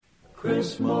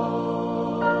Christmas,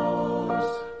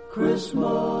 Christmas,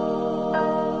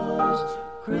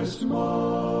 Christmas.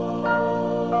 Well,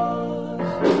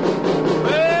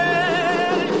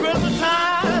 it's Christmas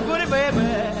time, pretty baby,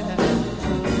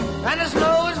 and the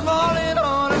snow is falling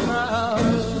on the ground.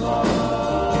 Christmas,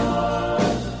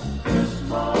 Christmas.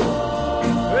 Well,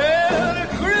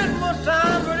 it's Christmas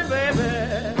time, pretty baby,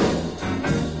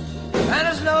 and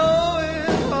the snow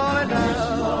is falling down.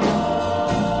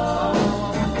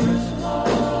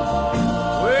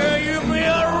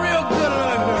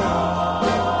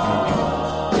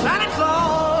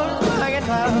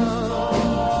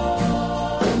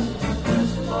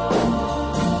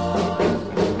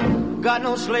 Got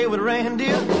no sleigh with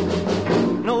reindeer,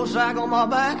 no sack on my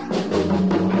back.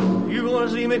 You gonna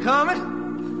see me coming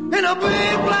in a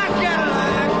big black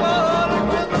Cadillac.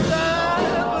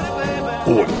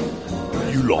 Oi,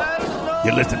 you lot,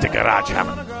 you listen to Garage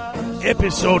Hammer,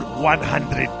 episode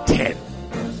 110.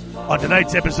 On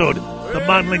tonight's episode, the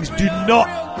Manlings do not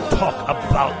talk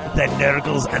about the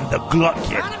Nurgles and the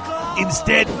Glutkin.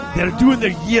 Instead, they're doing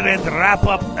their year-end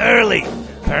wrap-up early.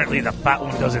 Apparently the fat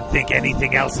one doesn't think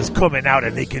anything else is coming out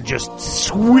and they can just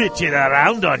switch it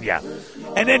around on you.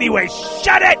 And anyway,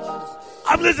 shut it!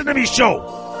 I'm listening to me show.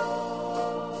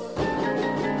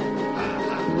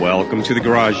 Welcome to the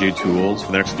Garage, you tools.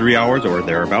 For the next 3 hours or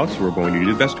thereabouts, we're going to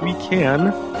do the best we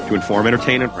can to inform,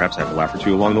 entertain, and perhaps have a laugh or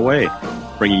two along the way.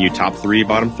 Bringing you top three,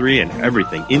 bottom three, and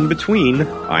everything in between.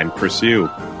 I'm Chris Yu.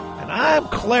 And I'm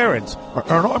Clarence.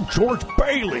 And I'm George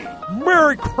Bailey.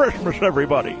 Merry Christmas,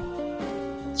 everybody.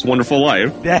 It's a Wonderful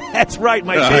Life. That's right,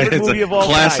 my favorite movie of all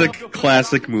time.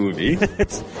 Classic movie.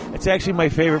 It's actually my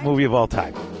favorite movie of all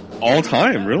time. All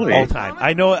time, really? All time.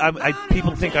 I know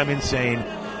people think I'm insane.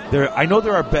 I know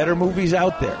there are better movies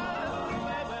out there.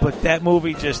 But that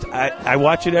movie I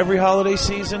watch it every holiday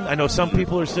season. I know some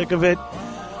people are sick of it.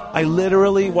 I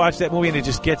literally watch that movie and it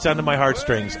just gets onto my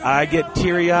heartstrings. I get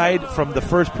teary-eyed from the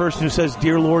first person who says,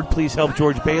 "Dear Lord, please help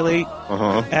George Bailey."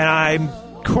 Uh-huh. And I'm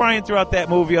crying throughout that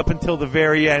movie up until the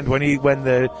very end when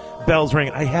the bells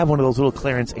ring. I have one of those little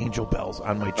Clarence Angel bells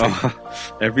on my tree.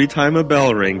 Every time a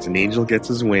bell rings, an angel gets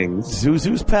his wings.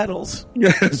 Zuzu's petals. Yeah,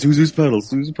 Zuzu's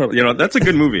petals. You know, that's a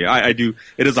good movie. I do.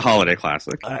 It is a holiday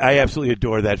classic. I absolutely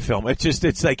adore that film. It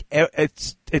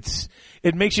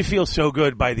makes you feel so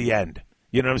good by the end.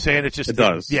 You know what I'm saying? It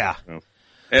does. Yeah.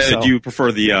 Do you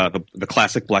prefer the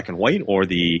classic black and white or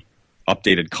the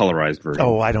updated colorized version?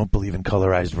 Oh, I don't believe in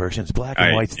colorized versions. Black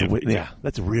and white's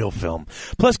that's a real film.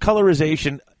 Plus,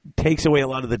 colorization takes away a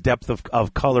lot of the depth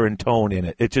of color and tone in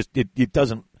it. It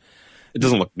doesn't. It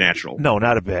doesn't look natural. No,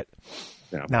 not a bit.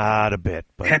 No. Not a bit.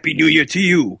 But. Happy New Year to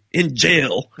you in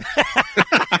jail.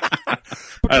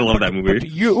 I love that movie.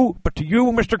 But to you,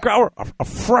 Mr. Gower, a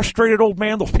frustrated old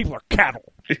man, those people are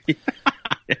cattle.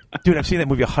 Dude, I've seen that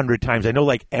movie 100 times. I know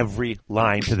like every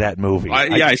line to that movie.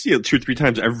 I see it 2 or 3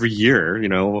 times every year, you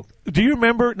know. Do you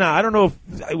remember? Now, I don't know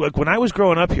if when I was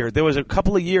growing up here, there was a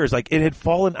couple of years like it had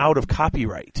fallen out of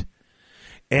copyright.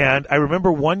 And I remember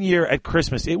one year at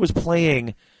Christmas, it was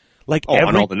playing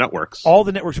on all the networks. All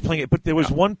the networks were playing it, but there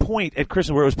was one point at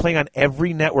Christmas where it was playing on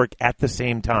every network at the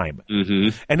same time.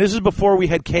 Mm-hmm. And this is before we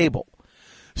had cable.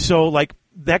 So like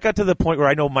that got to the point where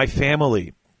I know my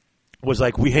family was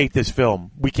like, we hate this film.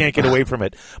 We can't get away from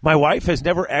it. My wife has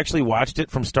never actually watched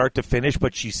it from start to finish,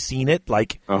 but she's seen it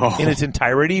in its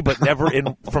entirety, but never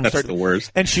from That's start. The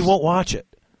worst. And she won't watch it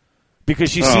because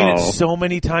she's seen it so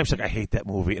many times. She's like, I hate that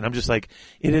movie, and I'm just like,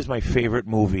 it is my favorite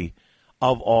movie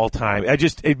of all time.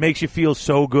 It makes you feel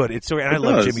so good. I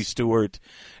love Jimmy Stewart,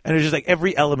 and it's just like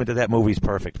every element of that movie is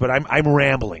perfect. But I'm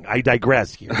rambling. I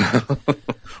digress here.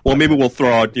 Well, maybe we'll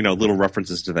throw out little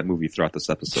references to that movie throughout this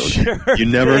episode. Sure you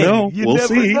never know. We'll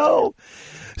see. Know.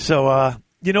 So,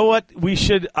 you know what? We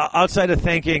should, outside of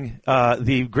thanking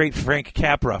the great Frank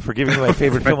Capra for giving me my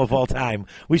favorite film of all time,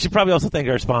 we should probably also thank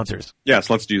our sponsors. Yes,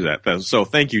 let's do that. So,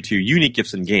 thank you to Unique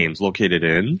Gifts and Games, located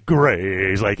in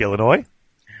Grays Lake, Illinois.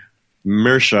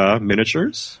 Mersha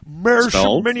Miniatures.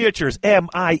 Mersha Miniatures.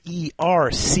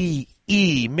 Mierce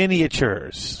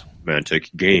Miniatures. Mantic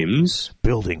Games.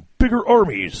 Building bigger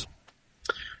armies.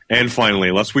 And finally,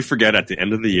 lest we forget at the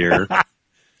end of the year,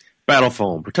 Battle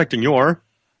Foam, protecting your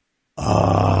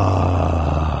army.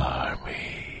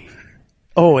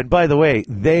 Oh, and by the way,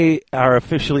 they are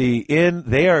officially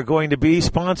they are going to be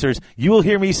sponsors. You will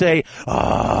hear me say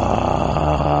army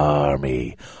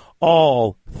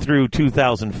all through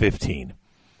 2015.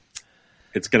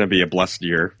 It's going to be a blessed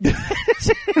year.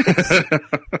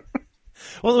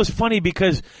 Well, it was funny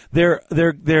because their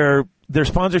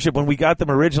sponsorship when we got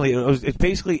them originally,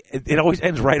 it always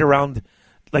ends right around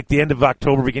like the end of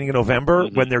October, beginning of November,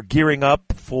 when they're gearing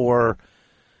up for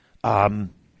The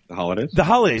holidays? the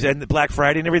holidays and the Black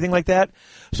Friday and everything like that.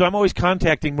 So I'm always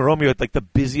contacting Romeo at like the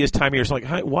busiest time of year. So I'm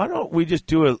like, hey, why don't we just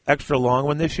do an extra long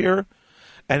one this year?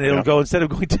 And it'll go, instead of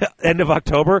going to end of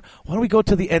October, why don't we go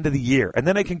to the end of the year? And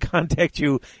then I can contact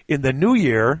you in the new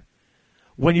year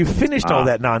when you finished all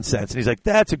that nonsense. And he's like,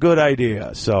 that's a good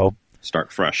idea. So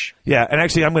Start fresh. yeah, and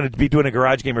actually I'm going to be doing a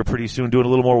Garage Gamer pretty soon, doing a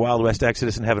little more Wild West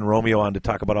Exodus and having Romeo on to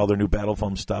talk about all their new Battle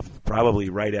Foam stuff, probably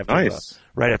right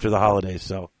after the holidays.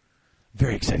 So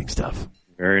very exciting stuff.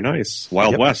 Very nice.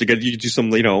 Wild West. You do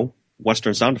some,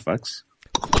 Western sound effects.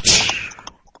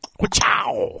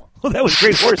 Wow. Well, that was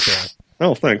great horse there.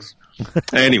 Oh, thanks.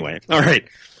 Anyway, all right.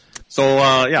 So,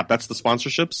 that's the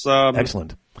sponsorships.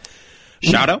 Excellent.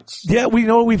 Shout-outs? Yeah,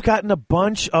 we've gotten a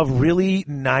bunch of really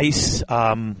nice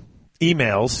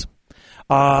emails.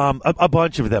 A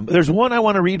bunch of them. There's one I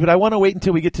want to read, but I want to wait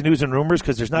until we get to news and rumors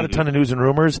because there's not a ton of news and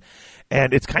rumors,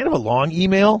 and it's kind of a long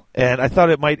email, and I thought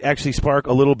it might actually spark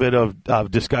a little bit of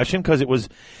discussion because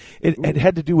it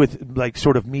had to do with like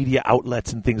sort of media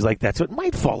outlets and things like that, so it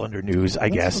might fall under news, I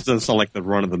guess. This doesn't sound like the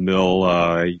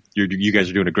run-of-the-mill, you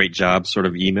guys are doing a great job sort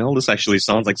of email. This actually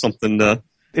sounds like something...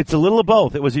 It's a little of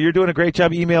both. It was you're doing a great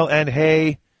job email and,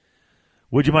 hey,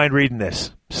 would you mind reading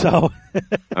this? So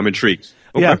I'm intrigued.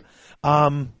 Okay.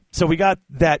 Yeah. So we got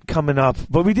that coming up,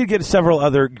 but we did get several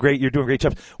other you're doing great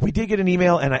jobs. We did get an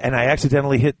email, and I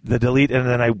accidentally hit the delete, and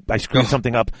then I screwed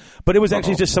something up. But it was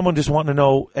actually just someone just wanting to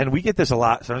know, and we get this a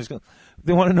lot, so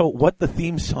they want to know what the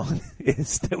theme song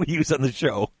is that we use on the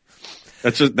show.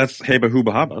 That's Heba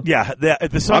Huba Haba. Yeah,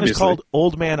 the song is called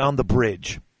Old Man on the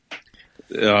Bridge.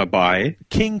 By?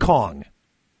 King Kong.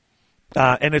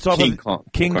 And it's off King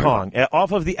Kong.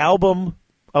 Off of the album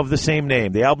of the same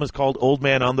name. The album is called Old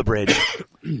Man on the Bridge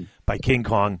by King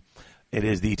Kong. It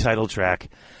is the title track.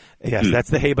 Yes, that's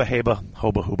the Heba Hoba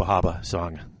Huba Haba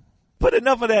song. But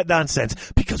enough of that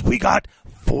nonsense, because we got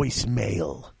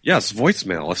voicemail. Yes,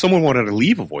 voicemail. If someone wanted to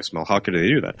leave a voicemail, how could they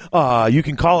do that? You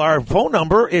can call our phone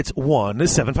number. It's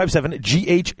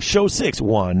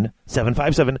 1-757-GH-SHOW-6.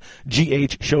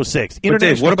 1-757-GH-SHOW-6. But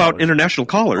Dave, what about international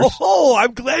callers? Oh,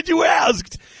 I'm glad you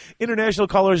asked. International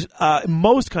callers,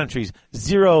 most countries,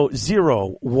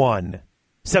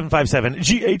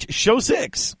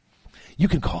 001-757-GH-SHOW-6. You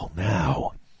can call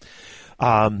now.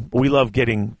 We love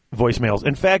getting voicemails.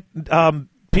 In fact,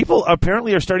 people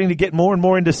apparently are starting to get more and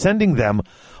more into sending them.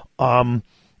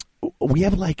 We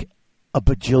have like a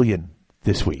bajillion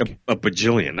this week. A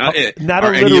bajillion. Not a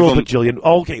literal bajillion.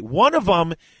 Okay, one of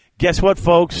them, guess what,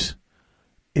 folks?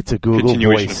 It's a Google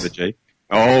continuation Voice. Of the Jake.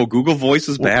 Oh, Google Voice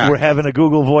is back. We're having a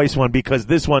Google Voice one because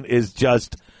this one is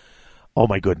just, oh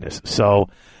my goodness. So,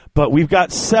 but we've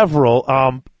got several.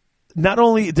 Not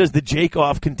only does the Jake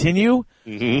off continue,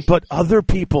 but other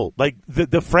people, like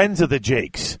the friends of the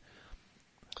Jakes,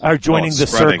 are joining the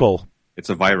circle. It's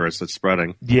a virus that's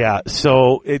spreading. Yeah,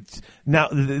 so it's now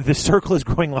the circle is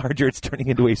growing larger. It's turning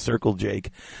into a circle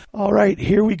Jake. All right,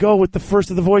 here we go with the first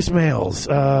of the voicemails.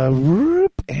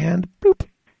 Whoop and boop.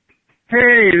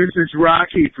 Hey, this is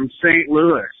Rocky from St.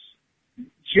 Louis.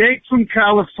 Jake from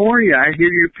California. I hear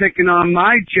you're picking on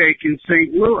my Jake in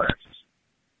St. Louis.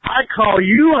 I call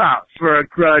you out for a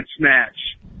grudge match.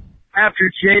 After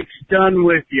Jake's done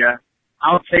with you,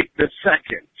 I'll take the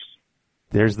second.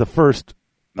 There's the first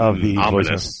of the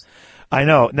voices. I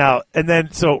know. Now, and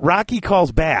then, so Rocky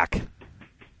calls back.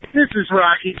 This is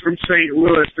Rocky from St.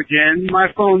 Louis again.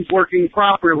 My phone's working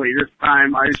properly this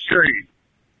time, I assure you.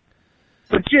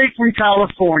 But Jake from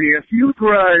California, if you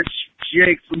grudge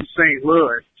Jake from St.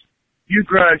 Louis, you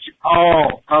grudge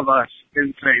all of us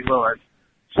in St. Louis.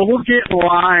 So we'll get in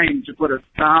line to put a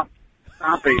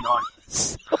stomping on.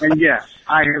 And yes,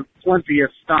 I have plenty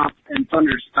of stomp and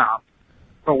thunder stomp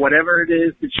for whatever it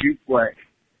is that you play.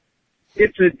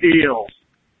 It's a deal.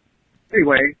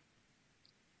 Anyway,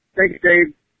 thanks,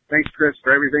 Dave. Thanks, Chris,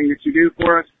 for everything that you do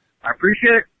for us. I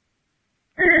appreciate it.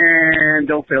 And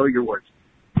don't fail your words.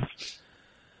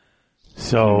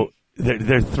 So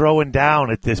they're throwing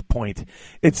down at this point.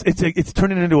 It's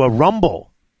turning into a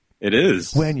rumble. It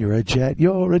is. When you're a jet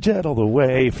all the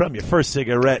way from your first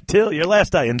cigarette till your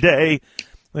last dying day.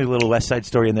 A little West Side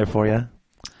Story in there for you.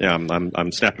 Yeah,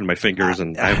 I'm snapping my fingers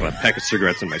and I have a pack of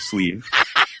cigarettes in my sleeve.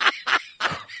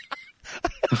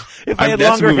 If I had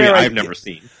that's longer a movie hair, I've never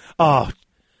seen. Oh,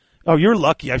 you're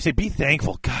lucky. I say be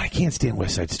thankful. God, I can't stand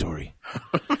West Side Story.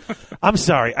 I'm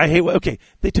sorry. I hate. Okay,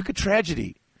 they took a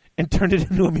tragedy and turned it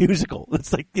into a musical.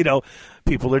 It's like,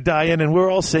 people are dying and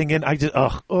we're all singing. I just, I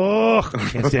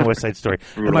can't stand West Side Story.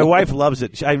 And my wife loves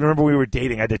it. I remember we were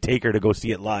dating. I had to take her to go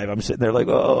see it live. I'm sitting there like,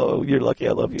 oh, you're lucky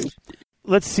I love you.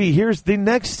 let's see. Here's the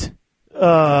next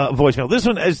voicemail. This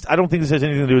one is, I don't think this has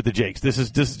anything to do with the Jakes. This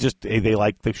is just they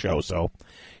like the show. So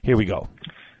here we go.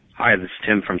 Hi, this is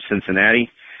Tim from Cincinnati.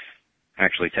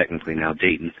 Actually, technically now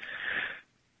Dayton.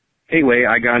 Anyway,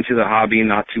 I got into the hobby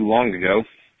not too long ago,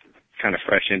 kind of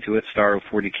fresh into it, started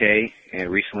with 40K, and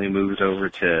recently moved over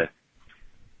to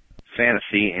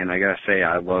fantasy, and I gotta say,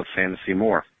 I love fantasy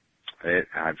more.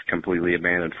 I've completely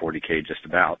abandoned 40K just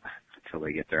about, until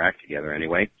they get their act together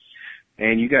anyway.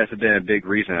 And you guys have been a big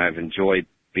reason I've enjoyed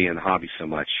being in the hobby so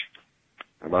much.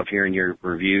 I love hearing your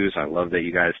reviews. I love that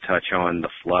you guys touch on the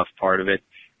fluff part of it.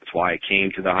 That's why I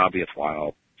came to the hobby. That's why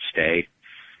I'll stay.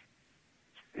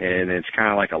 And it's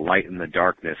kind of like a light in the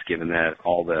darkness, given that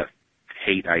all the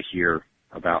hate I hear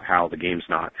about how the game's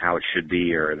not how it should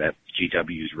be, or that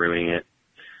GW's ruining it.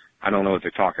 I don't know what they're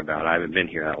talking about. I haven't been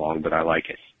here that long, but I like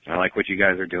it. I like what you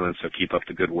guys are doing, so keep up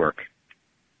the good work.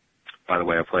 By the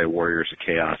way, I play Warriors of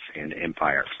Chaos and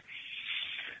Empire.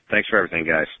 Thanks for everything,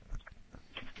 guys.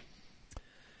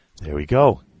 There we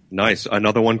go. Nice.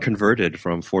 Another one converted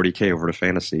from 40K over to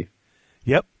fantasy.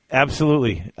 Yep,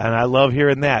 absolutely. And I love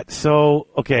hearing that. So,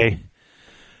 okay.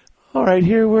 All right,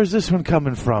 here, where's this one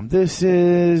coming from? This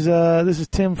is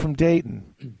Tim from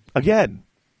Dayton. Again.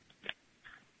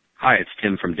 Hi, it's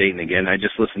Tim from Dayton again. I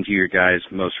just listened to your guys'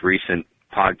 most recent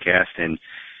podcast, and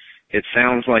it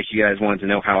sounds like you guys wanted to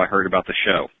know how I heard about the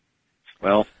show.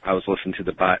 Well, I was listening to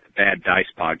the Bad Dice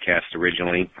podcast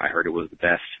originally. I heard it was the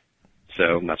best,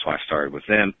 so that's why I started with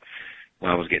them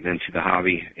when I was getting into the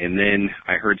hobby. And then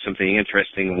I heard something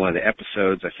interesting in one of the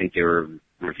episodes. I think they were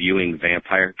reviewing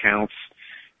vampire counts,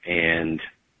 and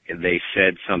they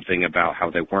said something about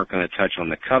how they weren't going to touch on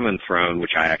the Coven Throne,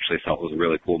 which I actually thought was a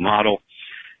really cool model.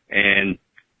 And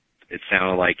it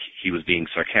sounded like he was being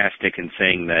sarcastic and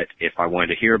saying that if I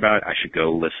wanted to hear about it, I should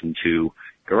go listen to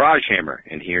Garage Hammer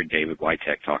and hear David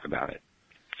Witek talk about it.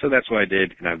 So that's what I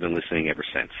did, and I've been listening ever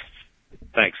since.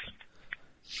 Thanks.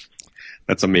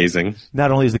 That's amazing.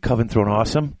 Not only is the Coven Throne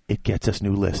awesome, it gets us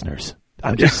new listeners.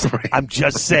 I'm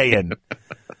just saying.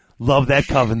 Love that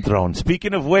Coven Throne.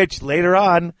 Speaking of which, later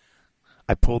on,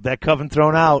 I pulled that Coven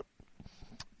Throne out.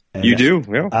 You do,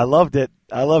 yeah. I loved it.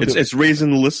 It's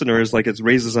raising the listeners like it's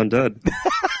raises undead.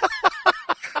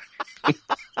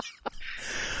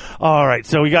 All right,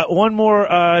 so we got one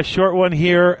more short one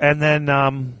here, and then.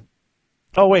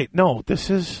 Oh wait, no, this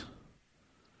is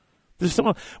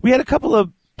someone. We had a couple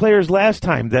of players last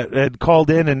time that had called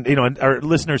in, and our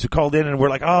listeners who called in and were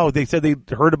like, "Oh, they said they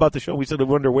heard about the show." We said, "I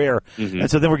wonder where,"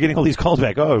 and so then we're getting all these calls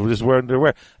back. Oh, just wonder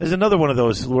where. There's another one of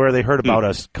those where they heard about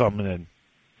us coming in.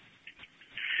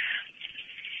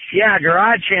 Yeah,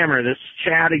 Garage Hammer, this is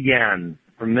Chad again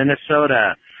from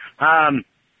Minnesota. I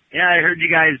heard you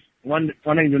guys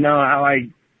wanting to know how I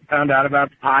found out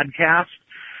about the podcast.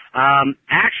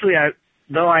 Actually,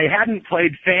 though I hadn't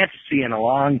played fantasy in a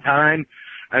long time,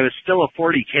 I was still a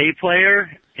 40K player,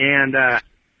 and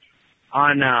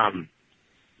on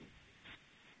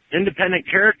Independent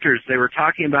Characters, they were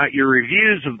talking about your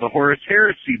reviews of the Horus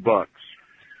Heresy books.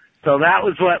 So that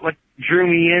was what drew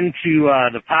me into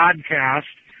the podcast.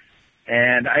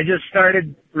 And I just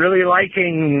started really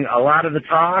liking a lot of the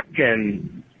talk,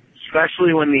 and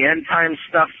especially when the end time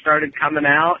stuff started coming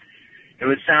out, it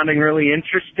was sounding really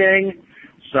interesting.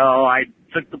 So I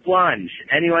took the plunge.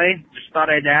 Anyway, just thought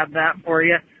I'd add that for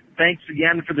you. Thanks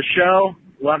again for the show.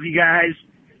 Love you guys.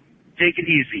 Take it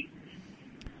easy.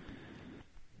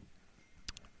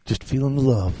 Just feeling the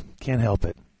love. Can't help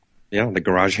it. Yeah, the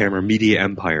Garage Hammer Media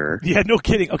Empire. Yeah, no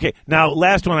kidding. Okay, now,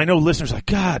 last one. I know listeners are like,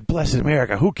 God bless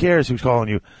America. Who cares who's calling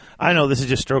you? I know this is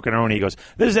just stroking our own egos.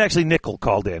 This is actually Nickel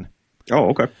called in. Oh,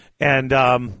 okay. And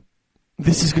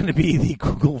this is going to be the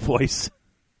Google voice.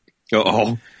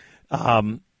 Uh-oh.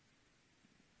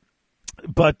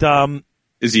 But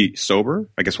is he sober?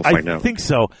 I guess we'll find out. I think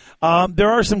so.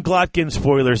 There are some Glotkin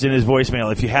spoilers in his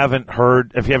voicemail. If you haven't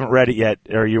read it yet,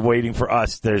 or you're waiting for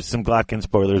us, there's some Glotkin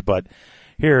spoilers, but...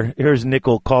 Here's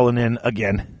Nickel calling in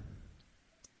again.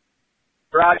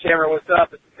 Garage Hammer, what's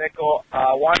up? It's Nickel.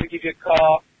 Wanted to give you a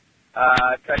call.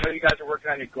 I know you guys are working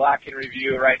on your Glotkin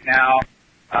review right now.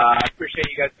 I appreciate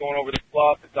you guys going over the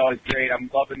fluff. It's always great.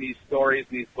 I'm loving these stories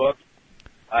and these books.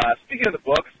 Speaking of the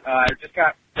books, I just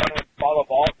got done with Fall of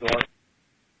Altdorf.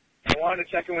 I wanted to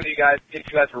check in with you guys, if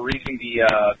you guys were reading the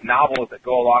novels that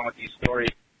go along with these stories.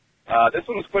 This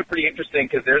one was pretty interesting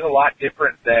because there's a lot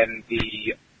different than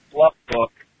the fluff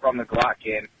book from the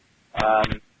Glotkin.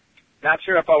 Not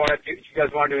sure if you guys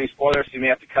want to do any spoilers, so you may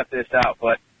have to cut this out,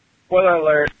 but spoiler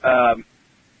alert,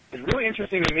 it's really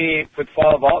interesting to me with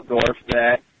Fall of Altdorf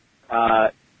that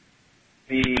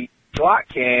the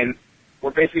Glotkin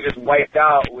were basically just wiped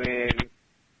out when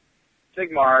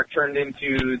Sigmar turned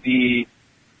into the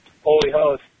Holy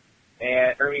Host,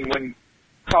 and when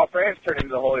Carl Franz turned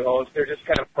into the Holy Host, they're just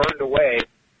kind of burned away.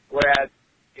 Whereas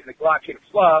in the Glock King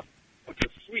Fluff, which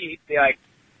was sweet,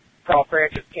 Carl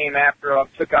Franz just came after him,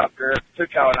 took out Girth,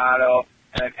 took out Otto,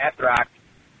 and then Ethrock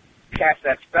cast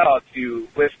that spell to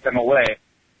whisk them away.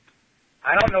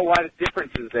 I don't know why the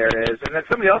differences there is. And then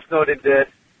somebody else noted this,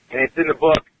 and it's in the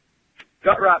book.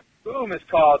 Gutrock Boom is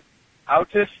called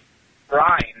Autus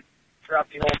Brian throughout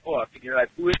the whole book. And you're like,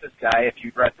 who is this guy if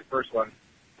you've read the first one,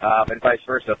 and vice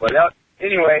versa. But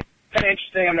anyway, kind of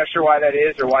interesting. I'm not sure why that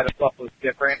is or why the fluff was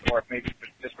different, or if maybe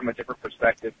just from a different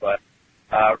perspective. But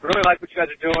really like what you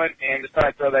guys are doing, and just thought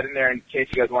I'd throw that in there in case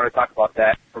you guys wanted to talk about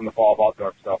that from the fall of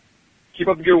Altdorf. So keep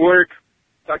up the good work.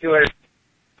 Talk to you later.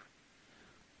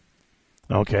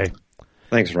 Okay.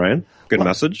 Thanks, Ryan. Good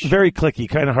message. Very clicky,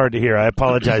 kind of hard to hear. I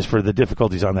apologize for the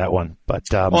difficulties on that one.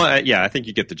 But I think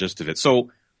you get the gist of it.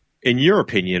 So, in your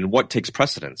opinion, what takes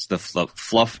precedence? The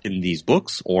fluff in these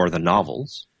books or the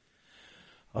novels?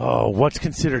 Oh, what's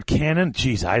considered canon?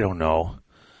 Geez, I don't know.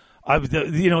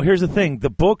 Here's the thing. The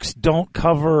books don't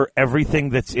cover everything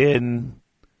that's in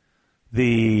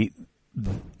the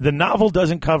novel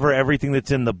doesn't cover everything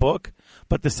that's in the book,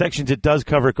 but the sections it does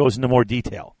cover goes into more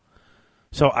detail.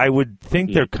 So I would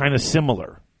think they're kind of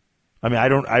similar. I mean, I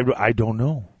don't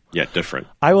know. Yeah, different.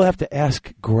 I will have to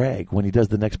ask Greg when he does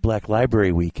the next Black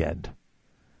Library weekend.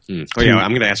 Oh, yeah,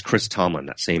 I'm going to ask Chris Tomlin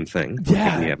that same thing.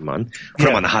 Yeah. We have him on. Put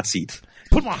him on the hot seat.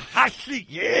 Put him on the hot seat,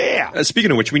 yeah!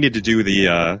 Speaking of which, we need to do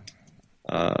the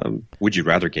Would You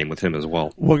Rather game with him as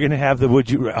well. We're going to have the Would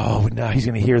You... Oh, now he's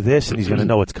going to hear this and he's going to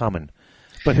know what's coming.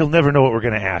 But he'll never know what we're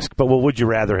going to ask. But Would You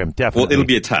Rather him, definitely. Well, it'll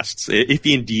be a test. If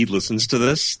he indeed listens to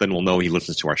this, then we'll know he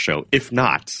listens to our show. If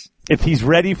not... If he's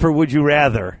ready for Would You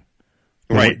Rather,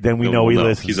 then we know he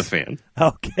listens. He's a fan.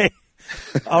 Okay.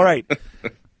 All right.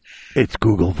 It's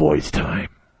Google Voice time.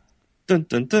 Dun,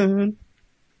 dun, dun.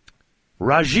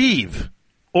 Rajiv,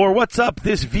 or what's up,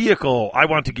 this vehicle? I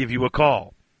want to give you a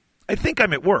call. I think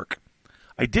I'm at work.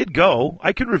 I did go.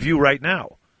 I can review right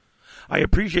now. I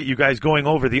appreciate you guys going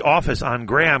over The Office on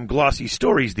Graham Glossy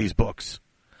Stories, these books.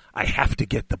 I have to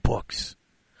get the books.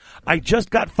 I just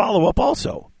got follow-up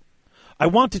also. I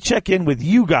want to check in with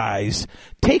you guys.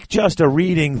 Take just a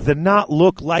reading the not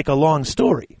look like a long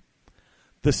story.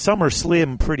 The Summer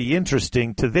Slim pretty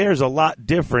interesting to theirs a lot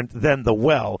different than the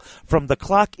Well from the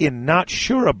Clock in not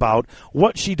sure about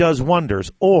what she does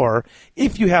wonders or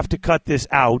if you have to cut this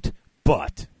out,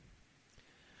 but...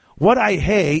 What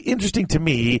interesting to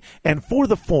me, and for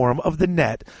the form of the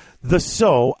net,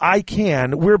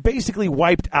 we're basically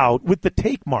wiped out with the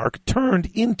take mark turned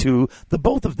into the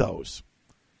both of those.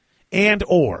 And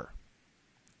or,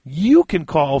 you can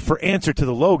call for answer to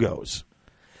the logos.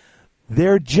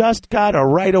 They're just gotta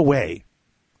right away.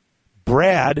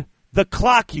 Brad, the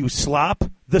clock you slop,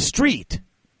 the street.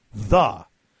 The.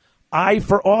 I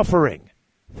for offering.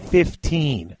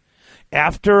 15.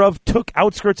 After of took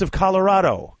outskirts of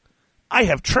Colorado. I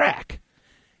have track.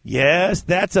 Yes,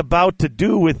 that's about to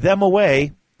do with them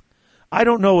away. I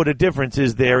don't know what a difference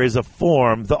is there is a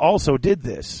form that also did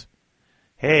this.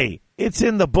 Hey, it's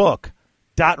in the book.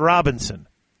 Dot Robinson.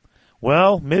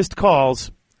 Well, missed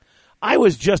calls. I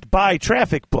was just by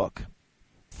traffic book.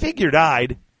 Figured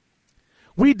I'd.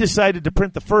 We decided to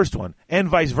print the first one, and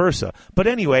vice versa. But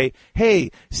anyway,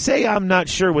 hey, say I'm not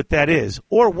sure what that is,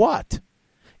 or what.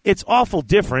 It's awful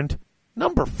different.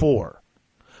 Number 4.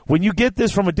 When you get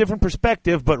this from a different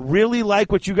perspective, but really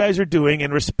like what you guys are doing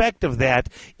in respect of that,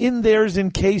 in theirs in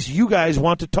case you guys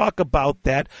want to talk about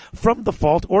that from the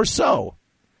fault or so.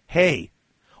 Hey,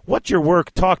 what's your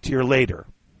work? Talk to you later.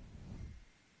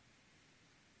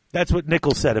 That's what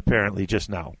Nichols said apparently just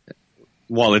now.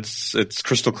 Well, it's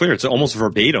crystal clear. It's almost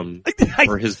verbatim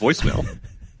for his voicemail.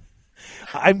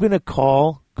 I'm going to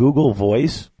call Google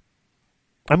Voice.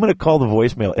 I'm going to call the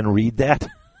voicemail and read that.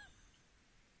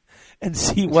 And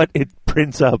see what it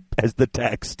prints up as the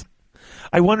text.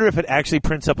 I wonder if it actually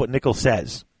prints up what Nichols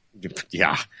says.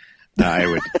 Yeah. I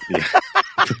would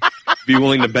be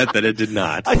willing to bet that it did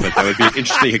not. But that would be an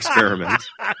interesting experiment.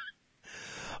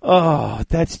 Oh,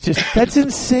 that's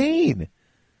insane.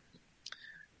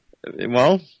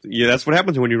 Well, yeah, that's what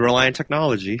happens when you rely on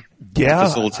technology to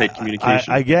facilitate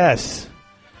communication. I guess.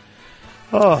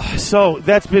 Oh, so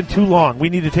that's been too long. We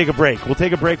need to take a break. We'll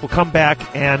take a break. We'll come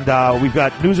back, and we've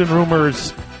got news and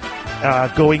rumors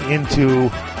going into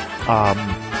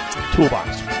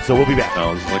Toolbox. So we'll be back.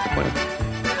 Sounds like a plan.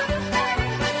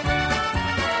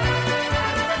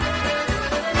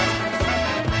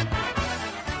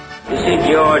 You see,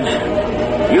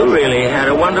 George, you really had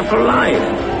a wonderful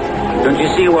life. Don't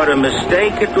you see what a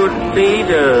mistake it would be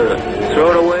to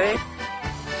throw it away?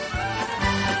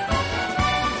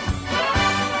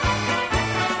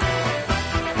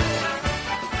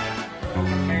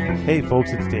 Hey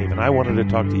folks, it's Dave, and I wanted to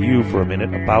talk to you for a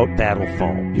minute about Battle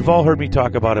Foam. You've all heard me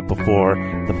talk about it before.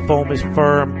 The foam is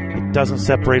firm, it doesn't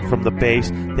separate from the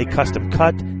base. They custom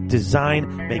cut,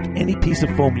 design, make any piece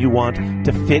of foam you want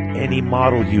to fit any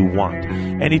model you want.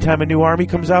 Anytime a new Army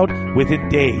comes out, within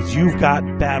days, you've got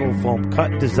Battle Foam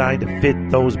cut and designed to fit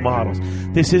those models.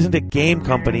 This isn't a game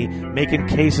company making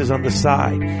cases on the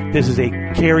side. This is a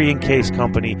carrying case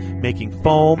company making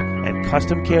foam and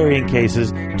custom carrying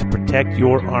cases to protect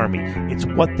your Army. It's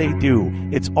what they do.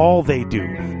 It's all they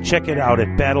do. Check it out at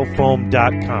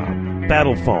battlefoam.com.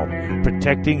 Battle Foam,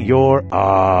 protecting your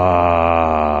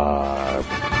arm.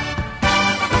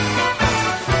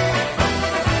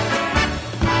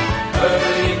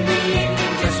 Early in the evening,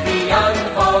 just beyond the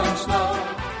falling snow.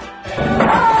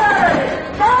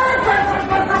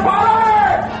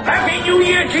 Happy New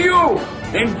Year to you!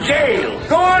 In jail!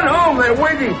 Go on home, they're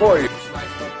waiting for you.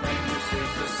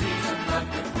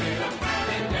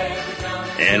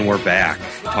 And we're back,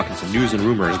 talking some news and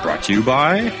rumors brought to you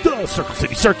by The Circle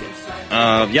City Circus.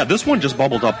 Yeah, this one just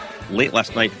bubbled up late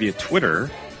last night via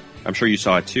Twitter. I'm sure you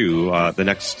saw it too. The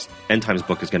next End Times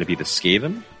book is going to be The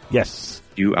Skaven. Yes.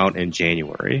 Due out in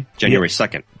January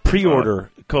 2nd.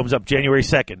 Pre-order comes up January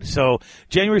 2nd. So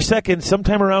January 2nd,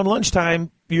 sometime around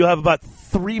lunchtime, you'll have about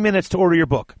 3 minutes to order your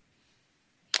book.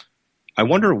 I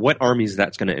wonder what armies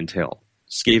that's going to entail.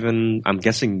 Skaven, I'm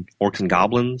guessing orcs and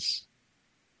goblins,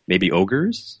 maybe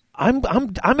ogres.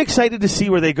 I'm excited to see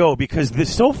where they go because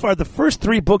so far the first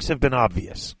 3 books have been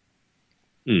obvious.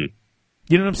 You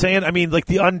know what I'm saying? I mean, like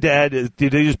the undead, they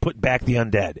just put back the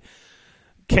undead.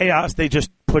 Chaos, they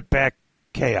just put back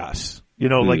chaos. You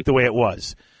know, like the way it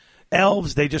was.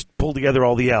 Elves, they just pulled together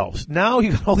all the elves. Now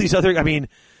you got all these other. I mean,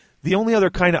 the only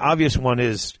other kind of obvious one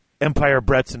is Empire,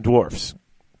 Bretts, and Dwarfs.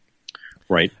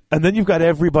 Right. And then you've got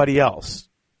everybody else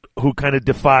who kind of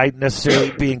defied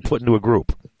necessarily being put into a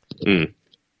group.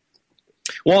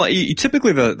 Well,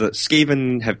 typically the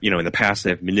Skaven have, in the past,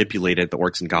 they've manipulated the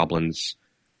orcs and goblins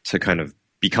to kind of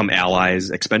become allies,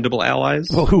 expendable allies.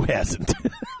 Well, who hasn't?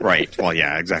 Right. Well,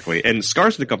 yeah, exactly. And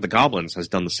Skarsnik of the Goblins has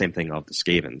done the same thing of the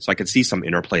Skaven, so I could see some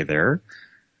interplay there.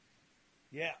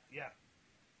 Yeah,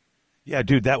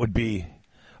 dude, that would be,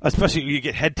 especially you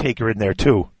get Headtaker in there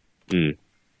too,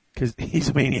 because he's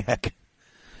a maniac.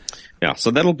 Yeah, so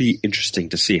that'll be interesting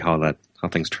to see how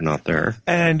things turn out there.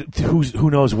 And who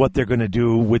knows what they're going to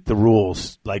do with the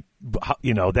rules? Like,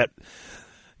 the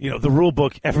rule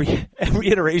book. Every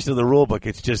iteration of the rule book,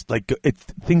 it's just like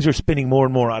things are spinning more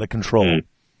and more out of control.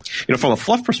 From a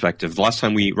fluff perspective, the last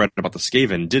time we read about the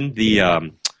Skaven, didn't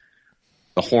the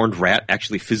horned rat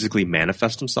actually physically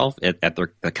manifest himself at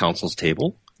the council's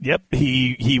table? Yep,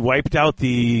 he wiped out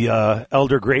the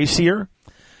Elder Greyseer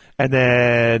and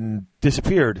then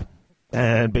disappeared.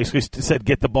 And basically said,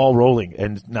 get the ball rolling,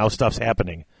 and now stuff's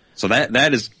happening. So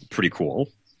that is pretty cool.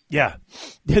 Yeah,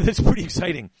 that's pretty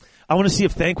exciting. I want to see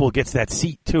if Thanquol gets that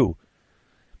seat, too.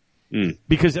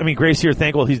 Because, Greyseer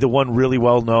Thanquol, he's the one really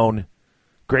well-known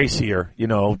Greyseer,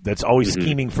 that's always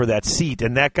scheming for that seat.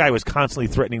 And that guy was constantly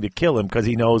threatening to kill him because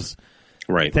he knows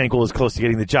Thanquol is close to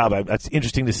getting the job. That's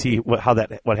interesting to see what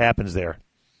happens there.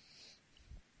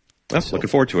 Looking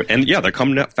forward to it. And, yeah, they're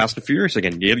coming up Fast and Furious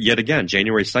again, yet again,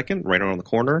 January 2nd, right around the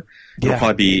corner. It'll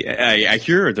probably be, I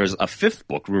hear there's a 5th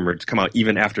book rumored to come out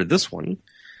even after this one.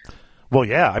 Well,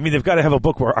 yeah. They've got to have a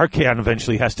book where Archaon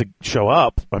eventually has to show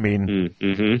up.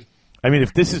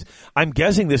 If this is, I'm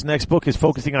guessing this next book is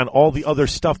focusing on all the other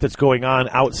stuff that's going on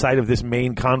outside of this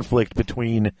main conflict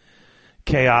between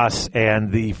Chaos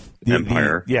and the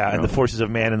Empire. And the forces of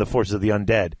man and the forces of the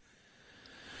undead.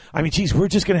 We're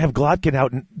just going to have Glotkin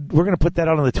out, and we're going to put that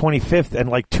out on the 25th, and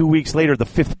like 2 weeks later, the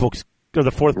 4th book's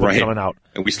coming out.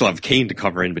 And we still have Kane to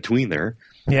cover in between there.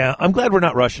 Yeah, I'm glad we're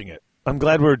not rushing it. I'm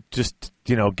glad we're just,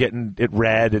 getting it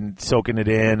read and soaking it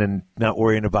in and not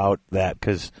worrying about that,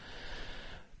 because,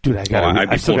 dude, I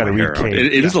still got to read Kane.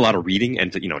 It is a lot of reading,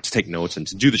 and to take notes and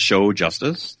to do the show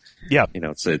justice. Yeah.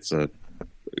 It's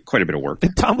quite a bit of work.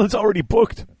 And Tomlin's already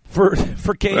booked for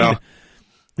Kane. Well,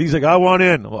 he's like, I want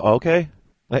in. Well, okay.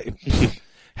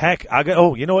 Heck,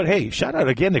 you know what? Hey, shout out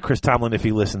again to Chris Tomlin if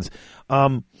he listens.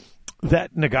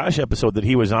 That Nagash episode that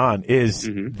he was on is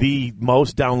the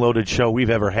most downloaded show we've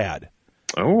ever had.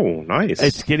 Oh, nice.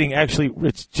 It's getting every day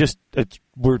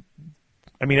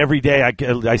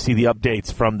I see the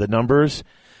updates from the numbers,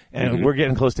 and we're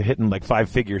getting close to hitting like 5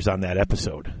 figures on that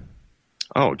episode.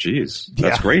 Oh, geez.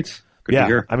 That's great. Good to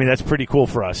hear. That's pretty cool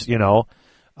for us,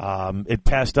 It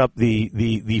passed up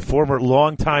the former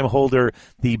longtime holder,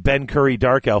 the Ben Curry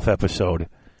Dark Elf episode.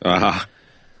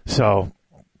 So,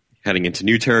 heading into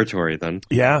new territory then.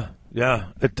 Yeah.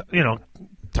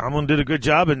 Tomlin did a good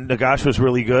job, and Nagash was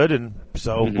really good, and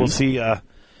so we'll see how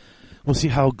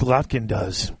Glotkin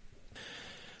does.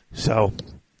 So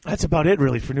that's about it,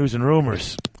 really, for news and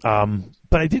rumors.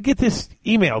 But I did get this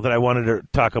email that I wanted to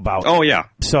talk about. Oh, yeah.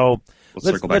 So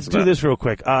let's do that. this real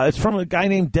quick. It's from a guy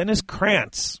named Dennis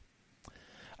Krantz.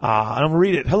 And I'm going to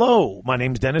read it. Hello, my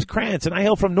name's Dennis Krantz, and I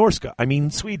hail from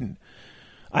Norska, Sweden.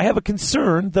 I have a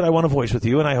concern that I want to voice with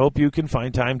you, and I hope you can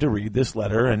find time to read this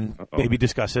letter and maybe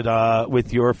discuss it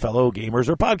with your fellow gamers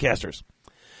or podcasters.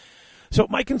 So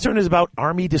my concern is about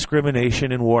army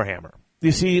discrimination in Warhammer.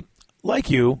 You see, like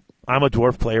you, I'm a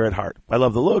dwarf player at heart. I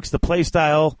love the looks, the play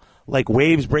style, like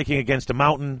waves breaking against a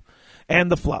mountain,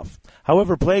 and the fluff.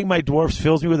 However, playing my dwarfs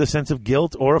fills me with a sense of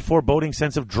guilt or a foreboding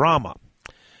sense of drama.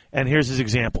 And here's his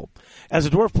example. As a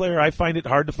dwarf player, I find it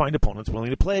hard to find opponents willing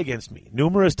to play against me.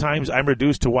 Numerous times I'm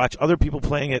reduced to watch other people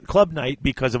playing at club night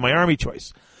because of my army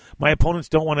choice. My opponents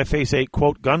don't want to face a,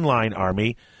 quote, gunline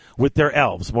army with their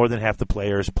elves. More than half the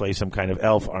players play some kind of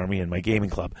elf army in my gaming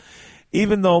club.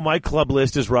 Even though my club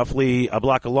list is roughly a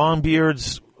block of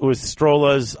Longbeards with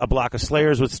Strollas, a block of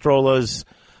Slayers with Strollas,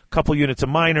 a couple units of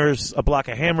Miners, a block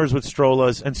of Hammers with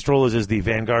Strollas, and Strollas is the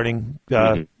vanguarding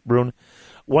rune.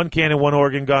 1 cannon, 1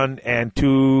 organ gun, and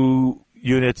 2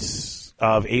 units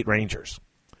of 8 Rangers.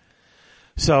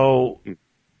 So,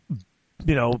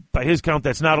 by his count,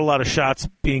 that's not a lot of shots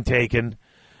being taken.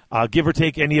 Give or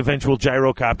take any eventual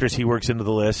gyrocopters, he works into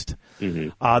the list.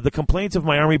 The complaints of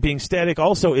my army being static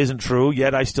also isn't true,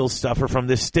 yet I still suffer from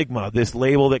this stigma, this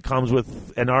label that comes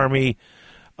with an army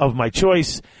of my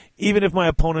choice. Even if my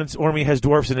opponent's army has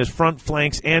dwarfs in his front,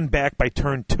 flanks, and back by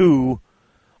turn 2,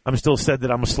 I'm still said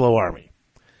that I'm a slow army.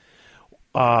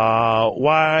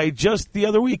 Why, just the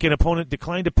other week, an opponent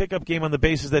declined a pickup game on the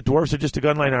basis that dwarfs are just a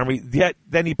gunline army, yet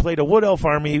then he played a wood elf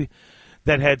army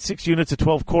that had 6 units of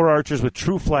 12 core archers with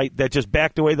true flight that just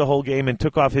backed away the whole game and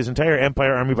took off his entire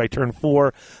Empire army by turn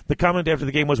 4. The comment after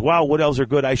the game was, wow, wood elves are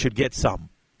good, I should get some.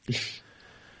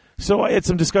 So I had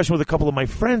some discussion with a couple of my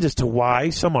friends as to why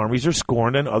some armies are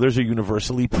scorned and others are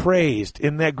universally praised.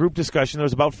 In that group discussion, there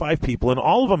was about 5 people, and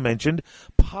all of them mentioned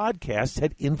podcasts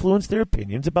had influenced their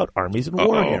opinions about armies in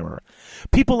Warhammer.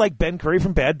 People like Ben Curry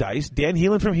from Bad Dice, Dan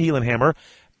Heelan from Heelanhammer,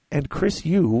 and Chris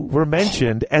Yu were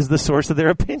mentioned as the source of their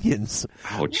opinions.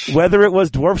 Ouch. Whether it was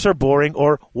dwarfs are boring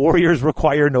or warriors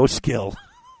require no skill.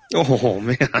 Oh,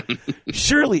 man.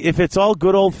 Surely, if it's all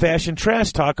good old-fashioned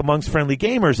trash talk amongst friendly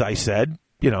gamers, I said,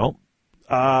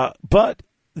 but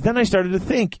then I started to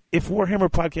think, if Warhammer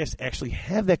podcasts actually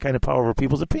have that kind of power over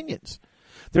people's opinions.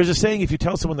 There's a saying, if you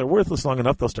tell someone they're worthless long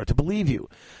enough, they'll start to believe you.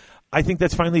 I think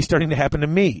that's finally starting to happen to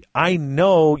me. I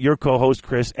know your co-host,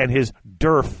 Chris, and his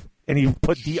DRF, and he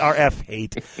put DRF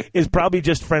hate, is probably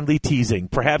just friendly teasing.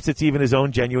 Perhaps it's even his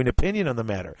own genuine opinion on the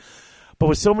matter. But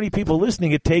with so many people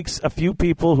listening, it takes a few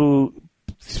people who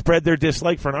spread their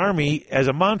dislike for an army as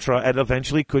a mantra and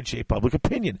eventually could shape public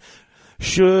opinion.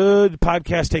 Should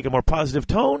podcasts take a more positive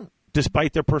tone,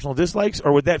 despite their personal dislikes,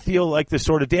 or would that feel like the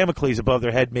sword of Damocles above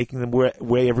their head, making them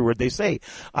weigh every word they say?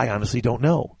 I honestly don't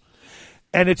know.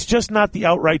 And it's just not the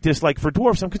outright dislike for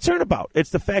dwarfs I'm concerned about.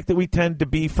 It's the fact that we tend to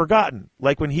be forgotten,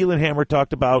 like when Heelanhammer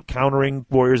talked about countering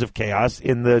Warriors of Chaos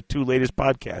in the 2 latest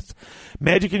podcasts.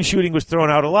 Magic and shooting was thrown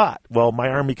out a lot. Well, my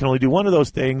army can only do one of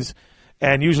those things,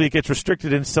 and usually it gets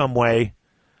restricted in some way,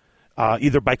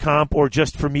 either by comp or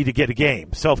just for me to get a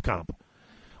game, self-comp.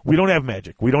 We don't have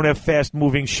magic. We don't have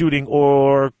fast-moving shooting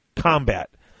or combat.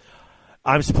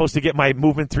 I'm supposed to get my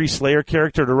Movement 3 Slayer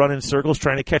character to run in circles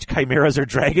trying to catch chimeras or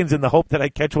dragons in the hope that I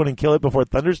catch one and kill it before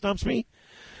it thunderstomps me?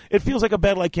 It feels like a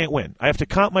battle I can't win. I have to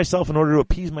comp myself in order to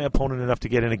appease my opponent enough to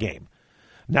get in a game.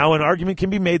 Now, an argument can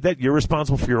be made that you're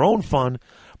responsible for your own fun,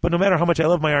 but no matter how much I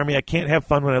love my army, I can't have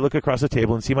fun when I look across the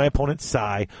table and see my opponent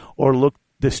sigh or look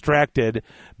distracted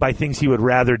by things he would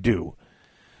rather do.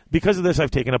 Because of this,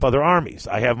 I've taken up other armies.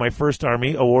 I have my first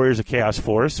army, a Warriors of Chaos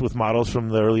force with models from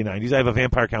the early 90s. I have a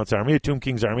Vampire Counts army, a Tomb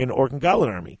King's army, and an Orc and Goblin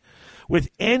army. With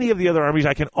any of the other armies,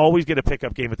 I can always get a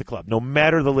pickup game at the club, no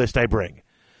matter the list I bring.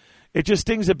 It just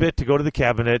stings a bit to go to the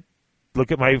cabinet,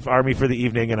 look at my army for the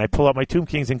evening, and I pull out my Tomb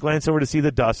Kings and glance over to see the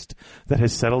dust that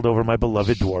has settled over my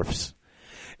beloved dwarfs.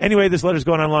 Anyway, this letter's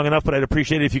going on long enough, but I'd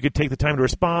appreciate it if you could take the time to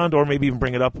respond or maybe even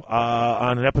bring it up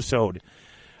on an episode.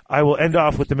 I will end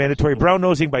off with the mandatory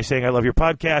brown-nosing by saying I love your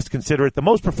podcast. Consider it the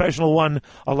most professional one,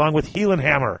 along with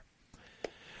Heelanhammer.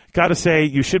 Gotta say,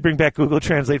 you should bring back Google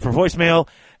Translate for voicemail.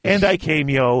 And I came,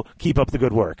 yo. Keep up the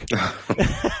good work.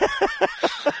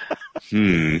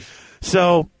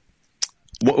 So,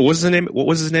 what was his name? What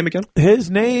was his name again?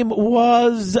 His name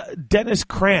was Dennis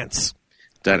Krantz.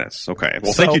 Dennis. Okay.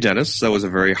 Well, thank you, Dennis. That was a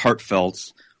very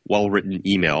heartfelt, well-written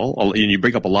email, and you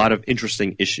bring up a lot of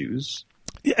interesting issues.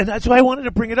 Yeah, and that's why I wanted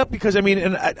to bring it up because I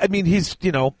mean, he's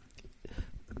I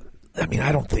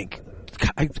don't think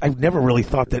I've never really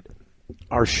thought that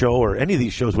our show or any of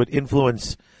these shows would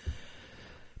influence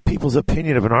people's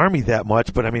opinion of an Army that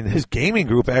much. But I mean, his gaming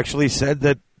group actually said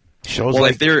that shows. Well,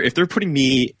 if they're putting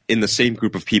me in the same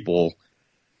group of people,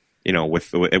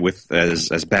 with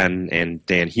as Ben and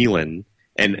Dan Heelan,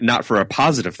 and not for a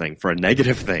positive thing, for a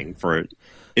negative thing, for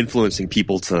influencing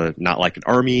people to not like an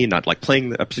army, not like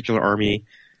playing a particular army.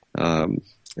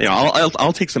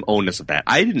 I'll take some onus of that.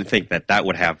 I didn't think that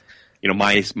would have,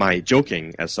 my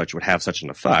joking as such would have such an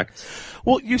effect.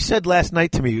 Well, you said last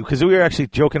night to me, because we were actually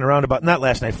joking around about, not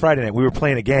last night, Friday night, we were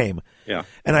playing a game. Yeah.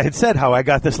 And I had said how I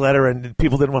got this letter and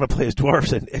people didn't want to play as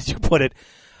dwarfs. And as you put it,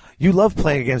 you love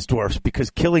playing against dwarfs because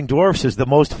killing dwarfs is the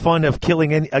most fun of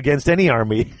killing against any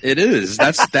army. It is.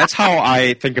 That's how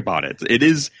I think about it. It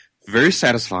is very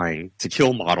satisfying to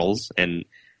kill models and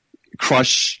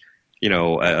crush, a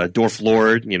dwarf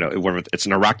lord. Whether it's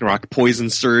an Arachnarok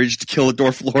poison surge to kill a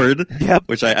dwarf lord, yep.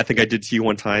 Which I think I did to you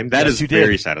one time. That yes, is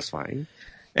very satisfying.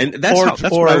 And that's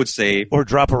what I would say. Or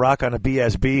drop a rock on a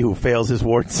BSB who fails his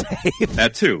ward save.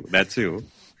 That too.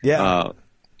 Yeah.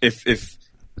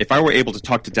 If I were able to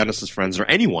talk to Dennis's friends or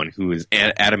anyone who is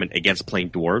adamant against playing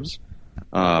dwarves,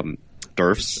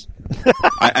 DERFs,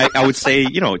 I would say,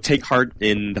 take heart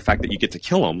in the fact that you get to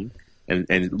kill them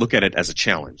and look at it as a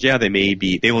challenge. Yeah, they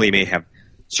only may have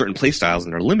certain play styles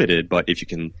and they're limited, but if you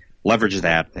can leverage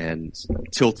that and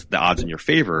tilt the odds in your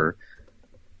favor,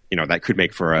 that could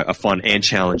make for a fun and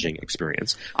challenging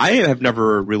experience. I have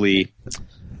never really,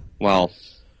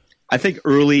 I think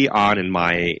early on in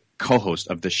my co-host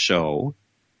of this show,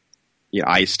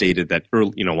 I stated that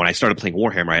early, when I started playing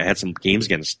Warhammer, I had some games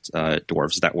against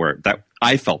dwarves that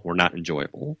I felt were not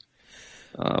enjoyable.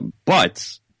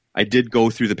 But I did go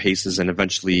through the paces and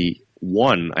eventually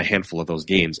won a handful of those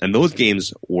games, and those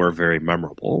games were very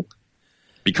memorable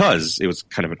because it was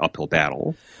kind of an uphill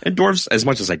battle. And dwarves, as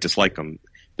much as I dislike them,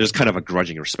 there's kind of a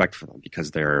grudging respect for them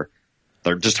because they're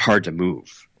just hard to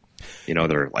move.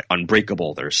 They're like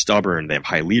unbreakable, they're stubborn, they have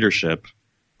high leadership.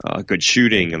 Good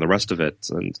shooting and the rest of it.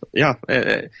 And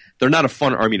they're not a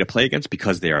fun army to play against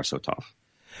because they are so tough.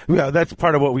 Yeah, that's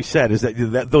part of what we said is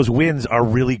that those wins are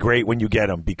really great when you get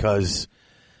them because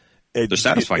they're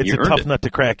satisfying. It's a tough nut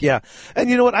to crack. Yeah. And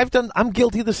you know what? I'm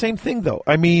guilty of the same thing though.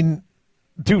 I mean,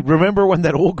 dude, remember when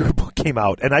that Ogre book came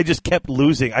out and I just kept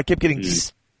losing. I kept getting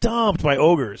stomped by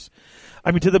ogres.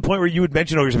 I mean, to the point where you would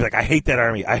mention ogres and be like, I hate that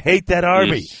army. I hate that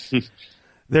army.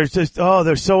 There's just,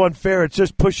 they're so unfair. It's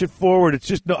just push it forward. It's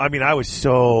just, I was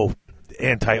so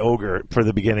anti-ogre for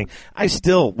the beginning. I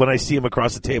still, when I see him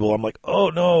across the table, I'm like, oh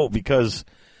no, because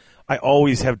I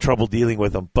always have trouble dealing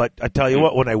with them. But I tell you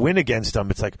what, when I win against them,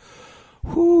 it's like,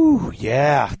 whoo,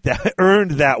 yeah, that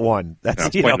earned that one. That's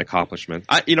quite an accomplishment.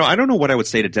 I don't know what I would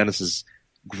say to Dennis's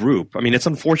group. I mean, it's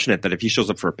unfortunate that if he shows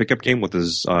up for a pickup game with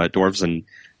his dwarves and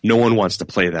no one wants to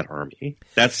play that army.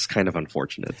 That's kind of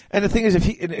unfortunate. And the thing is,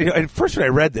 at first when I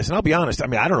read this, and I'll be honest, I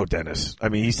mean, I don't know Dennis. I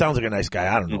mean, he sounds like a nice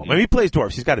guy. I don't know. Mm-hmm. I mean, he plays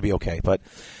dwarves. He's got to be okay. But,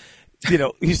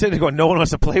 he's sitting there going, no one wants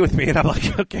to play with me. And I'm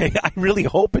like, okay, I really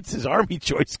hope it's his army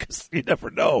choice because you never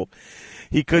know.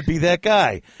 He could be that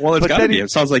guy. Well, it's got to be.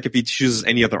 It sounds like if he chooses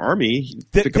any other army,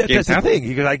 pick up games. That's the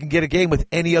thing. I can get a game with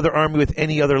any other army with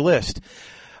any other list.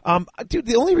 Dude,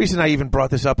 the only reason I even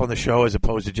brought this up on the show as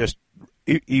opposed to just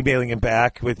emailing him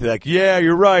back with like, yeah,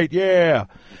 you're right, yeah,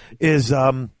 is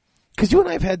because you and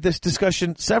I have had this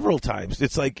discussion several times.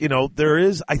 It's like, there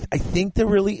is, I think there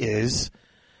really is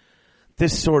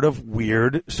this sort of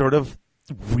weird, sort of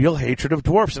real hatred of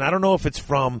dwarfs. And I don't know if it's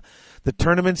from the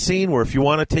tournament scene where if you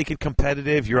want to take it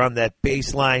competitive, you're on that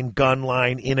baseline, gun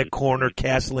line, in a corner,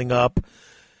 castling up,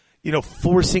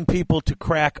 forcing people to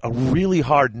crack a really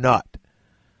hard nut.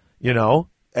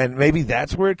 And maybe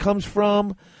that's where it comes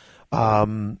from.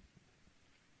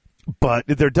 But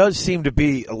there does seem to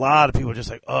be a lot of people just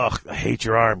like, ugh, I hate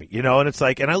your army, and it's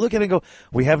like, and I look at it and go,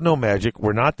 we have no magic.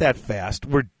 We're not that fast.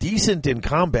 We're decent in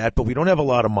combat, but we don't have a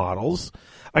lot of models.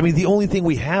 I mean, the only thing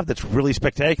we have that's really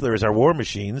spectacular is our war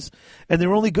machines, and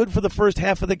they're only good for the first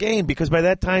half of the game because by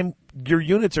that time your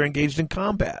units are engaged in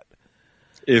combat.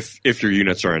 If your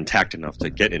units are intact enough to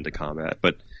get into combat,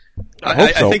 but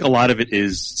I think a lot of it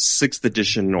is 6th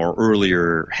edition or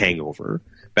earlier hangover.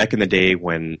 Back in the day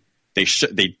when they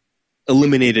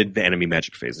eliminated the enemy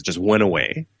magic phase, it just went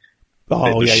away.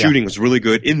 The shooting was really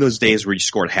good in those days where you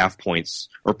scored half points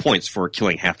or points for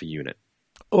killing half a unit.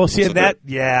 Well, see, so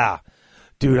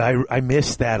Dude, I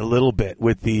missed that a little bit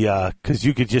with the because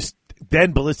you could just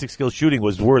then ballistic skill shooting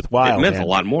was worthwhile. It meant man. a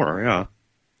lot more, yeah.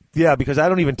 Yeah, because I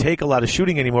don't even take a lot of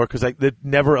shooting anymore because it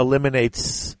never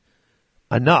eliminates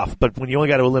enough. But when you only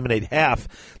got to eliminate half,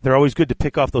 they're always good to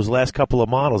pick off those last couple of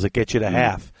models that get you to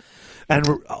half. And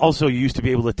also, you used to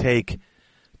be able to take,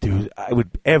 dude,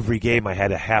 every game I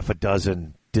had a half a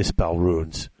dozen Dispel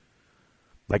runes.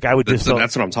 Like I would dispel.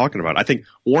 That's what I'm talking about. I think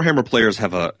Warhammer players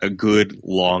have a good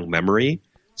long memory,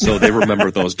 so they remember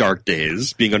those dark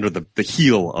days being under the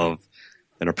heel of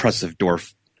an oppressive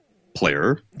dwarf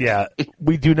player. Yeah,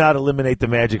 we do not eliminate the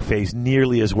magic phase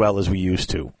nearly as well as we used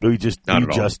to. We just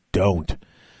don't.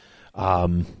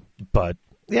 But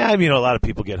yeah, I mean, a lot of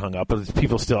people get hung up, but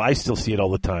I still see it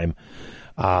all the time.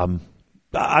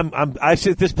 I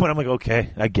at this point, I'm like, okay,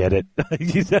 I get it.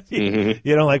 You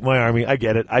don't like my army, I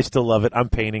get it. I still love it. I'm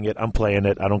painting it. I'm playing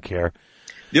it. I don't care.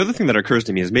 The other thing that occurs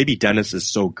to me is maybe Dennis is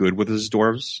so good with his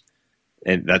dwarves,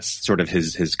 and that's sort of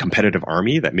his competitive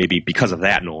army, that maybe because of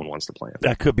that, no one wants to play him.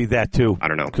 That could be that too. I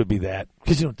don't know. Could be that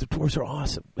because the dwarves are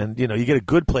awesome, and you get a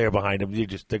good player behind them,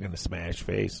 they're going to smash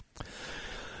face.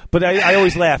 But I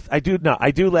always laugh. I do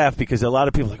laugh because a lot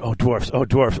of people are like, oh, dwarfs.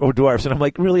 And I'm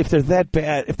like, really, if they're that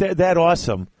bad, if they're that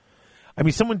awesome. I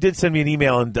mean, someone did send me an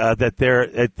email and that they're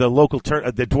at the local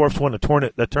the dwarfs won a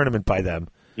tournament by them.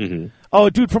 Mm-hmm. Oh,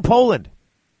 a dude from Poland.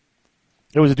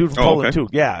 It was a dude from Poland, too.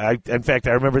 Yeah. In fact,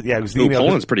 I remember, it was the email.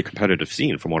 Poland's a pretty competitive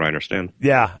scene, from what I understand.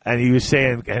 Yeah. And he was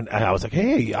saying, and I was like,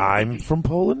 hey, I'm from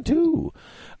Poland, too.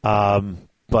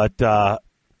 But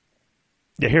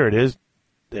here it is.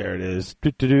 There it is.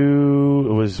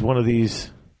 It was one of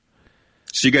these.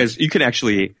 So you can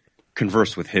actually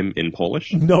converse with him in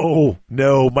Polish? No.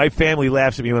 My family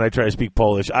laughs at me when I try to speak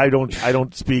Polish. I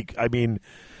don't speak. I mean,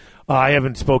 I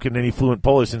haven't spoken any fluent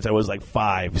Polish since I was like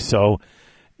 5. So,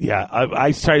 yeah,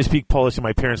 I try to speak Polish, and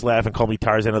my parents laugh and call me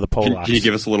Tarzan of the Polacks. Can you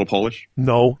give us a little Polish?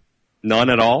 No.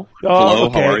 None at all? Oh, hello,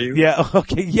 okay. How are you? Yeah,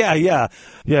 okay, yeah.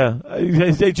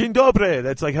 I say, Dzień dobry.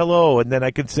 That's like hello. And then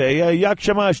I can say, jak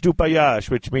się masz,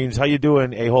 dupayash, which means, how you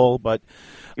doing, a-hole? But,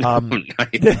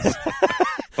 nice.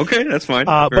 Okay, that's fine.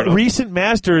 But enough. recent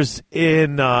masters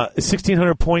in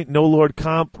 1,600 point No Lord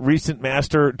comp, recent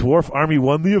master Dwarf Army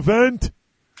won the event.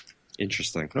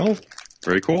 Interesting. Oh,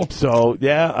 very cool. So,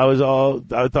 yeah,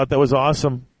 I thought that was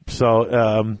awesome.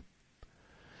 So,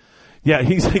 yeah,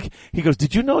 he goes,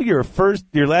 did you know your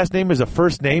last name is a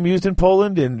first name used in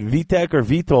Poland in Vitek or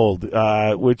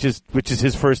Vitold, which is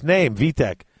his first name,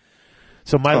 Vitek.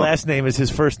 So my last name is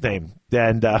his first name.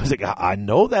 And I was like, I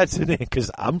know that's the name because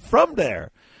I'm from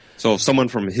there. So if someone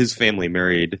from his family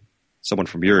married someone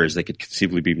from yours, they could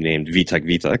conceivably be named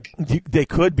Vitek. They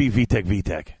could be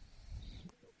Vitek,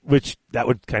 which that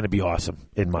would kind of be awesome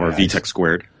in my eyes. Or Vitek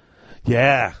squared.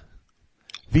 Yeah.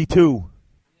 V2.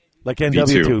 Like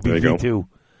NW2, there you V2. go.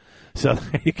 So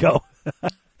there you go.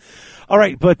 All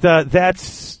right, but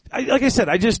that's like I said.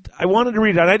 I wanted to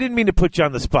read it out. I didn't mean to put you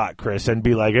on the spot, Chris, and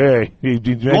be like, "Hey."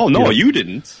 Oh no, you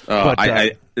didn't. But,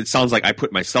 it sounds like I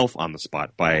put myself on the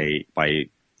spot by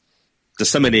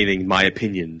disseminating my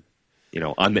opinion,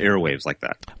 on the airwaves like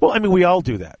that. Well, I mean, we all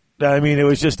do that. I mean, it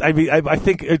was just. I mean, I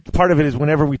think part of it is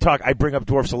whenever we talk, I bring up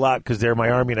dwarfs a lot because they're my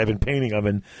army and I've been painting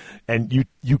them, and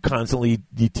you constantly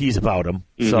tease about them.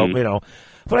 Mm-hmm. So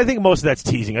but I think most of that's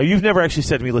teasing. You've never actually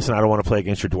said to me, "Listen, I don't want to play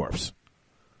against your dwarfs."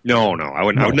 No, I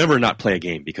would never not play a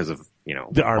game because of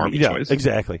the army choice.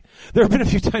 Exactly. There have been a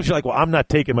few times you're like, "Well, I'm not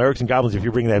taking my orcs and goblins if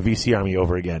you're bringing that VC army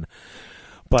over again."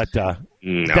 But no,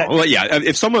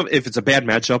 if it's a bad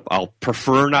matchup, I'll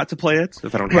prefer not to play it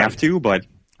if I don't have to. But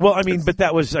well, I mean,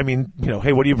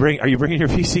 hey, what do you bring? Are you bringing your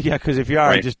VC? Yeah, because if you are,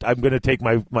 right. I'm going to take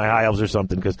my high elves or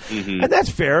something. And that's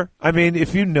fair. I mean,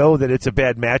 if you know that it's a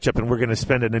bad matchup and we're going to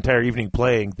spend an entire evening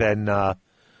playing, then that's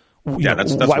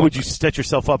why would you set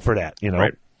yourself up for that?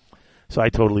 Right. So I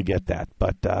totally get that,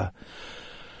 but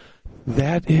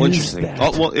that is interesting.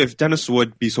 That. Well, if Dennis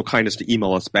would be so kind as to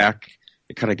email us back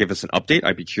and kind of give us an update,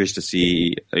 I'd be curious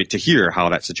to hear how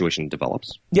that situation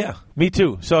develops. Yeah, me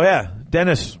too. So yeah,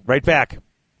 Dennis, right back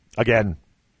again.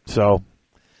 So,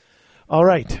 all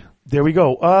right, there we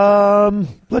go.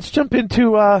 Let's jump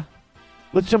into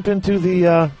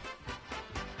the.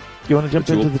 You want to jump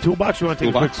into the toolbox? You want to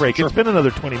take a quick break? Sure. It's been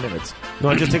another 20 minutes. You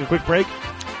want to just take a quick break?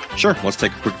 Sure, let's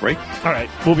take a quick break. All right,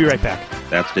 we'll be right back.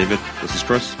 That's David. This is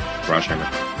Chris. Garage Hammer.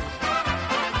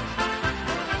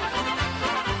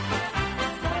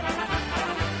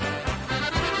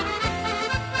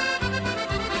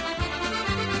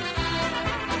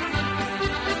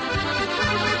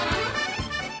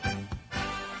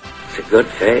 It's a good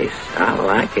face. I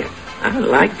like it. I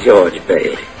like George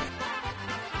Bailey.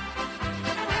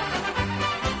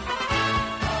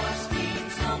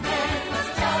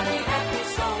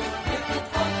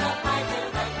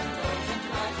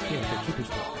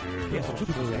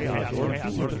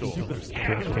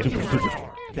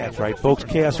 That's right, folks.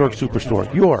 Chaos Orc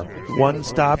Superstore, your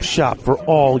one-stop shop for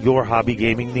all your hobby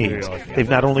gaming needs. They've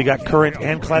not only got current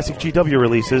and classic GW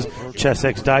releases, Chess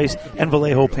X Dice, and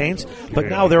Vallejo paints, but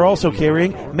now they're also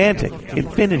carrying Mantic,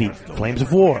 Infinity, Flames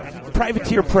of War,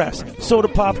 Privateer Press, Soda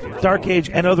Pop, Dark Age,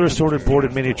 and other assorted board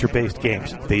and miniature-based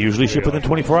games. They usually ship within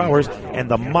 24 hours,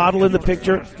 and the model in the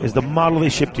picture is the model they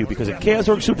ship to you, because at Chaos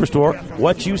Orc Superstore,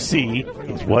 what you see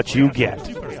is what you get.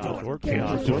 Chaos Orc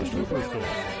Superstore.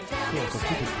 There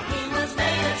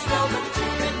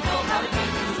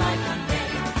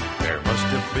must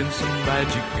have been some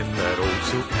magic in that old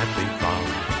silk hat they found.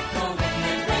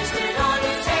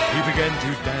 He began to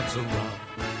dance around.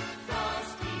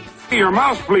 Your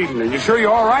mouth's bleeding. Are you sure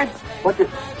you're all right? What the...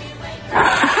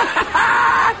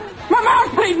 My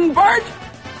mouth's bleeding, Bert!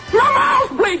 My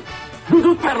mouth's bleeding!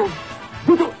 Doodle pedal.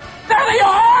 Doodle. There they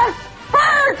are!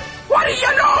 Bert! What do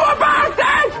you know about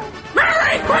that?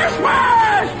 Merry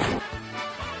Christmas!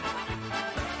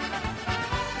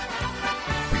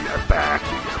 We are back,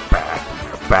 we are back, we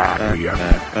are back, we are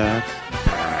back.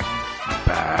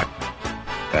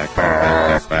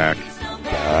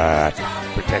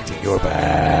 Protecting your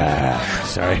back.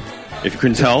 Sorry. If you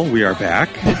couldn't tell, we are back.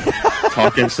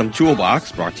 Talking some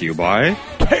toolbox brought to you by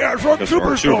Chaos Orc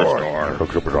Superstore.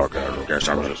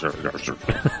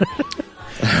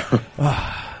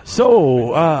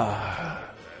 So,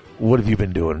 what have you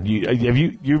been doing?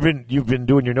 You've been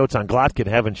doing your notes on Glotkin,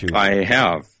 haven't you? I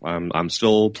have. I'm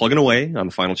still plugging away on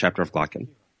the final chapter of Glotkin.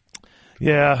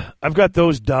 Yeah, I've got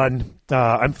those done.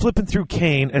 I'm flipping through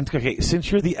Kane, and okay,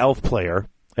 since you're the elf player,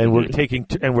 and we're taking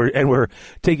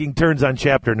turns on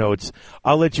chapter notes,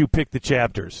 I'll let you pick the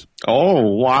chapters. Oh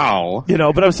wow!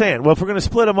 But I'm saying, well, if we're going to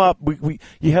split them up,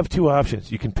 you have two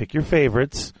options. You can pick your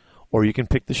favorites, or you can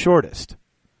pick the shortest.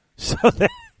 So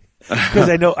because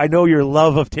I know your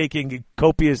love of taking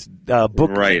copious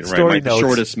book story notes. The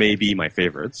shortest may be my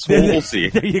favorites. We'll see.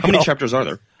 How many chapters are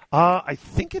there? I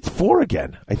think it's 4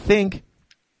 again. I'm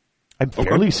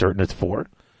fairly certain it's 4.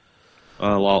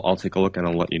 I'll take a look and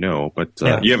I'll let you know. But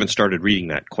you haven't started reading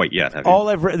that quite yet, have you? All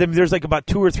I've read, there's like about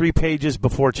 2 or 3 pages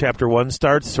before chapter 1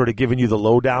 starts, sort of giving you the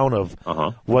lowdown of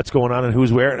what's going on and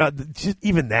who's where.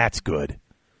 Even that's good.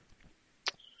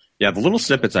 Yeah, the little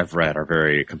snippets I've read are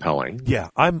very compelling. Yeah,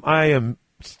 I am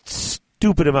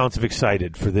stupid amounts of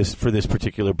excited for this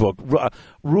particular book.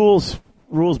 Rules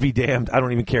be damned. I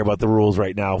don't even care about the rules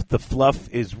right now. The fluff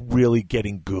is really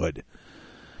getting good.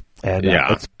 And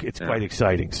it's quite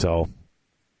exciting. So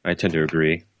I tend to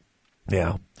agree.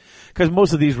 Yeah. Because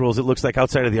most of these rules, it looks like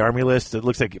outside of the Army list, it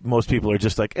looks like most people are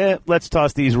just like, let's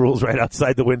toss these rules right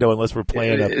outside the window unless we're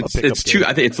playing a pickup game.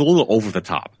 I think it's a little over the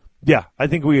top. Yeah, I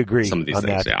think we agree. Some of these on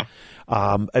things, that.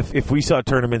 yeah. If we saw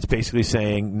tournaments basically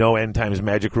saying no end times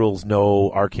magic rules, no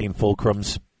arcane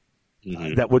fulcrums,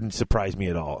 that wouldn't surprise me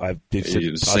at all.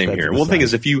 Same here. Well, the thing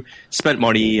is, if you spent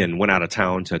money and went out of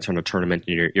town to attend a tournament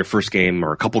and your first game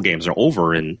or a couple games are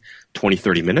over in 20,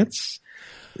 30 minutes,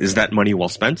 is that money well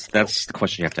spent? That's the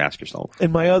question you have to ask yourself.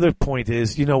 And my other point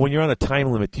is, when you're on a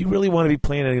time limit, do you really want to be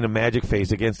playing in a magic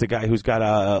phase against a guy who's got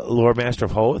a Lore Master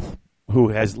of Hoth, who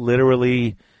has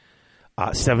literally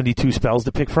 72 spells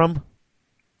to pick from?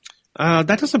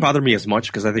 That doesn't bother me as much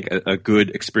because I think a good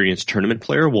experienced tournament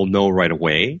player will know right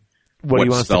away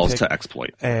what spells to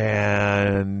exploit.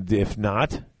 And if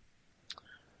not?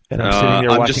 And I'm sitting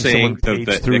here watching someone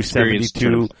page through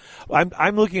 72.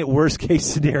 I'm looking at worst case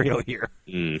scenario here.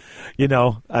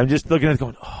 I'm just looking at it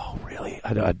going, oh, really?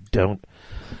 I don't.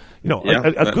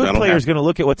 A good player is going to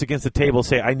look at what's against the table,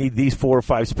 say, I need these 4 or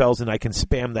 5 spells, and I can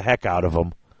spam the heck out of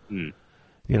them.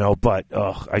 But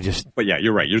But yeah,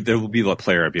 you're right. There will be a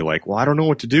player I'd be like, well, I don't know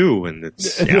what to do, and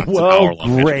it's well,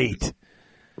 great,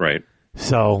 right?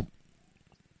 So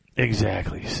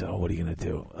exactly. So what are you going to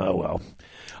do? Oh well.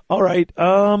 All right.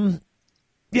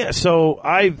 Yeah. So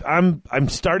I'm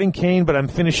starting Kane, but I'm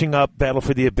finishing up Battle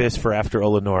for the Abyss for After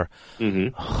Olenor.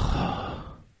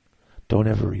 Don't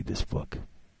ever read this book.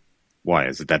 Why?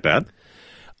 Is it that bad?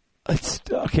 It's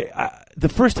okay. The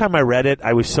first time I read it,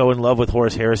 I was so in love with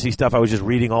Horus Heresy stuff. I was just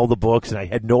reading all the books, and I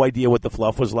had no idea what the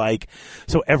fluff was like.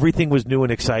 So everything was new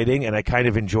and exciting, and I kind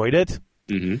of enjoyed it.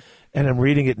 And I'm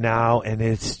reading it now, and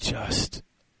it's just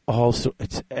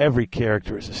it's every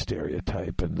character is a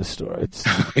stereotype in the story.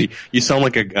 You sound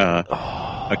like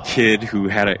a kid who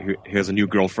has a new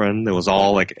girlfriend that was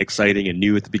all like exciting and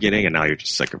new at the beginning, and now you're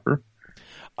just sick of her.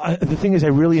 The thing is, I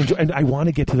really enjoy, and I want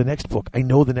to get to the next book. I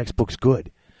know the next book's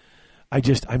good.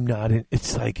 I'm not in.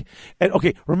 It's like, and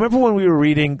okay, remember when we were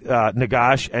reading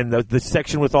Nagash and the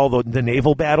section with all the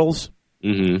naval battles?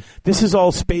 This is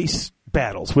all space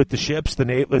battles with the ships.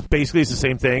 Basically, it's the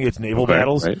same thing. It's naval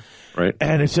battles, right?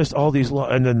 And it's just all these,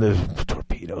 and then the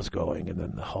torpedoes going, and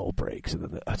then the hull breaks, and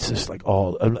then it's just like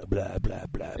all blah blah blah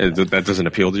blah. That doesn't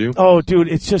appeal to you? Oh, dude,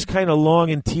 it's just kind of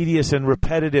long and tedious and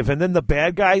repetitive. And then the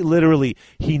bad guy, literally,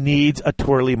 he needs a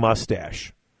twirly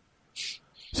mustache.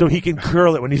 So he can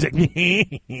curl it when he's like,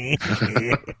 okay.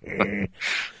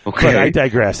 But I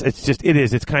digress.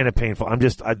 It's kind of painful.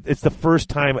 It's the first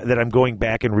time that I'm going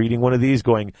back and reading one of these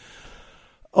going,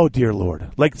 oh dear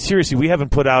Lord. Like, seriously, we haven't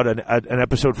put out an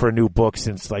episode for a new book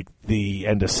since like the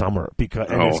end of summer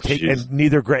and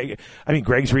neither Greg,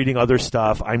 Greg's reading other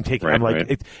stuff.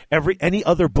 Any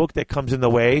other book that comes in the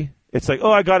way, it's like,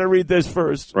 oh, I got to read this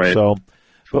first. Right. So,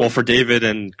 well, for David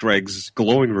and Greg's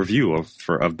glowing review of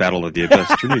Battle of the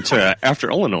Abyss, tune into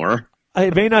After Eleanor.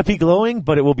 It may not be glowing,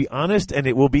 but it will be honest and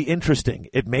it will be interesting.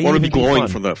 It may or even be glowing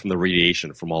from the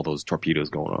radiation from all those torpedoes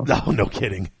going off. No, no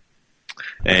kidding.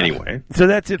 Anyway, so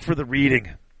that's it for the reading.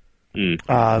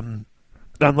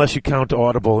 Unless you count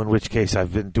Audible, in which case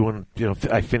I've been doing,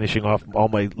 I'm finishing off all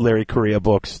my Larry Correia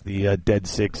books, the Dead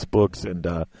Six books,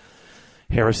 and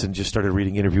Harrison just started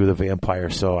reading Interview with a Vampire,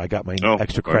 so I got my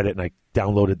extra credit and I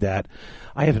downloaded that.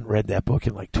 I haven't read that book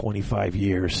in like 25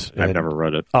 years. I've never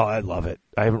read it. Oh, I love it.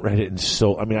 I haven't read it in it's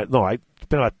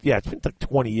been like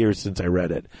 20 years since I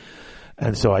read it.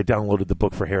 And so I downloaded the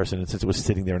book for Harrison, and since it was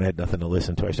sitting there and I had nothing to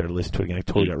listen to, I started listening to it again. I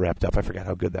totally got wrapped up. I forgot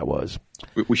how good that was.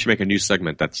 We should make a new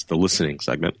segment. That's the listening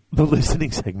segment. The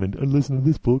listening segment. I listened to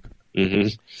this book. Mm-hmm.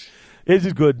 It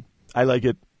is good. I like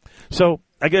it. So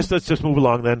I guess let's just move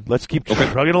along then. Let's keep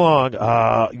trugging along.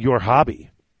 Your hobby.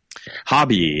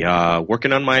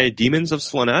 Working on my Demons of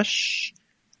Slaanesh,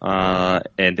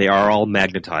 and they are all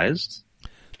magnetized.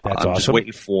 That's I'm awesome. just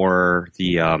waiting for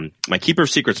the my Keeper of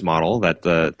Secrets model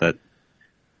that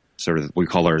sort of, we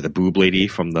call her the boob lady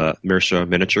from the Mirsha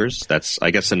miniatures. That's,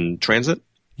 I guess, in transit.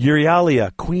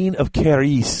 Euryalea, Queen of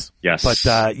Caris. Yes.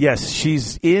 But, yes,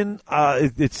 she's in,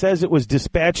 it says it was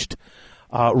dispatched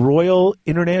Royal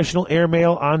International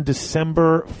Airmail on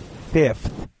December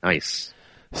 5th. Nice.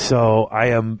 So I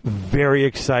am very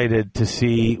excited to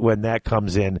see when that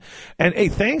comes in. And, hey,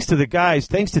 thanks to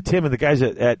Tim and the guys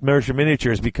at Mirsha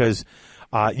Miniatures, because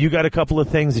you got a couple of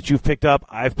things that you've picked up.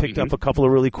 I've picked up a couple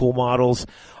of really cool models.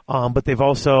 But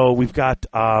we've got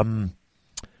the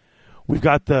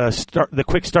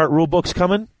quick start rule books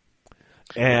coming.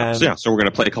 And so we're going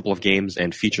to play a couple of games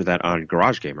and feature that on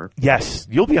Garage Gamer. Yes,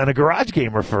 you'll be on a Garage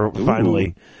Gamer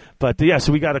finally. But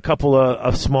so we got a couple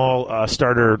of small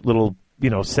starter little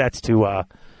sets to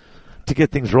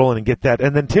get things rolling and get that.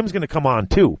 And then Tim's going to come on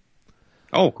too.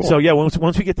 Oh, cool. So yeah,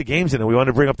 once we get the games in and we want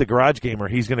to bring up the Garage Gamer,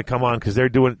 he's going to come on because they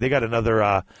got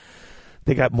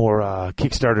more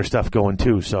Kickstarter stuff going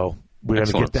too. So we're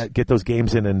going to get those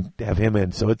games in and have him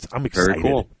in. So I'm excited.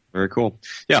 Very cool.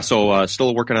 Yeah. So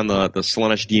still working on the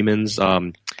Slaanesh Demons.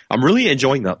 I'm really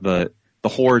enjoying the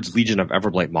Horde's Legion of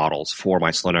Everblight models for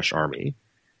my Slaanesh army.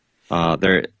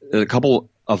 There are a couple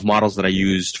of models that I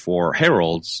used for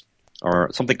Heralds are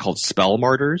something called Spell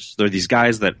Martyrs. They're these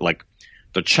guys that like,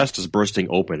 their chest is bursting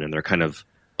open and their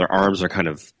arms are kind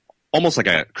of almost like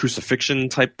a crucifixion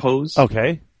type pose.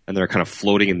 Okay. And they're kind of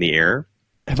floating in the air.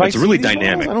 It's really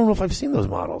dynamic. Models? I don't know if I've seen those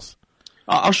models.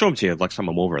 I'll show them to you next time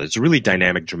I'm over. It's a really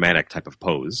dynamic, dramatic type of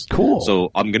pose. Cool.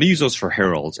 So I'm going to use those for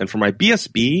Heralds. And for my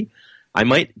BSB, I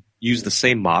might use the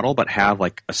same model but have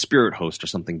like a spirit host or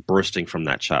something bursting from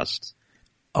that chest.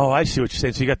 Oh, I see what you're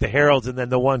saying. So you got the Heralds and then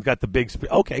the one got the big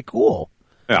okay, cool.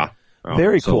 Yeah.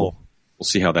 Very cool. We'll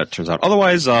see how that turns out.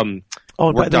 Otherwise, by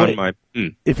the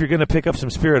way, if you're going to pick up some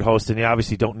Spirit Hosts, then you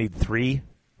obviously don't need 3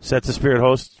 sets of Spirit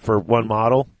Hosts for one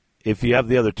model. If you have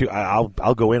the other 2,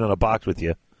 I'll go in on a box with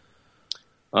you.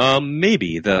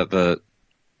 Maybe I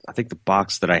think the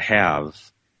box that I have,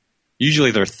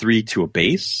 usually there are 3 to a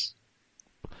base,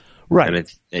 right?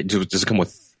 And it does it come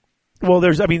with? Well,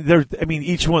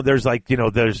 each one there's like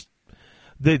there's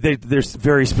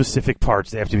very specific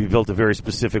parts. They have to be built a very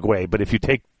specific way. But if you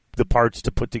take the parts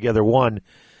to put together one,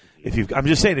 I'm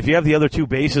just saying, if you have the other 2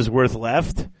 bases worth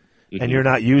left and you're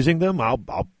not using them, I'll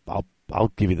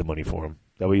give you the money for them.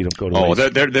 That way you don't go to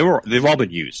waste. They've all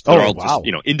been used. They're all wow.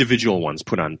 just, individual ones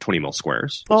put on 20 mil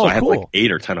squares. Oh, so I have cool. like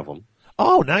 8 or 10 of them.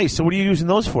 Oh, nice. So what are you using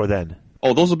those for then?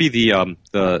 Oh, those will be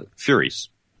the Furies.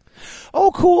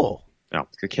 Oh, cool. Yeah,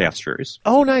 the Chaos Furies.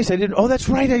 Oh, nice. I didn't. Oh, that's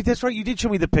right. That's right. You did show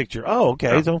me the picture. Oh,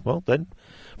 okay. Yeah. So, well, then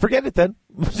forget it then.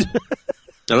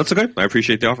 No, that's okay. I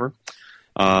appreciate the offer.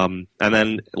 And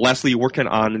then lastly, working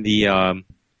on the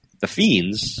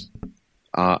Fiends,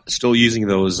 still using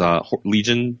those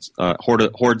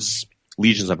Horde's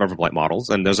Legions of Everblight models.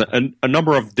 And there's a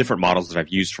number of different models that I've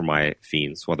used for my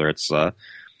Fiends, whether it's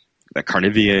the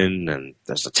Carnivean, and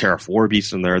there's the Terra War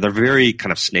beast in there. They're very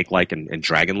kind of snake-like and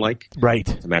dragon-like. Right.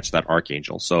 To match that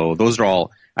Archangel. So those are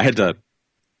all, I had to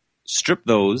strip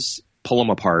those, pull them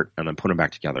apart, and then put them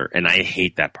back together. And I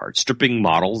hate that part. Stripping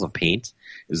models of paint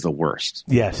is the worst.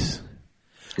 Yes.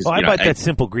 Well, I bought that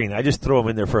simple green. I just throw them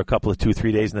in there for a couple of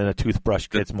 2-3 days, and then a toothbrush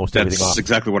gets most everything off. That's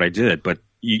exactly what I did. But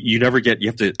you never get, you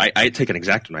have to, I take an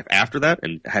X-Acto knife after that,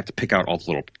 and I have to pick out all the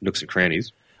little nooks and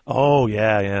crannies. Oh,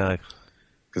 yeah.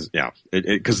 Because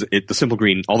the simple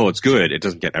green, although it's good, it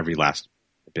doesn't get every last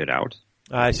bit out.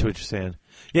 I see what you're saying.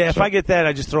 Yeah, if I get that,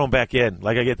 I just throw them back in.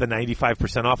 Like I get the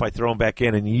 95% off, I throw them back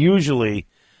in, and usually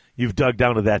you've dug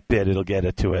down to that bit, it'll get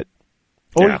it to it.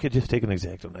 Or you could just take an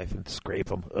X-Acto knife and scrape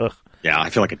them. Ugh. Yeah, I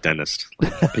feel like a dentist,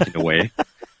 picking away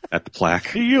at the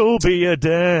plaque. You'll be a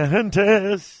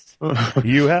dentist.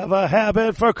 You have a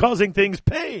habit for causing things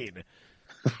pain.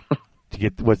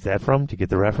 What's that from? Did you get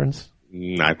the reference?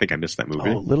 I think I missed that movie.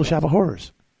 Oh, Little Shop of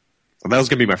Horrors. That was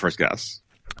going to be my first guess.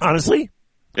 Honestly?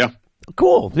 Yeah.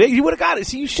 Cool. You would have got it.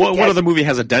 See, you should. Well, one of the movie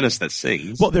has a dentist that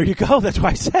sings. Well, there you go. That's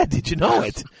why I said. Did you know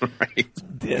it? Right.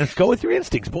 Let's go with your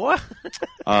instincts, boy.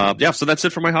 Yeah. So that's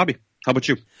it for my hobby. How about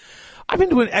you? I've been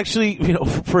doing actually.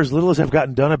 For as little as I've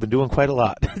gotten done, I've been doing quite a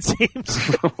lot. It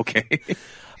seems. Okay.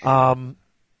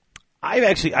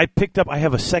 I picked up. I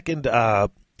have a second.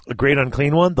 A Great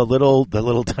Unclean one, the little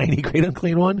tiny Great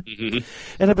Unclean one,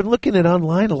 and I've been looking at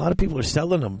online. A lot of people are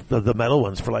selling them, the metal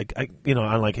ones, for like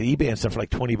on like eBay and stuff for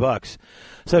like $20.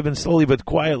 So I've been slowly but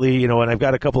quietly, and I've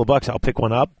got a couple of bucks. I'll pick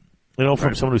one up,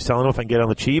 from someone who's selling them if I can get it on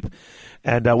the cheap.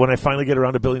 And when I finally get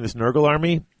around to building this Nurgle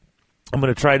army, I'm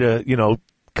going to try to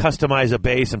customize a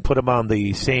base and put them on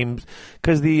the same,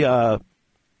 because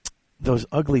those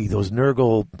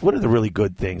Nurgle. What are the really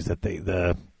good things that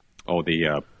the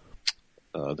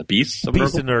Beasts of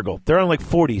Beasts Nurgle? of Nurgle. They're on like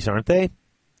 40s, aren't they?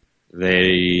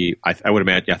 I would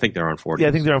imagine, I think they're on 40s. Yeah,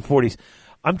 I think they're on 40s.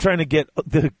 I'm trying to get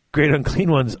the Great Unclean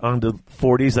ones onto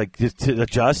 40s, like just to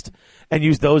adjust, and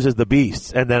use those as the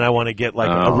beasts. And then I want to get like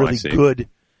a really good,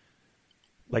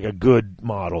 like a good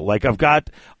model. Like I've got,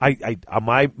 my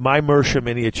Mersha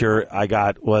miniature I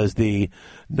got was the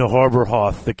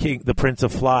Nahorberhoth, the Prince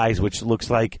of Flies, which looks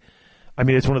like,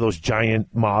 it's one of those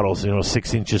giant models,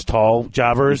 6 inches tall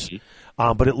jobbers.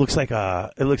 Mm-hmm. But it looks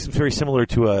very similar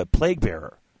to a Plague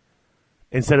Bearer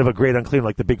instead of a Great Unclean,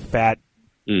 like the big fat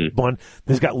one.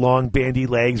 There's got long bandy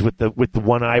legs with the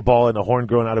one eyeball and a horn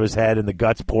growing out of his head and the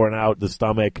guts pouring out the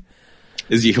stomach.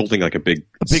 Is he holding like a big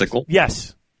sickle?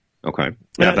 Yes. Okay.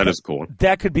 Yeah, that is a cool one.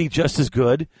 That could be just as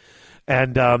good.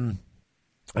 And I'm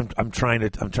trying to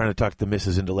talk the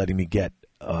missus into letting me get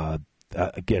I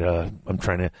got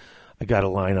a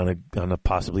line on a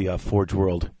possibly a Forge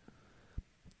World.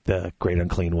 The Great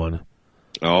Unclean one.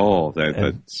 Oh,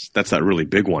 that's that really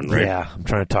big one, right? Yeah, I'm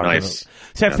trying to talk. Nice.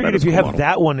 See, I figured if you have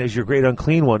that one as your Great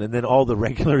Unclean one, and then all the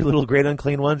regular little Great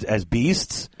Unclean ones as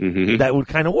beasts, that would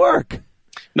kind of work.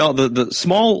 No, the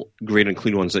small Great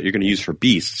Unclean ones that you're going to use for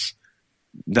beasts,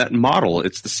 that model,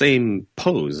 it's the same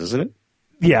pose, isn't it?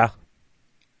 Yeah.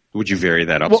 Would you vary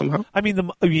that up somehow?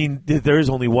 There is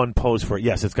only one pose for it.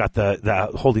 Yes, it's got the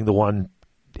holding the one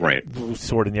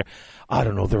sword in there. I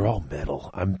don't know. They're all metal.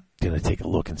 I'm going to take a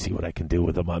look and see what I can do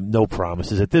with them. No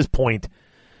promises. At this point,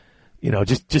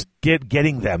 just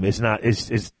getting them is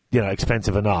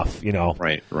expensive enough,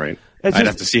 Right. I'd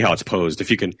have to see how it's posed. If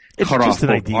you can cut off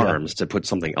both arms to put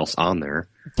something else on there.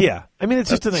 Yeah. It's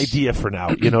just an idea for now.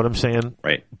 You know what I'm saying?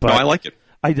 Right. But I like it.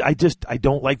 I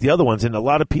don't like the other ones. And a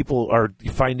lot of people are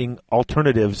finding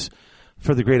alternatives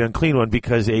for the Great Unclean one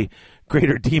because a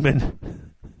greater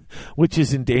demon, which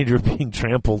is in danger of being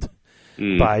trampled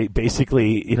by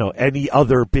basically, any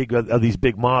other big of these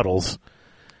big models,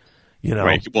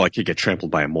 Right. Well, I could get trampled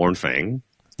by a Mournfang.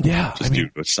 Yeah. Just due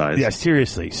to its size. Yeah,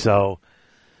 seriously. So,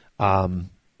 well,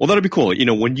 that'll be cool.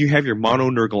 When you have your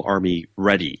Mono Nurgle army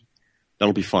ready,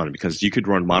 that'll be fun because you could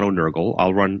run Mono Nurgle.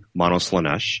 I'll run Mono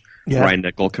Slaanesh. Yeah. Ryan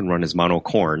Nickel can run his Mono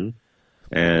Khorne.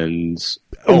 And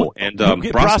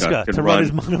Braska can run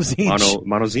his Mono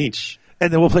Tzeentch.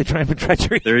 And then we'll play Triumph and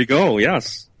Treachery. There you go,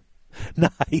 yes.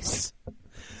 Nice.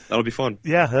 That'll be fun.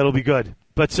 Yeah, that'll be good.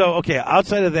 But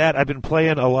outside of that, I've been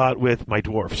playing a lot with my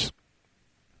dwarfs.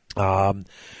 I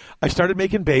started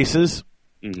making bases.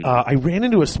 Mm-hmm. I ran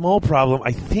into a small problem.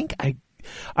 I think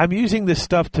I'm using this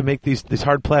stuff to make these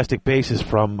hard plastic bases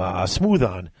from Smooth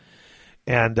On.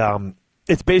 And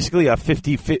it's basically it's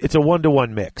a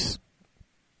 1-to-1 mix.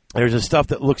 There's a stuff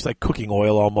that looks like cooking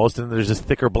oil almost, and there's this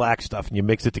thicker black stuff, and you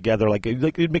mix it together like you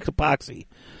mix epoxy.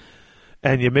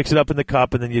 And you mix it up in the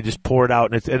cup, and then you just pour it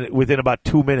out, and within about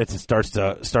 2 minutes it starts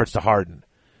to harden.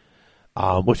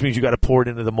 which means you got to pour it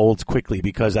into the molds quickly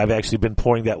because I've actually been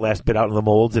pouring that last bit out in the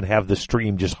molds and have the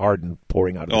stream just harden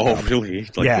pouring out. Oh, really?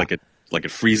 Like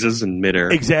it freezes in midair.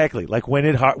 Exactly. Like when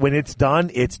it's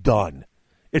done, it's done.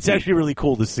 It's actually really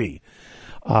cool to see.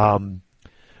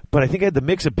 But I think I had the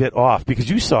mix a bit off because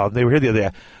you saw them. They were here the other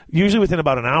day. Usually within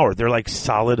about an hour, they're like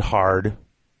solid, hard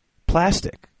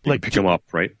plastic. You like pick them up,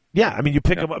 right? Yeah, I mean, you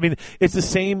pick them up. I mean, it's the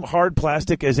same hard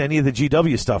plastic as any of the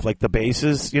GW stuff, like the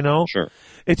bases, Sure.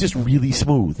 It's just really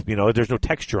smooth, there's no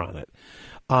texture on it.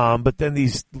 But then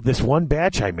this one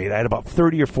batch I made, I had about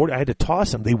 30 or 40. I had to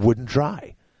toss them. They wouldn't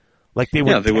dry. Like they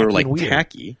were they were like weird.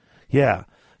 tacky. Yeah.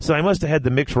 So I must have had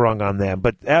the mix wrong on them.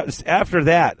 But after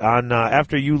that,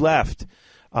 after you left,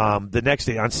 the next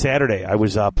day, on Saturday, I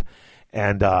was up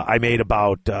and I made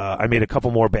a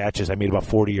couple more batches. I made about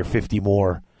 40 or 50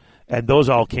 more. And those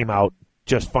all came out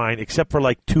just fine, except for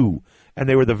like 2. And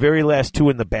they were the very last 2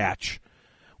 in the batch,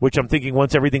 which I'm thinking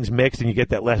once everything's mixed and you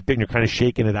get that last bit and you're kind of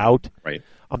shaking it out. Right.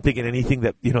 I'm thinking anything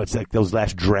that, it's like those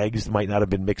last dregs might not have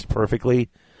been mixed perfectly.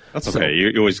 That's okay. So,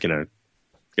 you're always going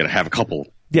to have a couple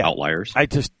outliers. I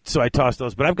tossed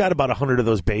those. But I've got about 100 of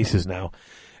those bases now.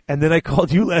 And then I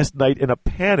called you last night in a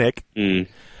panic.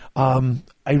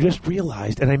 I just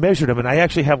realized, and I measured them, and I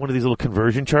actually have one of these little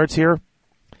conversion charts here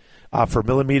for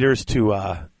millimeters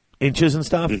to inches and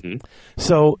stuff. Mm-hmm.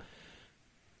 So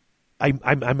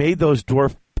I made those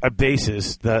dwarf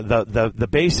bases. The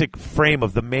basic frame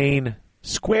of the main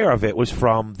square of it was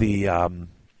from the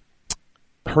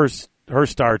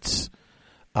Herstart's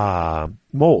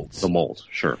molds. The molds,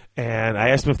 sure. And I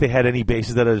asked them if they had any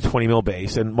bases that had a 20 mil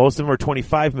base, and most of them are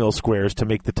 25 mil squares to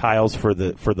make the tiles for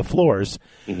the floors.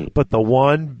 Mm-hmm. But the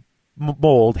one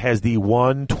mold has the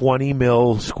 120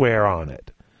 mil square on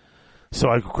it. So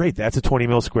I go, great, that's a 20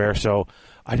 mil square. So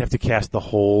I'd have to cast the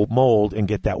whole mold and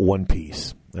get that one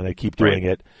piece, and I keep doing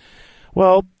it.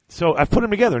 Well, so I've put them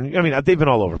together. I mean, they've been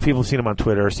all over. People have seen them on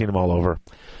Twitter, seen them all over.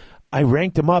 I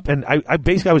ranked them up, and I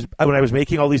basically when I was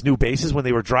making all these new bases, when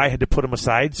they were dry, I had to put them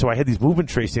aside. So I had these movement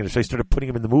tray standards, so I started putting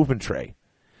them in the movement tray,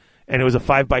 and it was a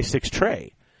 5x6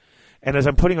 tray. And as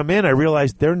I'm putting them in, I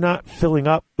realized they're not filling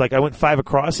up. Like I went 5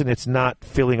 across, and it's not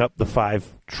filling up the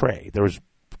 5 tray. There was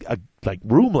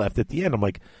room left at the end. I'm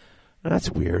like, that's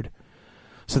weird.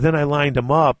 So then I lined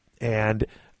them up, and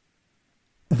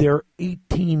they're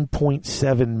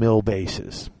 18.7 mil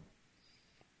bases.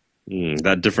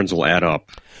 That difference will add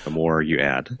up the more you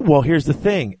add. Well, here's the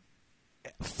thing.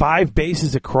 5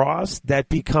 bases across, that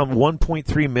become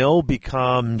 1.3 mil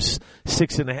becomes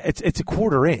 6.5. It's a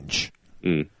quarter inch.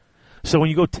 So when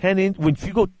you go 10 inch, if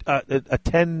you go a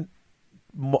 10,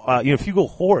 if you go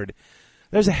horde,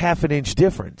 there's a half an inch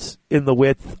difference in the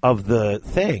width of the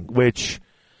thing, which,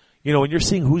 when you're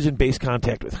seeing who's in base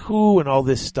contact with who and all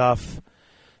this stuff,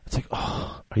 it's like,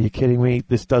 oh, are you kidding me?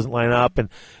 This doesn't line up. And,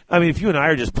 I mean, if you and I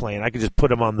are just playing, I could just put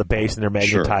them on the base and they're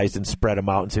magnetized and spread them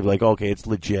out and say, like, okay, it's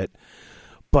legit.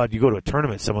 But you go to a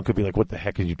tournament, someone could be like, what the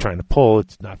heck are you trying to pull?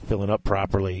 It's not filling up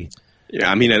properly. Yeah,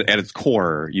 I mean, at its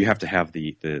core, you have to have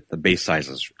the base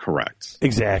sizes correct.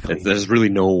 Exactly. There's really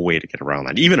no way to get around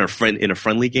that. Even in a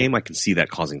friendly game, I can see that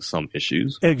causing some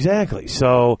issues. Exactly.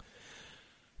 So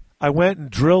I went and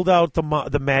drilled out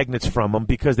the magnets from them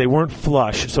because they weren't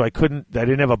flush, so I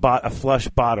didn't have a flush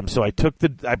bottom. So I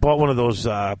bought one of those.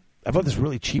 I bought this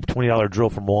really cheap $20 drill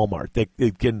from Walmart.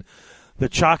 The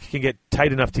chock can get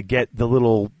tight enough to get the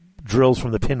little drills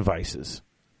from the pin vices.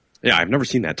 Yeah, I've never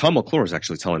seen that. Tom McClure was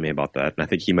actually telling me about that, and I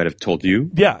think he might have told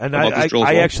you. Yeah, and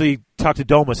I actually talked to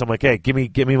Domus. I'm like, hey, give me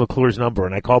McClure's number,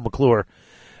 and I called McClure,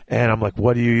 and I'm like,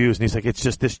 what do you use? And he's like, it's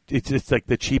just this. It's like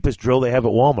the cheapest drill they have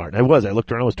at Walmart. And I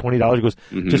looked around, it was $20. He goes,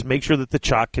 just make sure that the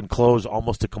chock can close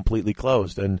almost to completely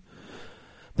closed, and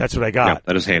that's what I got. Yeah,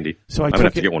 that is handy. So I'm gonna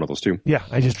have to get one of those too. Yeah,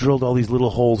 I just drilled all these little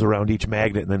holes around each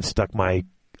magnet, and then stuck my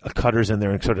cutters in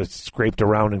there and sort of scraped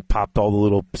around and popped all the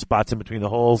little spots in between the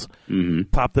holes,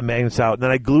 popped the magnets out, and then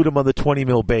I glued them on the 20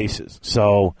 mil bases.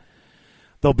 So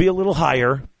they'll be a little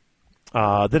higher.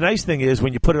 The nice thing is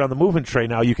when you put it on the movement tray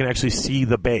now, you can actually see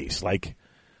the base. Like,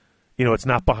 it's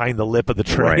not behind the lip of the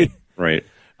tray. Right.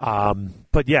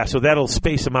 But yeah, so that'll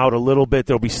space them out a little bit.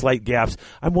 There'll be slight gaps.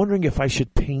 I'm wondering if I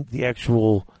should paint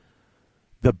the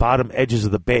bottom edges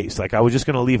of the base. Like I was just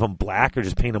going to leave them black or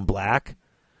just paint them black.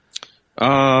 But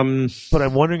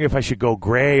I'm wondering if I should go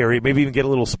gray or maybe even get a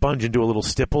little sponge and do a little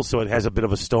stipple so it has a bit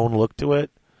of a stone look to it.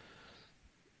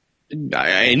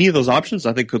 Any of those options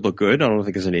I think could look good. I don't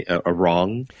think there's a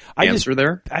wrong answer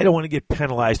there. I don't want to get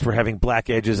penalized for having black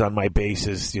edges on my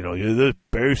bases. The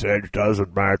base edge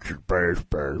doesn't match your base.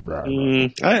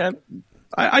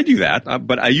 I do that,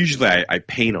 but I usually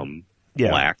paint them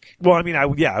black. Well, I mean, I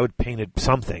would paint it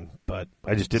something. but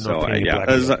I just didn't know. So,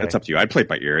 Black it's up to you. I'd play it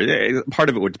by ear. Part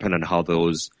of it would depend on how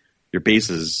your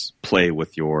bases play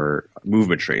with your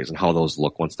movement trays and how those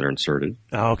look once they're inserted.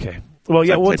 Oh, okay. Well,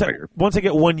 yeah, once I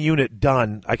get one unit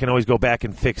done, I can always go back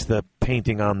and fix the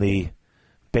painting on the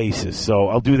bases. So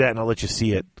I'll do that, and I'll let you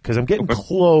see it, because I'm getting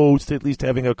close to at least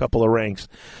having a couple of ranks.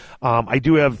 I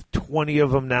do have 20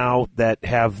 of them now that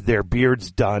have their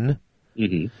beards done.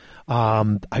 Mm-hmm.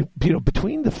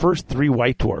 Between the first 3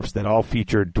 White Dwarfs that all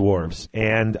featured dwarves,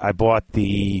 and I bought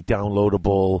the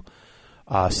downloadable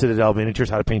Citadel Miniatures,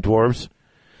 How to Paint Dwarves,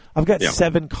 I've got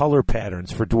 7 color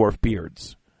patterns for dwarf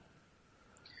beards.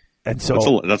 And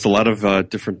so that's a lot of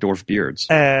different dwarf beards.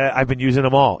 I've been using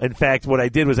them all. In fact, what I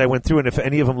did was I went through, and if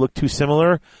any of them looked too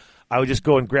similar, I would just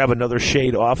go and grab another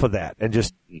shade off of that and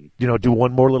just, do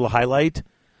one more little highlight.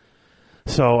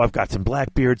 So I've got some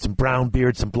black beards, some brown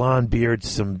beards, some blonde beards,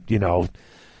 some,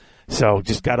 so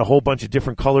just got a whole bunch of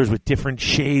different colors with different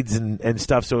shades and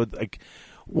stuff. So like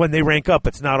when they rank up,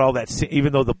 it's not all that,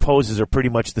 even though the poses are pretty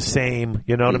much the same.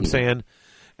 You know what I'm saying?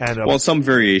 And some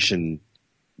variation.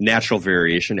 Natural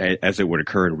variation as it would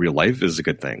occur in real life is a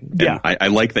good thing. And I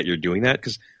like that you're doing that,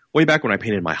 because way back when I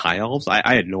painted my high elves,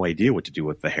 I had no idea what to do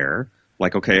with the hair.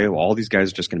 Like, okay, well, all these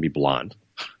guys are just going to be blonde.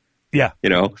 Yeah.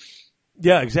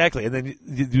 Yeah, exactly. And then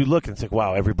you look and it's like,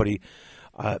 wow, everybody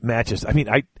matches. I mean,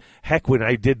 when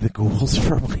I did the ghouls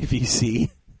for my VC,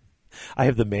 I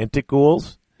have the Mantic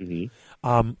ghouls.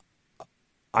 Mm-hmm.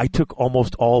 I took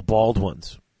almost all bald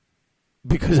ones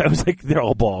because I was like, they're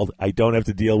all bald. I don't have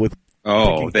to deal with.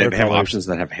 Oh, they have options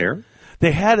that have hair?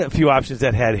 They had a few options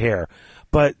that had hair,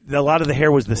 but a lot of the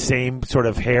hair was the same sort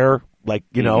of hair, like,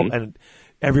 and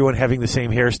everyone having the same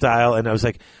hairstyle. And I was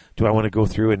like, do I want to go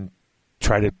through and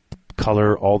try to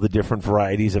color all the different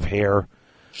varieties of hair?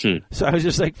 So I was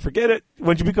just like, forget it.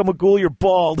 Once you become a ghoul, you're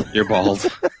bald. You're bald.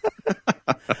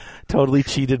 Totally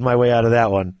cheated my way out of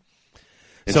that one.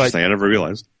 Interesting. I never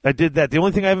realized. I did that. The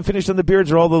only thing I haven't finished on the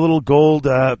beards are all the little gold,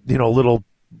 the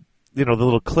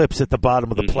little clips at the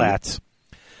bottom of the plaits.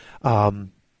 Is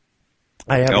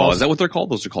that what they're called?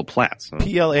 Those are called plaits. Huh?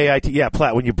 Plait. Yeah,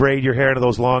 plait. When you braid your hair into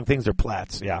those long things, they're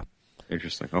plaits. Yeah.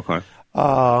 Interesting. Okay.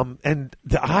 And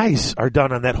the eyes are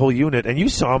done on that whole unit, and you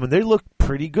saw them, and they look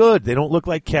pretty good. They don't look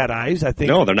like cat eyes, I think.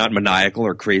 No, they're not maniacal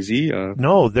or crazy.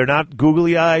 No, they're not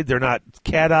googly eyed. They're not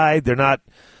cat eyed. They're not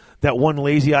that one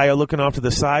lazy eye looking off to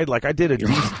the side. Like I did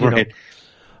right.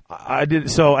 I did.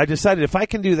 So I decided if I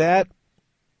can do that,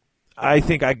 I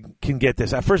think I can get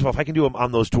this. First of all, if I can do them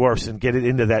on those dwarfs and get it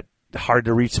into that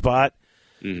hard-to-reach spot,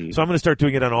 so I'm going to start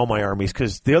doing it on all my armies,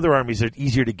 because the other armies are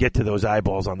easier to get to those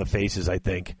eyeballs on the faces, I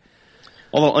think.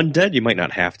 Although undead, you might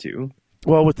not have to.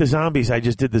 Well, with the zombies, I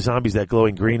just did the zombies that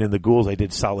glowing green, and the ghouls, I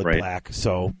did solid black.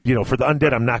 So, for the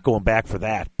undead, I'm not going back for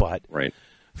that, but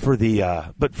for the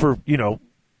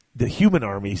the human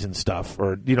armies and stuff,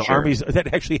 or armies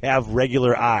that actually have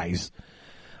regular eyes,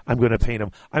 I'm going to paint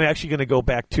them. I'm actually going to go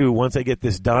back, too, once I get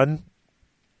this done.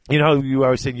 You know how you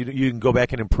always saying you can go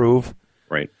back and improve?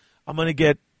 Right. I'm going to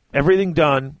get everything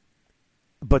done,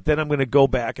 but then I'm going to go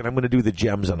back and I'm going to do the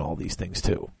gems on all these things,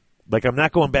 too. Like, I'm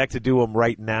not going back to do them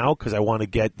right now because I want to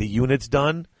get the units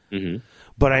done,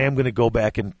 but I am going to go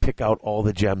back and pick out all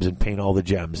the gems and paint all the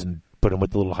gems and put them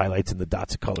with the little highlights and the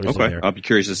dots of colors in there. I'll be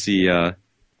curious to see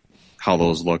how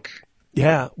those look.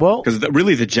 Yeah, well... Because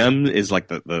really the gem is like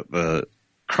the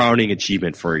crowning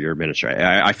achievement for your miniature.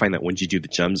 I find that once you do the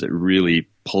gems, it really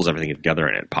pulls everything together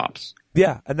and it pops.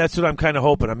 Yeah, and that's what I'm kind of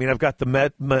hoping. I mean, I've got the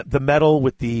metal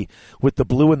with the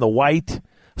blue and the white.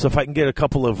 So if I can get a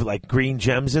couple of like green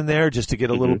gems in there, just to get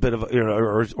a little bit of,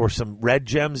 or some red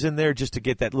gems in there, just to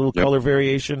get that little color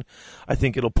variation, I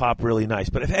think it'll pop really nice.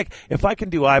 But if I can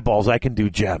do eyeballs, I can do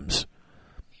gems.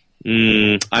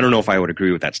 I don't know if I would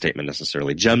agree with that statement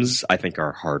necessarily. Gems, I think,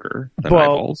 are harder than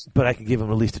eyeballs. But I can give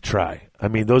them at least a try. I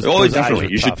mean, those. Oh, those definitely. eyes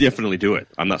are you tough. should definitely do it.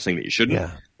 I'm not saying that you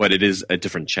shouldn't, but it is a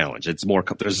different challenge. It's more.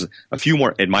 There's a few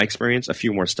more, in my experience, a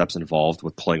few more steps involved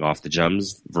with pulling off the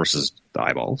gems versus the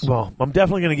eyeballs. Well, I'm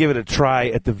definitely going to give it a try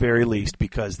at the very least,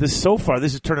 because this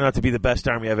is turning out to be the best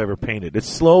army I've ever painted. It's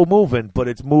slow moving, but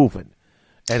it's moving,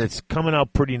 and it's coming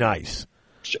out pretty nice.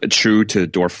 True to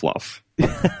dwarf fluff.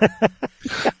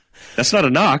 That's not a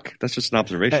knock. That's just an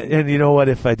observation. And you know what?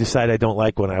 If I decide I don't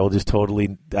like one, I will just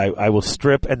I will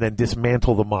strip and then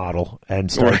dismantle the model and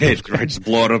start. Right, just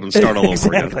blow it up and start all over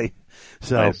again. Exactly.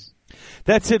 So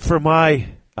that's it for my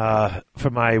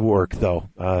work, though.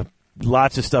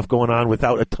 Lots of stuff going on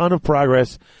without a ton of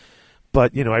progress.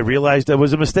 But I realized that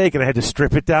was a mistake, and I had to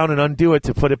strip it down and undo it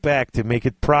to put it back to make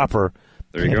it proper.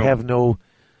 There you go.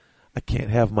 I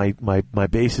can't have my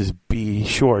bases be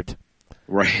short.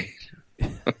 Right.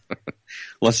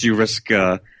 Unless you risk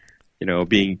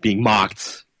being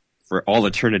mocked for all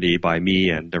eternity by me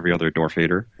and every other Dorf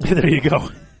hater. There you go.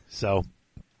 So,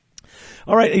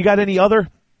 all right, you got any other?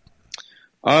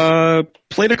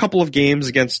 Played a couple of games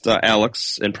against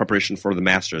Alex in preparation for the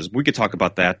Masters. We could talk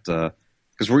about that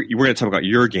because we're going to talk about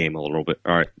your game a little bit.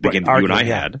 All right, the game that you and I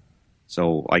had.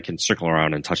 So I can circle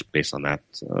around and touch base on that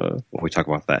when we talk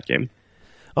about that game.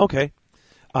 Okay.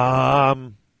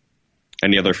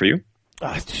 Any other for you?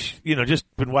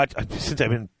 Just been watching since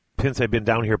I've been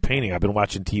down here painting. I've been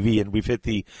watching TV, and we hit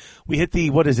the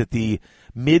what is it, the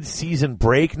mid-season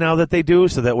break now that they do,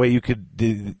 so that way you could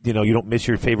you don't miss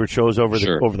your favorite shows over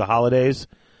the holidays.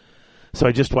 So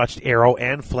I just watched Arrow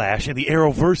and Flash, and the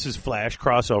Arrow versus Flash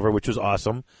crossover, which was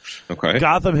awesome. Okay.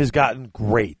 Gotham has gotten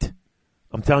great.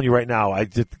 I'm telling you right now, I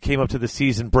just came up to the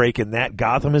season break, and that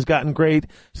Gotham has gotten great.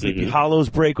 Sleepy Hollow's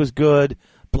break was good.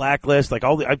 Blacklist,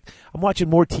 I'm watching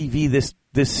more TV this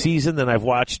season than I've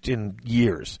watched in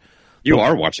years. You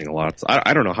are watching a lot.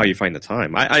 I don't know how you find the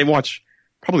time. I watch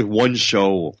probably one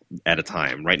show at a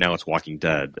time. Right now it's Walking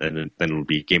Dead, and then it'll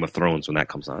be Game of Thrones when that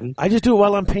comes on. I just do it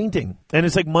while I'm painting. And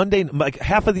it's like Monday, like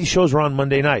half of these shows are on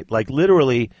Monday night. Like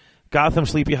literally, Gotham,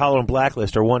 Sleepy Hollow, and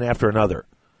Blacklist are one after another.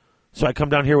 So I come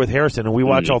down here with Harrison, and we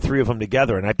watch all three of them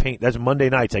together, and I paint. That's Monday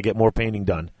nights. I get more painting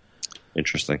done.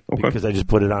 Interesting. Okay. Because I just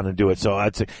put it on and do it. So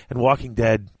I'd say, and Walking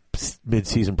Dead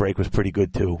mid-season break was pretty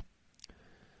good too.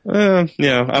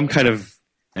 Yeah, I'm kind of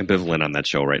ambivalent on that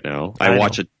show right now. I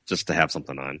watch it just to have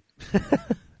something on.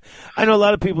 I know a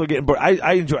lot of people are getting bored.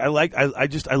 I enjoy.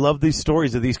 I love these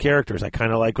stories of these characters. I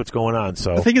kind of like what's going on.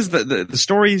 So the thing is that the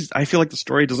stories. I feel like the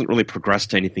story doesn't really progress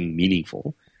to anything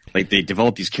meaningful. Like they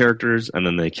develop these characters and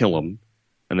then they kill them,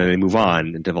 and then they move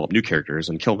on and develop new characters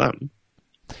and kill them.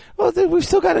 Well, we've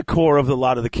still got a core of a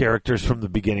lot of the characters from the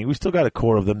beginning. We've still got a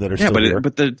core of them that are still here.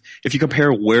 But if you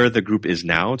compare where the group is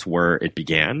now to where it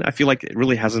began, I feel like it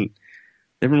really hasn't.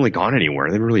 They haven't really gone anywhere.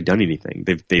 They haven't really done anything.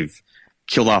 They've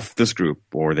killed off this group,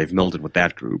 or they've melded with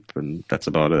that group, and that's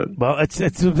about it. Well,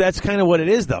 that's kind of what it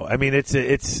is, though. I mean, it's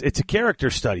a character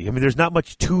study. I mean, there's not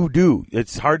much to do.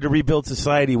 It's hard to rebuild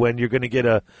society when you're going to get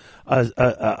a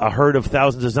herd of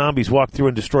thousands of zombies walk through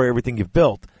and destroy everything you've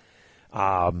built.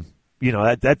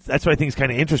 That's what I think is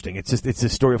kind of interesting. It's a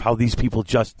story of how these people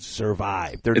just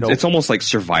survive. It's almost like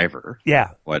Survivor.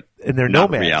 Yeah, and they're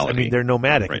nomads. Reality. I mean, they're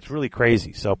nomadic. Right. It's really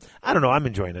crazy. So I don't know. I'm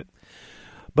enjoying it.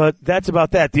 But that's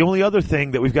about that. The only other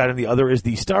thing that we've got in the other is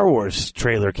the Star Wars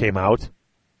trailer came out.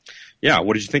 Yeah,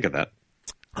 what did you think of that?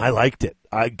 I liked it.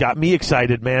 It got me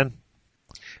excited, man.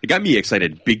 It got me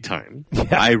excited big time.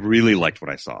 Yeah. I really liked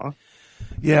what I saw.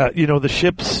 Yeah, the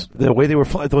ships, the way they were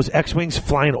flying, those X-Wings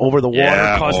flying over the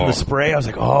water, causing the spray. I was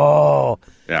like, oh.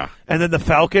 Yeah. And then the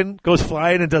Falcon goes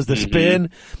flying and does the spin.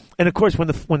 And, of course, when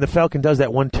the Falcon does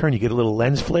that one turn, you get a little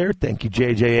lens flare. Thank you,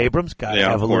 J.J. Abrams. Got to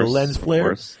have a little lens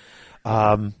flare.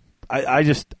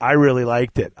 I really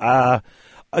liked it. Like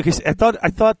I said, I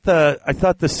thought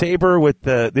the saber with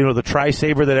the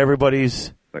tri-saber that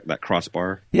everybody's like that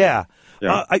crossbar. Yeah.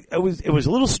 It was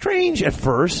a little strange at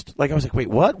first. Like I was like, wait,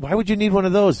 what? Why would you need one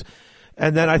of those?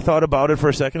 And then I thought about it for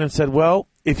a second and said, well,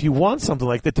 if you want something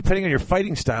like that, depending on your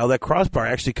fighting style, that crossbar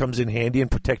actually comes in handy and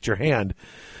protects your hand.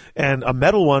 And a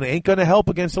metal one ain't going to help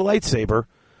against a lightsaber.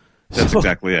 That's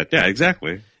exactly it. Yeah,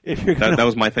 exactly. That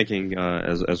was my thinking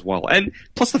as well. And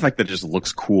plus the fact that it just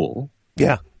looks cool.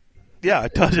 Yeah. Yeah,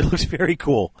 it does. It looks very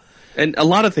cool. And a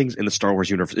lot of things in the Star Wars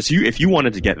universe, if you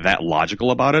wanted to get that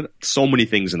logical about it, so many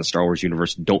things in the Star Wars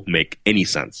universe don't make any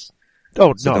sense.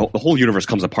 Oh, so no. The whole universe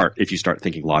comes apart if you start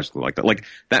thinking logically like that. Like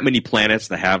that many planets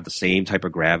that have the same type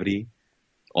of gravity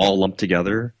all lumped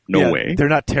together. No way. They're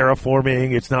not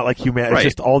terraforming. It's not like humanity. It's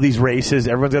just all these races.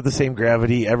 Everyone's got the same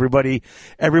gravity. Everybody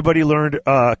learned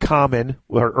Common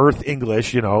or Earth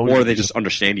English, Or they just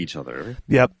understand each other.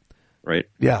 Yep. Right?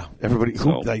 Yeah. Everybody.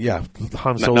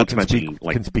 Han Solo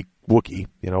can speak Wookiee,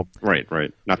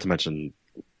 Right. Not to mention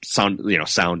sound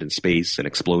in space and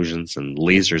explosions and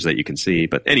lasers that you can see.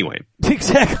 But anyway.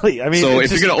 Exactly. I mean, so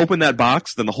if you're going to open that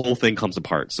box, then the whole thing comes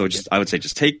apart. So I would say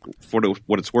just take for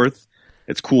what it's worth.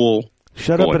 It's cool.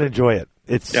 Shut up and enjoy it.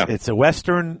 It's a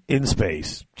Western in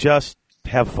space. Just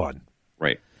have fun.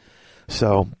 Right.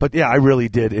 So, but yeah, I really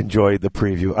did enjoy the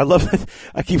preview. I love it.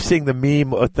 I keep seeing the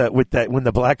meme with that when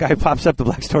the black guy pops up, the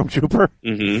black stormtrooper,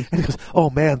 and he goes, "Oh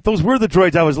man, those were the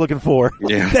droids I was looking for."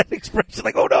 Yeah, that expression,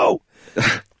 like, "Oh no."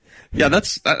 Yeah,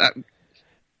 that's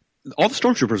all the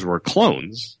stormtroopers were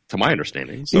clones, to my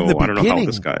understanding. So I don't know how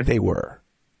this guy they were.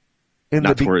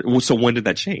 So when did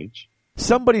that change?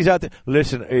 Somebody's out there.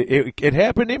 Listen, it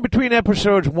happened in between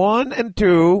episodes 1 and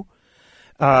 2.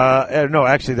 No,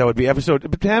 actually, that would be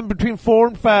between 4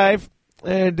 and 5.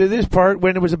 And to this part,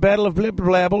 when it was a battle of blah,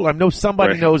 blah, blah, I know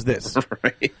somebody Right. knows this.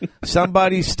 Right.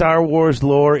 Somebody's Star Wars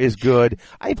lore is good.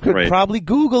 I could Right. probably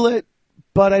Google it,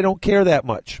 but I don't care that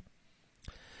much.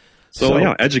 So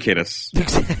yeah, educate us.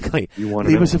 Exactly. You want to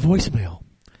Leave know. us a voicemail.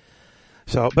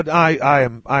 So, but I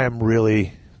am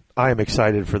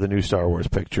excited for the new Star Wars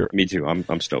picture. Me too.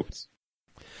 I'm stoked.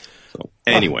 So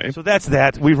anyway, So that's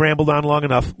that. We've rambled on long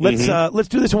enough. Let's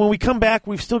do this. And when we come back,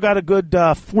 we've still got a good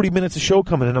 40 minutes of show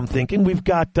coming in. I'm thinking we've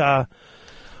got.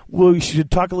 We should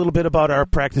talk a little bit about our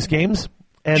practice games,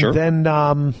 and Sure. then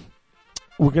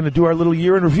we're going to do our little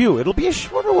year in review. It'll be a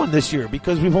shorter one this year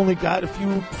because we've only got a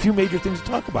few major things to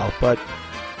talk about, but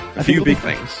a few big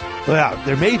things. Well, yeah,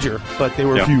 they're major, but they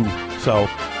were Yeah. a few. So,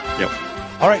 Yep.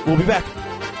 all right, we'll be back.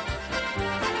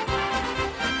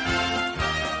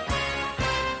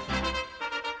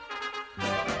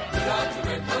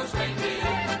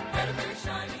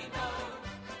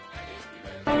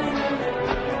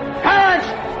 Clarence!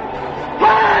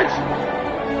 Clarence!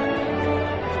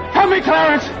 Help me,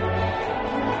 Clarence!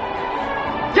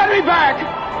 Get me back!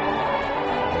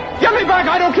 Get me back!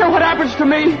 I don't care what happens to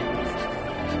me!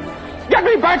 Get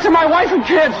me back to my wife and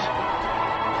kids!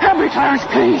 Help me, Clarence,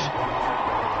 please!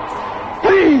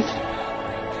 Please!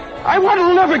 I want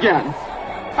to live again!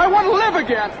 I want to live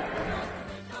again!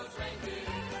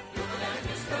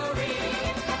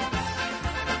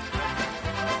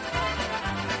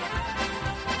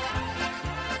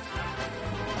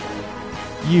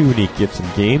 Unique Gifts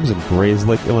and Games in Grays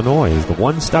Lake, Illinois is the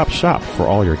one-stop shop for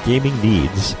all your gaming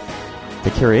needs.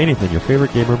 They carry anything your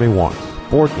favorite gamer may want.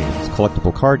 Board games,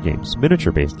 collectible card games,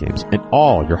 miniature-based games, and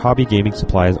all your hobby gaming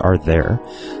supplies are there,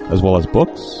 as well as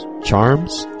books,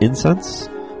 charms, incense,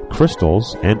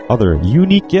 crystals, and other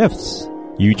unique gifts.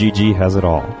 UGG has it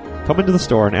all. Come into the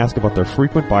store and ask about their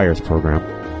frequent buyers program,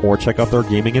 or check out their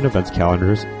gaming and events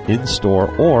calendars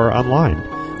in-store or online.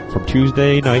 From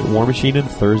Tuesday night War Machine and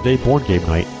Thursday Board Game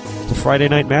Night to Friday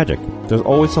Night Magic, there's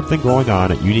always something going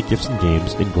on at Unique Gifts and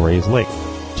Games in Grays Lake.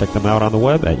 Check them out on the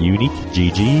web at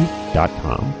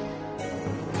uniquegg.com.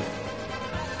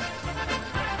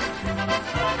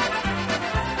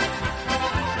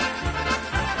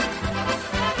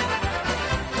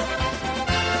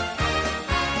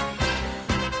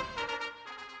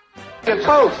 A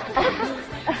toast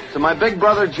to my big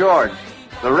brother George,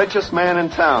 the richest man in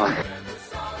town.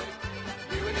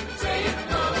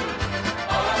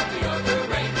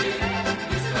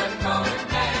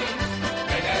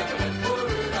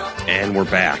 And we're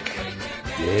back.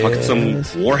 Talking some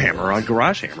Warhammer on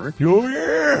Garage Hammer. Oh,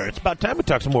 yeah. It's about time we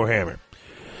talk some more Hammer.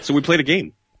 So we played a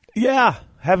game. Yeah.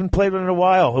 Haven't played one in a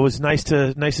while. It was nice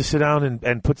to sit down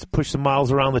and push some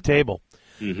miles around the table.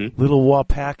 Mm-hmm. Little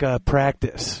Wapaka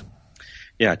practice.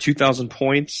 Yeah, 2,000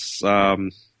 points.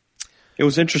 It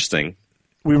was interesting.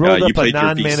 We rolled up a played your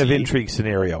non-Man of BC. Intrigue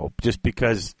scenario just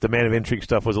because the Man of Intrigue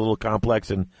stuff was a little complex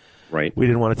and Right. we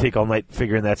didn't want to take all night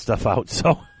figuring that stuff out.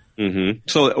 So Mm-hmm.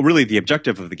 So really the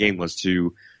objective of the game was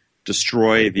to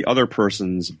destroy the other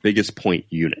person's biggest point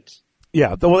unit.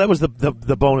 yeah, well, that was the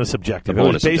bonus objective. The It was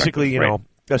bonus basically, objective,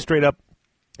 a straight up.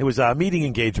 It was a meeting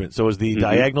engagement, so it was the Mm-hmm.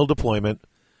 diagonal deployment,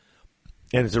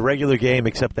 and it's a regular game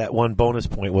except that one bonus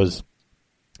point was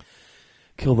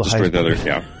kill the Destroy highest the other, point.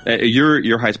 yeah.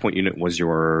 Your highest point unit was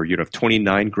your unit of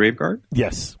 29 Graveguard,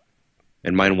 Yes,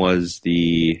 and mine was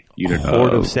the unit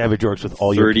horde of Savage Orcs with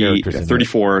all your characters in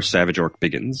 34 Savage Orc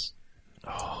Biggins.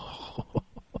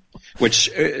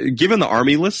 Which, given the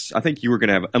army list, I think you were going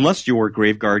to have, unless your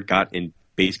Graveguard got in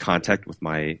base contact with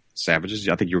my Savages,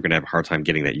 I think you were going to have a hard time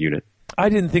getting that unit. I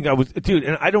didn't think I was, dude,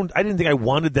 and I didn't think I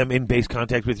wanted them in base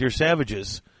contact with your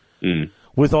Savages.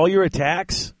 With all your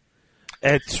attacks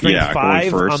at strength Yeah, going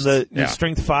 5 first, on the yeah.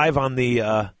 strength 5 on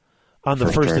the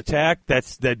first turn. attack,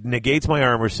 that negates my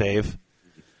armor save.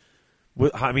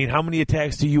 I mean, how many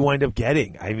attacks do you wind up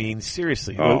getting? I mean,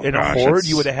 seriously. Oh, in gosh, a horde, that's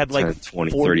you would have had like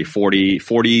 20, 30,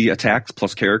 40 attacks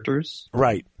plus characters.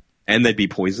 Right. And they'd be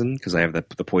poison, because I have the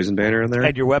poison banner in there.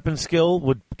 And your weapon skill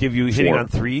would give you hitting 4. on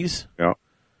 3s. Yeah.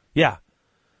 Yeah.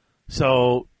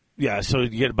 So you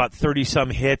get about 30-some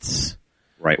hits.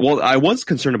 Right. Well, I was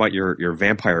concerned about your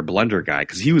Vampire Blender guy,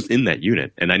 because he was in that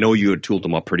unit, and I know you had tooled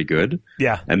him up pretty good.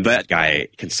 Yeah. And that guy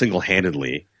can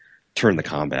single-handedly turn the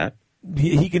combat.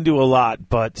 He can do a lot,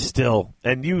 but still.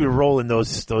 And you were rolling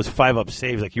those 5-up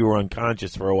saves like you were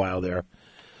unconscious for a while there.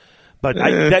 But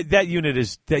that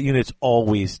unit's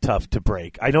always tough to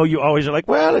break. I know you always are like,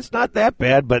 well, it's not that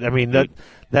bad, but I mean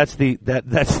that's the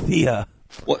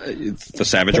Well, it's the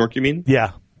Savage Orc, you mean?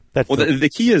 Yeah. The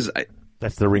key is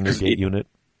that's the Ringer Gate unit.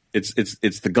 It's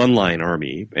the gunline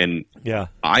army, and yeah,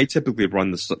 I typically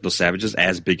run the savages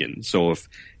as Biggin. So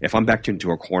if I'm backed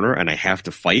into a corner and I have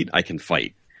to fight, I can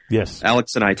fight. Yes.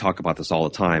 Alex and I talk about this all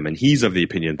the time, and he's of the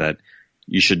opinion that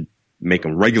you should make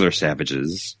them regular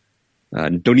savages.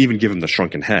 Don't even give them the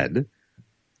shrunken head,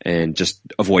 and just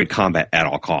avoid combat at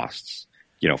all costs.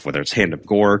 You know, whether it's Hand of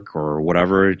Gork or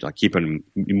whatever, like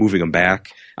moving them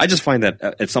back. I just find that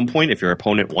at some point, if your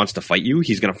opponent wants to fight you,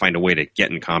 he's going to find a way to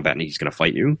get in combat and he's going to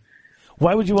fight you.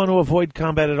 Why would you want to avoid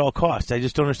combat at all costs? I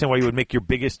just don't understand why you would make your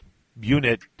biggest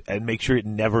unit and make sure it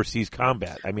never sees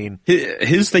combat. I mean,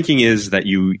 his thinking is that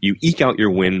you eke out your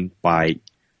win by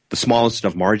the smallest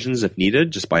of margins if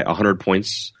needed, just by 100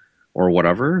 points or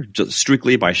whatever, just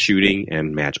strictly by shooting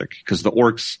and magic. Because the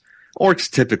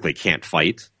orcs typically can't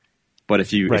fight. But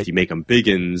if you make them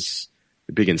Biggin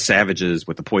savages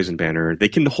with the poison banner, they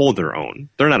can hold their own.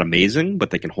 They're not amazing,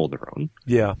 but they can hold their own.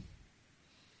 Yeah.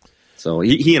 So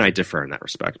he and I differ in that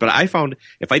respect. But I found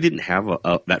if I didn't have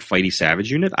that fighty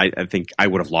savage unit, I think I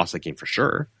would have lost that game for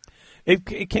sure.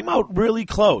 It came out really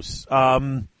close.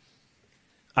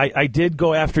 I did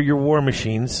go after your war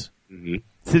machines. Mm-hmm.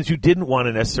 Since you didn't want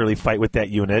to necessarily fight with that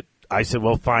unit, I said,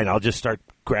 well, fine, I'll just start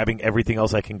grabbing everything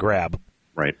else I can grab.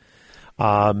 Right.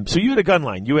 So you had a gun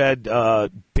line. You had four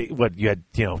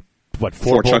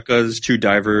chukkas, 2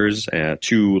 divers, and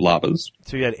 2 lavas.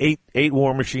 So you had eight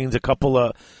war machines,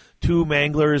 two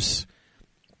manglers,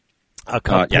 a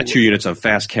couple 2 units of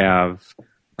fast cav,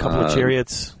 a couple of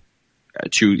chariots,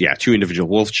 2 individual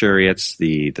wolf chariots,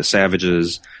 the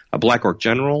savages, a black orc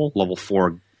general, level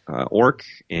 4 orc,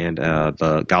 and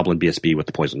the goblin BSB with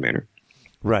the poison banner.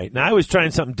 Right. Now, I was trying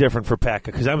something different for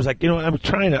P.E.K.K.A. because I was like, I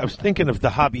was thinking of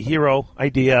the hobby hero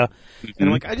idea, and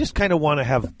I'm like, I just kind of want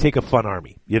to take a fun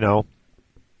army,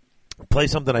 play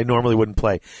something I normally wouldn't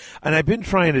play. And I've been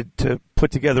trying to put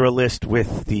together a list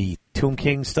with the Tomb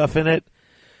King stuff in it.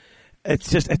 It's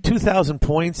just at 2,000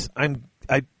 points,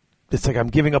 it's like I'm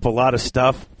giving up a lot of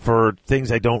stuff for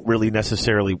things I don't really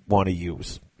necessarily want to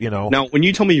use, Now, when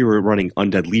you told me you were running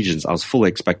Undead Legions, I was fully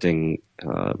expecting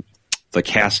the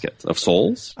Casket of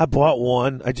Souls. I bought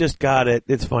one. I just got it.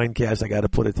 It's fine, Cass. I got to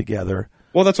put it together.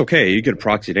 Well, that's okay. You could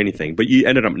proxy at anything, but you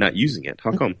ended up not using it.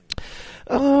 How come?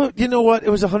 You know what? It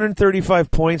was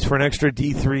 135 points for an extra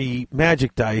D3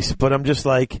 magic dice, but I'm just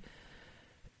like,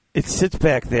 it sits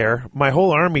back there. My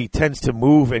whole army tends to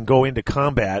move and go into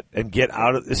combat and get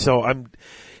out of. So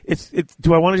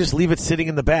do I want to just leave it sitting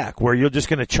in the back where you're just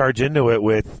going to charge into it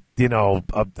with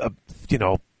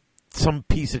some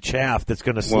piece of chaff that's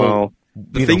going to slow? Well,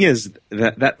 the thing is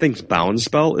that thing's bound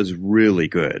spell is really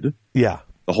good. Yeah.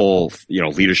 The whole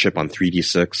leadership on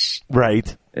 3d6.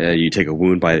 Right. You take a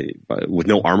wound with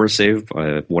no armor save,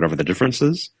 whatever the difference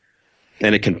is,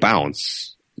 and it can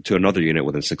bounce to another unit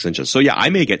within 6 inches. So yeah, I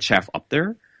may get chaff up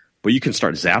there, but you can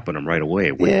start zapping them right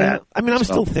away with that. I mean, I'm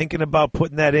still thinking about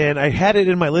putting that in. I had it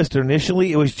in my list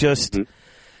initially. It was just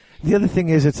the other thing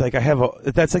is, it's like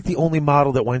that's like the only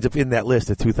model that winds up in that list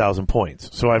at 2,000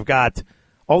 points. So I've got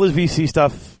all this VC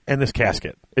stuff and this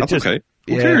casket. That's okay.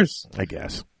 Who cares? I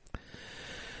guess.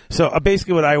 So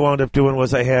basically what I wound up doing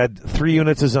was I had 3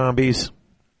 units of zombies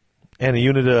and a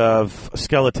unit of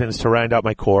skeletons to round out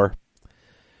my core.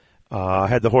 I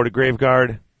had the Horde of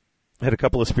Graveguard, had a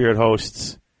couple of spirit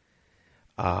hosts,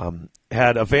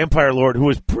 had a vampire lord who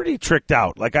was pretty tricked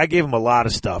out. Like, I gave him a lot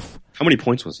of stuff. How many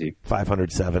points was he?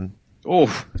 507. Oh,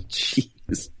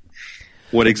 jeez.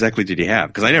 What exactly did he have?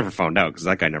 Because I never found out, because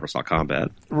that guy never saw combat.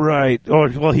 Right. Oh,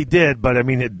 well, he did, but I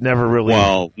mean, it never really.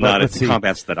 Well, not at the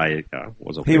combats that I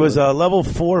was okay. He was a level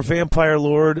 4 vampire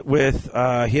lord with.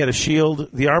 He had a shield,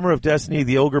 the armor of destiny,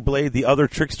 the ogre blade, the other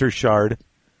trickster shard.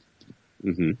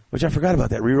 Mm-hmm. Which I forgot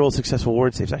about that. Reroll successful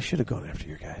ward saves. I should have gone after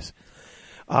your guys.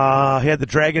 He had the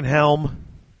dragon helm.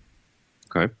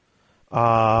 Okay.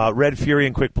 Red Fury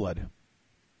and Quick Blood.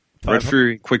 Red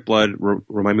Fury, Quick Blood.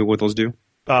 Remind me what those do.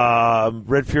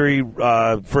 Red Fury,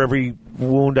 for every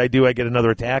wound I do, I get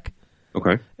another attack.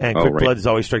 Okay. And Quick Blood is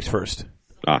always strikes first.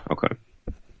 Okay.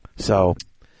 So,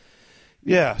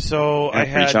 yeah. So I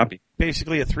had choppy.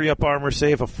 Basically a 3-up armor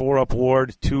save, a 4-up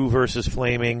ward, 2 versus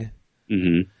flaming.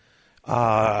 Mm-hmm.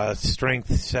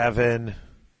 Strength 7.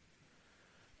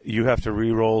 You have to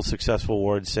re-roll successful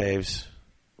ward saves.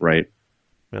 Right.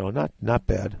 No, not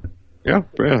bad. Yeah,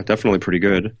 definitely pretty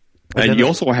good. And you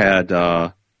also had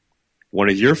one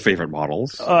of your favorite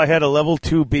models. I had a level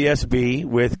 2 BSB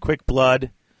with Quick Blood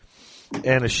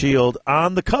and a shield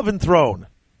on the Coven Throne.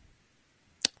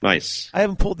 Nice. I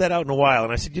haven't pulled that out in a while,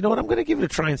 and I said, you know what, I'm going to give it a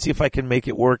try and see if I can make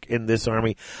it work in this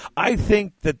army. I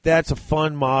think that's a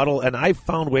fun model, and I've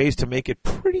found ways to make it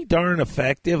pretty darn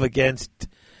effective against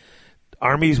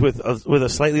armies with a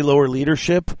slightly lower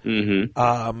leadership.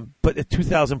 Mm-hmm. But at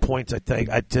 2,000 points, I think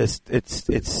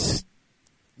it's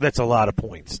that's a lot of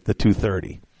points. The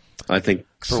 230. I think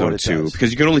so too,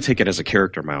 because you can only take it as a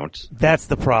character mount. That's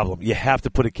the problem. You have to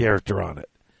put a character on it.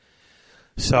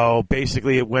 So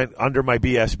basically, it went under my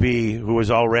BSB, who was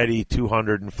already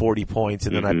 240 points,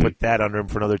 and then I put that under him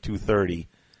for another 230.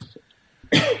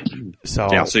 So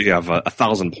you have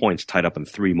 1,000 points tied up in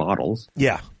 3 models.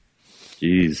 Yeah.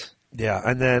 Jeez. Yeah,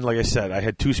 and then, like I said, I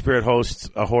had 2 Spirit Hosts,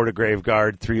 a Horde of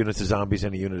Graveguard, 3 units of zombies,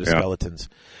 and a unit of skeletons.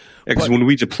 Yeah, because when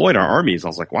we deployed our armies, I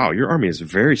was like, wow, your army is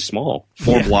very small.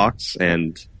 4 blocks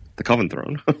and the Coven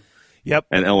Throne. Yep.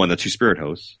 And the 2 Spirit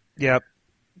Hosts. Yep.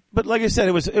 But like I said,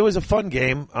 it was a fun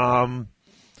game. I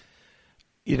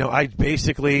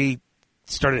basically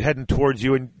started heading towards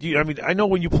you, and I know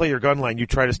when you play your gun line, you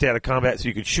try to stay out of combat so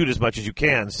you can shoot as much as you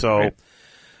can. So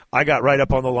I got right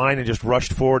up on the line and just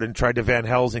rushed forward and tried to Van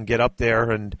Helsing get up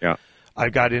there, and I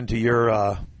got into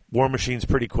your war machines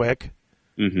pretty quick.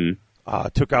 Mm-hmm.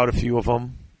 Took out a few of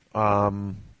them.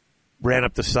 Ran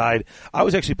up the side. I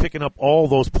was actually picking up all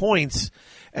those points,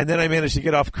 and then I managed to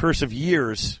get off Curse of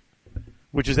Years,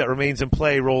 which is that remains in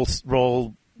play. Roll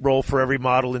for every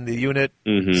model in the unit.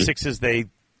 6s they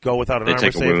go without an armor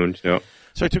save. They take a wound. Yep.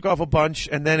 So I took off a bunch,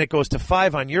 and then it goes to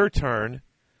 5 on your turn,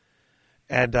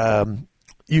 and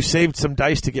you saved some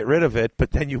dice to get rid of it,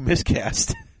 but then you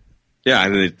miscast. Yeah,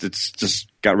 and it's just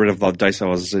got rid of the dice I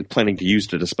was planning to use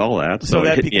to dispel that. So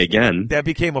it hit me again. That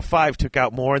became a 5, took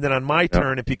out more, and then on my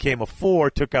turn it became a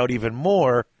 4, took out even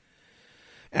more.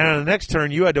 And on the next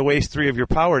turn, you had to waste 3 of your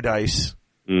power dice.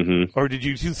 Mm-hmm. Or did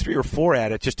you do 3 or 4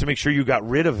 at it just to make sure you got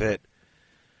rid of it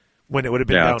when it would have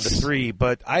been down to 3?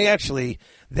 But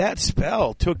that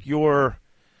spell took your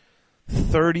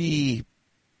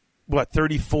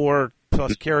 34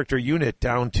 plus character unit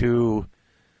down to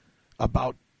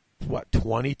about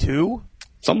 22?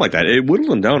 Something like that. It whittled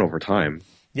them down over time.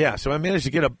 Yeah, so I managed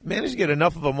to get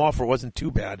enough of them off where it wasn't too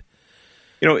bad.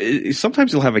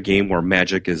 Sometimes you'll have a game where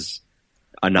magic is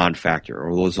a non-factor,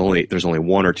 or there's only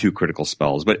 1 or 2 critical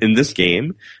spells. But in this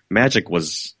game, magic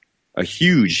was a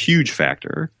huge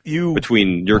factor.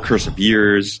 Between your Curse of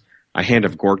Years, a Hand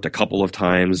of Gork a couple of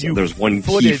times. There's one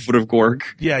key Foot of Gork.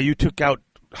 Yeah, you took out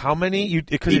how many?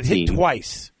 Because it hit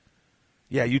twice.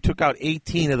 Yeah, you took out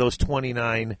 18 of those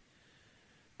 29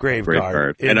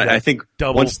 Graveguard. And I think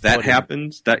once that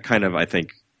happened, that kind of, I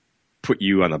think, put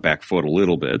you on the back foot a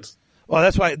little bit. Well,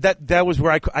 that's why that was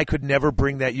where I could never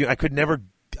bring that. I could never.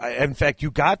 In fact,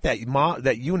 you got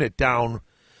that unit down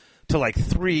to like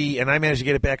 3, and I managed to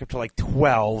get it back up to like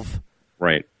 12.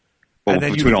 Right. Well, and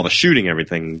then between all the shooting,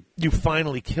 everything, you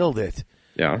finally killed it.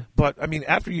 Yeah. But I mean,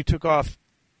 after you took off,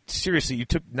 seriously, you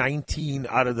took 18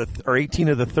 of the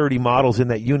 30 models in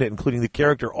that unit, including the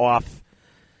character, off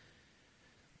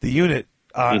the unit.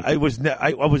 I was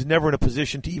never in a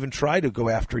position to even try to go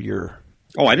after your.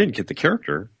 Oh, I didn't get the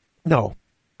character. No.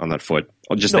 On that foot.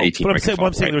 Oh, just the 18. But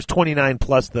I'm saying there's 29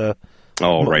 plus the.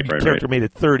 Oh, right. Character made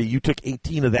it 30. You took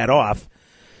 18 of that off.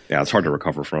 Yeah, it's hard to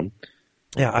recover from.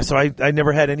 Yeah, so I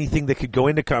never had anything that could go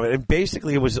into combat. And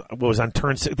basically, it was on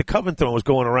turn 6. The Coven Throne was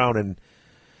going around and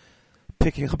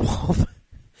picking up all the...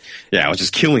 Yeah, I was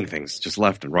just killing things just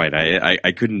left and right.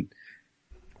 I couldn't.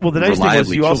 Well, the nice thing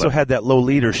was you also had that low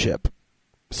leadership.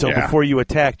 So before you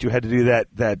attacked, you had to do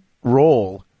that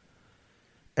roll,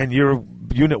 and your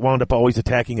unit wound up always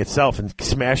attacking itself and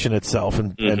smashing itself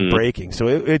and breaking. So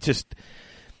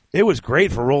it was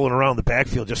great for rolling around the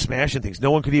backfield, just smashing things.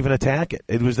 No one could even attack it.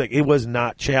 It was like it was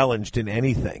not challenged in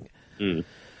anything. And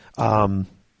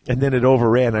then it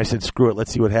overran. I said, "Screw it,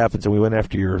 let's see what happens." And we went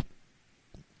after your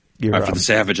after the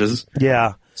savages.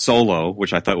 Yeah, solo,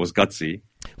 which I thought was gutsy.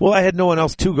 Well, I had no one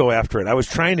else to go after it. I was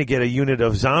trying to get a unit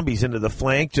of zombies into the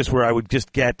flank, just where I would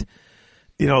just get,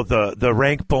 the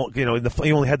rank.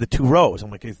 You only had the 2 rows. I'm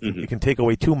like, you can take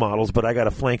away 2 models, but I got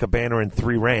to flank a banner in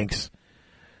 3 ranks.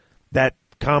 That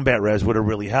combat res would have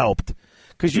really helped,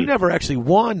 because you never actually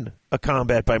won a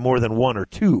combat by more than 1 or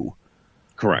 2.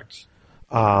 Correct.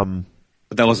 But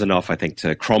that was enough, I think,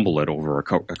 to crumble it over a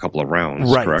couple of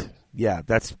rounds. Right. Correct. Yeah,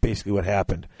 that's basically what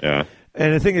happened. Yeah.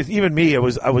 And the thing is, even me, I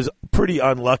was pretty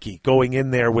unlucky going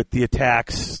in there with the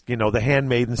attacks. The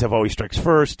handmaidens have always strikes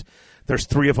first. There's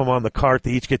 3 of them on the cart.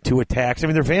 They each get 2 attacks. I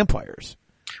mean, they're vampires.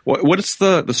 What is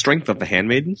the strength of the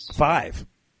handmaidens? 5.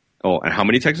 Oh, and how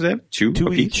many attacks do they have?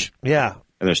 2 each. Yeah.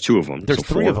 And there's 2 of them. There's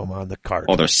so 3 4. of them on the cart.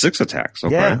 Oh, there's 6 attacks.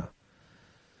 Okay. Yeah.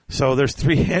 So there's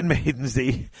 3 handmaidens.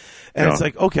 It's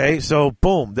like, okay, so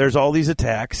boom, there's all these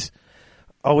attacks.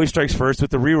 Always strikes first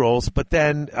with the rerolls, but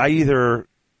then I either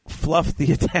fluffed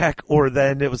the attack or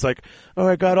then it was like, oh,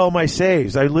 I got all my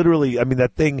saves.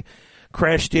 That thing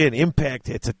crashed in, impact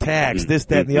hits, attacks, this,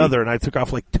 that, and the other, and I took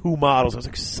off like 2 models. I was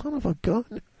like, son of a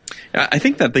gun. I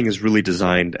think that thing is really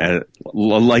designed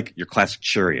like your classic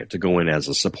chariot to go in as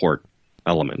a support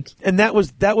element. And that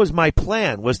was my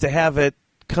plan, was to have it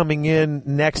coming in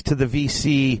next to the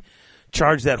VC,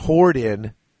 charge that horde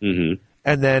in, and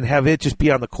then have it just be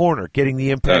on the corner, getting the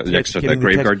impact. Next to that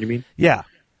grave guard, you mean? Yeah.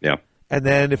 Yeah. And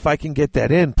then if I can get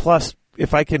that in, plus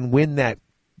if I can win that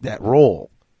roll.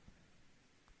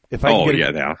 If I can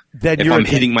get then if I'm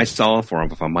hitting myself or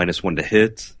if I'm -1 to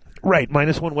hit. Right,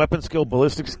 -1 weapon skill,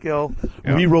 ballistic skill,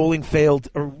 re-rolling failed,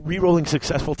 or re-rolling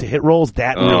successful to hit rolls,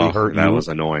 that really hurt That you. was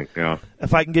annoying, yeah.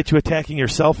 If I can get you attacking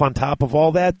yourself on top of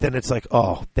all that, then it's like,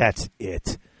 oh, that's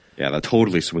it. Yeah, that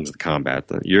totally swings the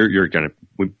combat. You're going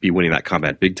to be winning that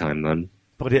combat big time then.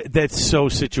 But that's so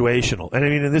situational. And I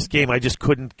mean, in this game, I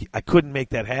couldn't make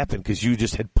that happen because you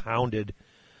just had pounded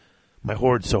my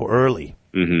horde so early.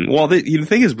 Mm-hmm. Well, the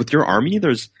thing is, with your army,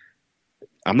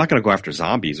 I'm not going to go after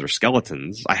zombies or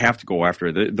skeletons. I have to go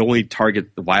after the only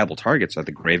viable targets are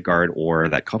the Graveguard or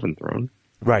that Coven Throne.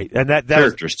 Right, and that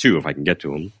characters too, if I can get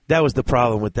to them. That was the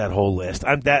problem with that whole list.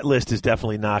 That list is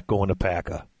definitely not going to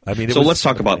PACA. I mean, so let's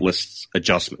talk about list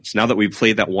adjustments. Now that we've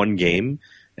played that one game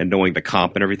and knowing the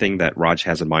comp and everything that Raj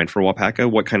has in mind for Wapaka,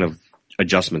 what kind of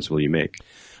adjustments will you make?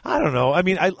 I don't know. I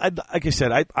mean, I like I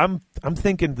said, I'm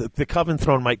thinking that the Coven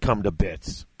Throne might come to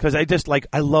bits because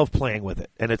I love playing with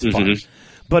it and it's fun,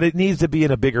 but it needs to be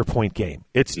in a bigger point game.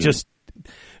 It's just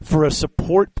for a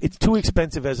support. It's too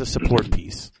expensive as a support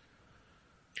piece.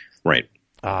 Right.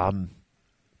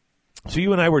 So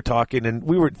you and I were talking, and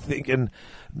we were thinking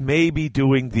maybe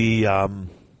doing the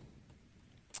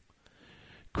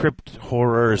Crypt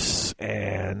Horrors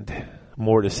and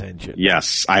Mortis Engine.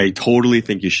 Yes, I totally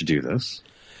think you should do this.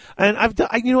 And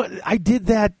I did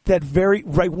that very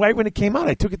right when it came out.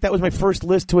 I took it. That was my first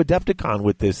list to Adepticon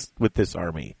with this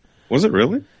army. Was it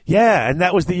really? Yeah, and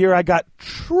that was the year I got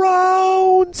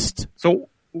trounced. So,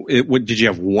 did you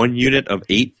have one unit of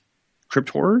 8 Crypt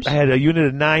Horrors? I had a unit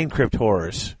of 9 Crypt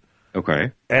Horrors.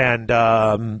 Okay. And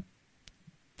the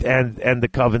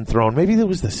Coven Throne. Maybe that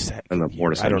was the second. And the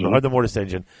Mortis Engine. I don't know. Or the Mortis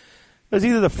Engine. It was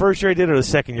either the first year I did or the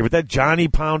second year. But that Johnny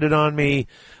pounded on me.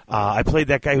 I played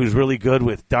that guy who's really good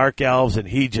with Dark Elves, and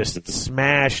he just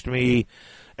smashed me.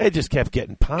 It just kept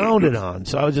getting pounded on.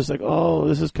 So I was just like, oh,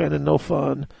 this is kind of no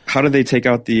fun. How did they take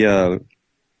out the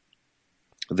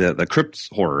Crypt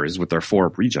Horrors with their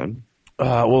 4-up regen?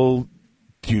 Well,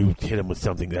 you hit him with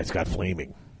something that's got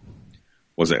flaming.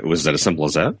 Was that as simple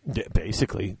as that? Yeah,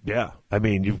 basically, yeah. I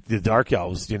mean, the Dark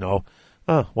Elves,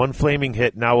 one flaming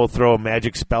hit, now we'll throw a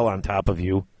magic spell on top of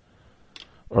you.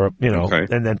 Or,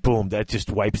 and then boom, that just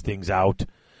wipes things out.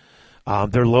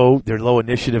 They're low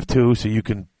initiative too, so you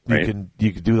can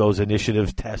do those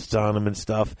initiative tests on them and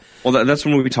stuff. Well, that's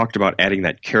when we talked about adding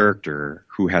that character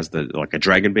who has a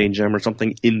Dragonbane gem or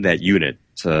something in that unit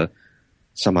to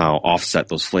somehow offset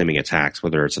those flaming attacks,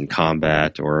 whether it's in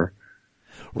combat or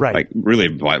really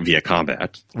via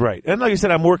combat. Right. And like I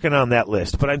said, I'm working on that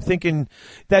list, but I'm thinking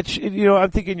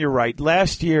I'm thinking you're right.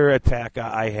 Last year at PACA,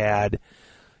 I had,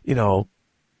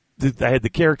 I had the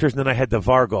characters, and then I had the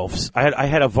Vargulfs. I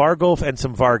had a Vargulf and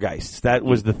some Vargeists. That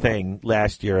was the thing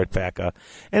last year at PACA.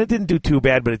 And it didn't do too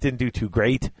bad, but it didn't do too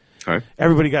great. Okay.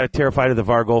 Everybody got terrified of the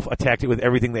Vargulf, attacked it with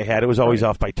everything they had. It was always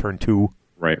off by turn 2.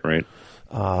 Right.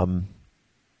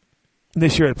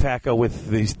 This year at PACA, with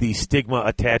the stigma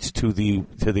attached to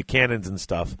the cannons and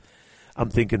stuff, I'm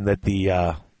thinking that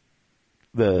the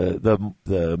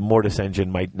Mortis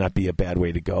Engine might not be a bad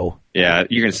way to go. Yeah,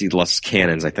 you're going to see less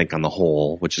cannons, I think, on the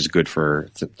whole, which is good for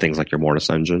things like your Mortis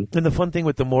Engine. And the fun thing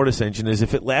with the Mortis Engine is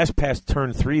if it lasts past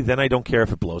turn 3, then I don't care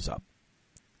if it blows up.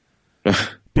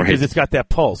 Because it's got that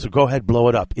pulse. So go ahead, blow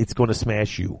it up. It's going to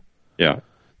smash you. Yeah.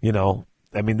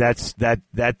 I mean,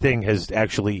 that thing has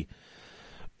actually,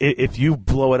 if you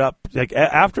blow it up, like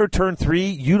after turn 3,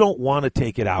 you don't want to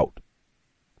take it out.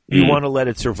 You want to let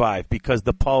it survive because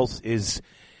the pulse is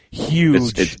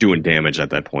huge. It's doing damage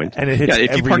at that point. And it hits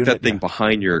if you park that thing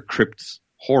behind your Crypt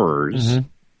Horrors,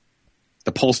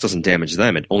 the pulse doesn't damage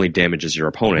them. It only damages your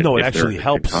opponent. No, it actually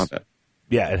helps. In combat.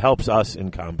 Yeah, it helps us in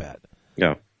combat.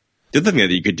 Yeah. The other thing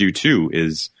that you could do, too,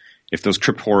 is if those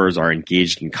Crypt Horrors are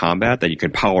engaged in combat, that you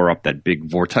can power up that big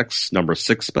Vortex number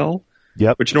 6 spell.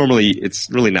 Yep. Which normally, it's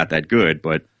really not that good,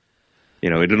 but,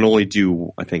 it'll only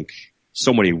do, I think,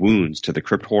 so many wounds to the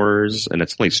Crypt Horrors, and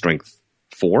it's only strength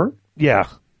 4. Yeah.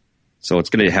 So it's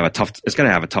going to have a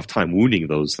tough time wounding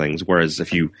those things. Whereas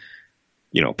if you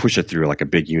push it through like a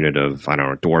big unit of, I don't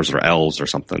know, dwarves or elves or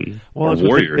something, or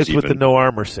warriors, it's with the no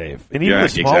armor save, and even the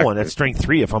small one, that's strength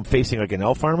 3. If I'm facing like an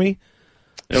elf army,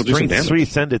 It'll do some Strength damage. 3,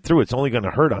 send it through. It's only going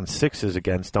to hurt on 6s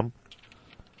against them.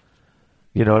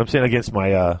 You know what I'm saying? Against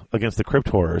my against the Crypt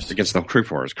Horrors. Against the Crypt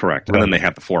Horrors, correct. Right. And then they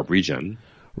have the 4-up regen.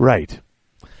 Right.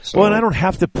 So, Well, and I don't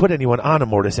have to put anyone on a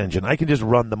Mortis engine. I can just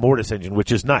run the Mortis engine,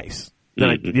 which is nice. Then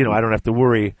I don't have to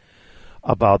worry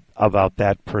about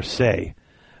that per se.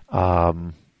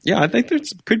 yeah, I think there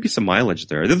could be some mileage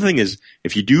there. The other thing is,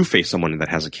 if you do face someone that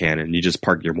has a cannon, you just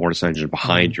park your Mortis engine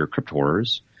behind your Crypt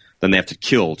Horrors, then they have to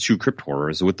kill 2 Crypt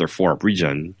Horrors with their 4-up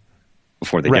regen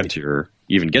before they Right. get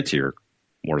to your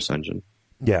Mortis engine.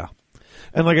 Yeah.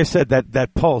 And like I said,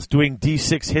 that pulse, doing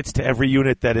D6 hits to every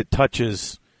unit that it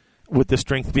touches, with the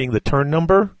strength being the turn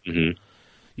number, you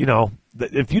know,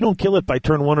 if you don't kill it by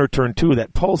turn 1 or turn 2,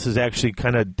 that pulse is actually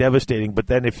kind of devastating. But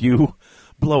then if you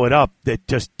blow it up, it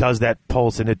just does that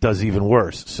pulse, and it does even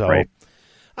worse. So, Right.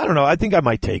 I don't know. I think I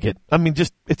might take it. I mean,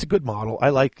 it's a good model. I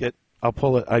like it. I'll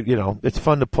pull it. It's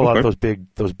fun to pull out those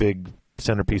big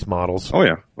centerpiece models. Oh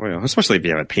yeah. Especially if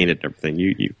you have it painted and everything.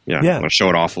 You want to show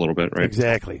it off a little bit, right?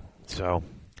 Exactly. So,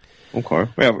 okay.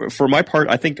 Yeah, for my part,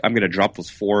 I think I'm going to drop those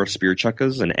 4 Spear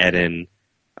Chuckas and add in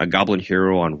a Goblin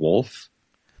Hero on Wolf.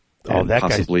 Oh, and that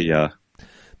possibly that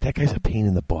guy's a pain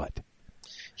in the butt.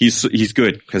 He's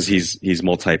good because he's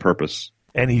multi-purpose,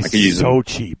 and he's so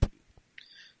cheap.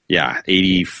 Yeah,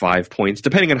 85 points,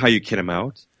 depending on how you kit him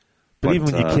out. But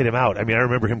even when you kit him out, I mean, I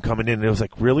remember him coming in, and it was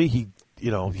like, really?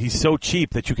 He's so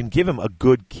cheap that you can give him a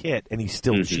good kit, and he's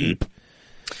still cheap.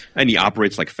 And he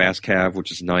operates like Fast Cav,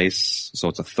 which is nice. So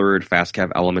it's a 3rd Fast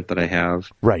Cav element that I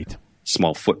have. Right.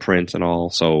 Small footprint and all.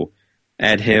 So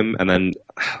add him, and then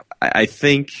I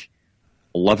think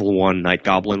level 1 Night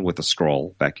Goblin with a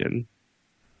scroll back in.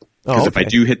 Because if I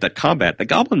do hit that combat, the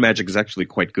Goblin magic is actually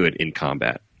quite good in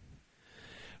combat.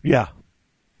 Yeah.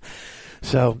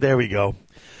 So there we go.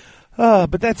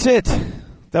 But that's it.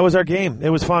 That was our game. It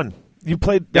was fun. You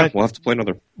played. Yeah, we'll have to play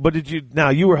another. But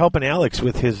you were helping Alex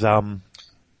with his.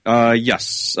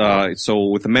 Yes. So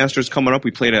with the Masters coming up, we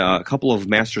played a couple of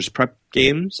Masters prep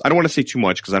games. I don't want to say too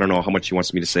much because I don't know how much he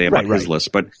wants me to say about his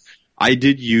list, but I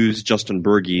did use Justin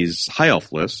Bergey's High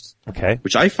Elf list. Okay.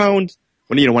 Which I found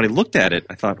when I looked at it,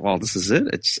 I thought, well, this is it.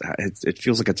 It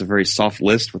feels like it's a very soft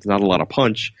list with not a lot of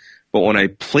punch. But when I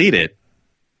played it,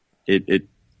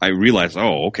 I realized,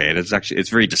 okay, it's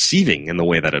very deceiving in the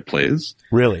way that it plays.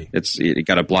 Really? It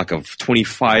got a block of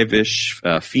 25-ish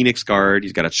Phoenix Guard.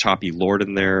 He's got a choppy Lord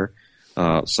in there,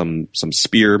 some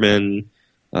Spearmen,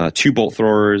 2 Bolt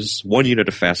Throwers, 1 unit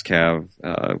of Fast Cav,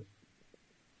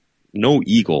 no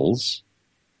Eagles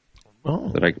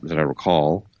that I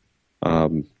recall,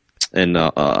 and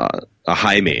a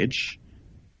High Mage.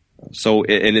 So,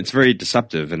 and it's very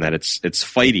deceptive in that it's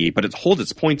fighty, but it holds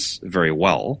its points very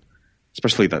well.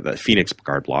 Especially the Phoenix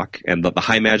Guard block. And the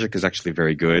High Magic is actually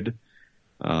very good.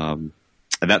 And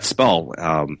that spell,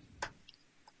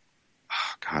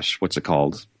 what's it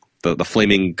called? The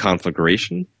Flaming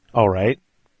Conflagration? All right.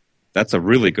 That's a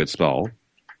really good spell.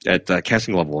 At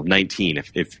casting level of 19,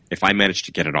 if I manage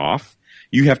to get it off,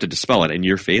 you have to dispel it in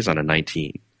your phase on a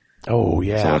 19. Oh,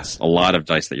 yeah. So it's a lot of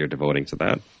dice that you're devoting to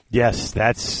that. Yes,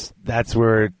 that's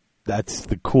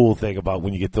the cool thing about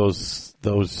when you get those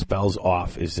spells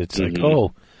off is it's like,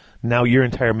 now your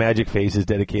entire magic phase is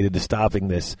dedicated to stopping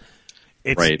this.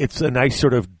 It's a nice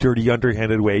sort of dirty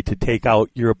underhanded way to take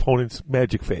out your opponent's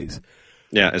magic phase.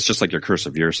 Yeah, it's just like your Curse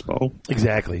of Year spell.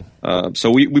 Exactly. So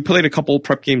we played a couple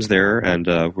prep games there, and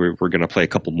we're going to play a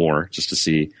couple more just to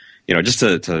see, just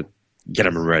to get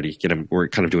them ready. We're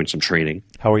kind of doing some training.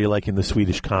 How are you liking the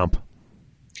Swedish comp?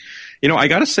 I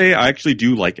gotta say, I actually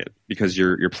do like it because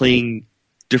you're playing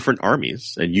different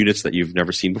armies and units that you've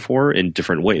never seen before in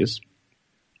different ways.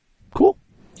 Cool.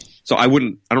 So I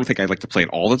don't think I'd like to play it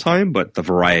all the time, but the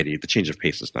variety, the change of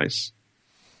pace is nice.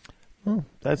 Oh,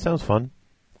 that sounds fun.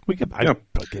 I'd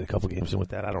get a couple games in with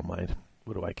that. I don't mind.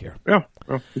 What do I care? Yeah,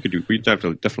 we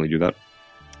definitely do that.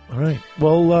 All right.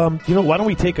 Well, why don't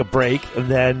we take a break and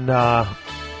then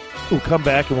we'll come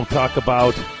back and we'll talk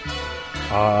about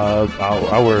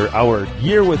our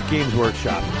year with Games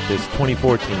Workshop, this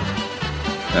 2014.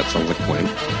 That sounds like a plan.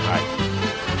 All right.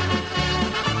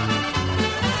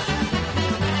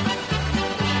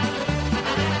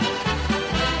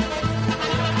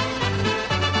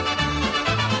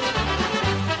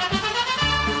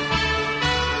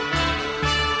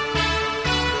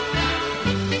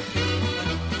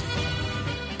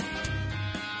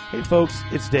 Hey folks,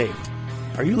 it's Dave.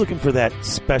 Are you looking for that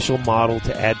special model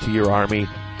to add to your army?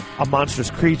 A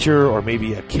monstrous creature or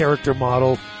maybe a character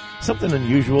model? Something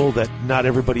unusual that not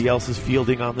everybody else is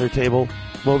fielding on their table?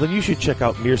 Well, then you should check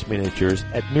out Mears Miniatures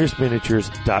at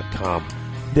mearsminiatures.com.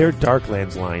 Their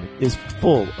Darklands line is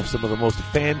full of some of the most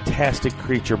fantastic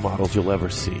creature models you'll ever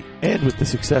see. And with the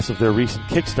success of their recent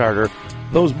Kickstarter,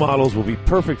 those models will be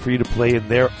perfect for you to play in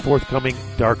their forthcoming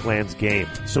Darklands game.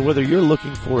 So whether you're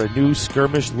looking for a new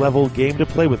skirmish-level game to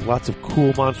play with lots of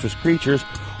cool monstrous creatures,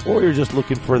 or you're just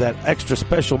looking for that extra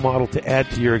special model to add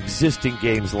to your existing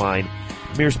games line,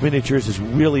 Mears Miniatures is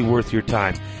really worth your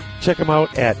time. Check them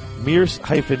out at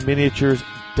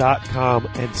mears-miniatures.com,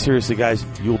 and seriously, guys,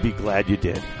 you'll be glad you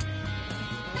did.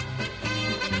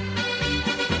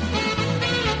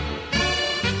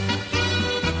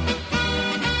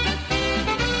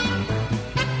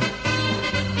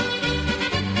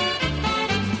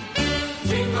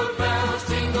 Jingle bells,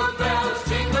 jingle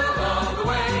all the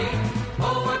way.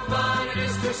 Oh, what fun it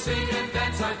is to sing and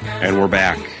dance on carols. And we're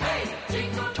back.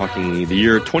 Talking the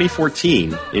year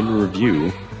 2014 in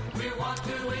review.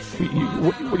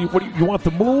 You want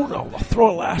the moon? I'll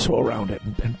throw a lasso around it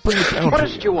and bring it down. What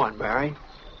is it you want, Barry?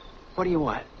 What do you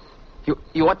want?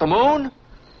 You want the moon?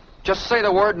 Just say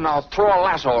the word and I'll throw a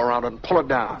lasso around it and pull it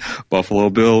down.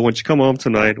 Buffalo Bill, won't you come home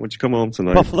tonight? Won't you come home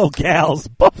tonight? Buffalo Gals.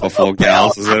 Buffalo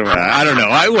Gals. I don't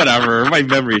know. Whatever. My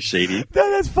memory's shady.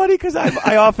 That's funny because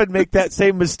I often make that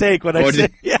same mistake when I say,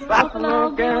 yeah. Buffalo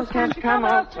girls, can't you come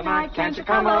out tonight? Can't you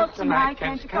come out tonight?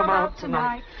 Can't you come out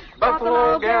tonight?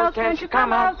 Buffalo girls, can't you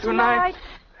come out tonight?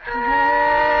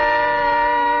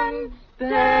 And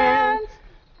dance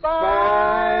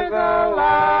by the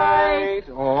light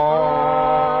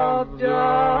of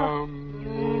the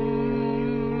moon.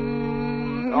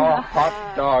 Oh,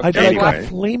 hot dog. I'd like a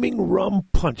flaming rum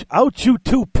punch. Out you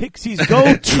two pixies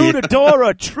go, true to door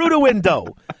or true to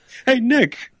window. Hey,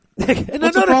 Nick. And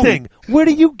another thing, where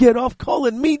do you get off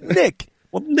calling me Nick?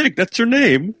 Well, Nick, that's your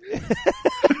name.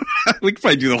 We can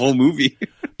probably do the whole movie.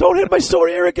 Don't hit my sore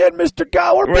ear again, Mr.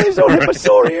 Gower. Please don't hit my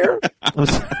sore ear. That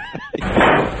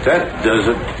does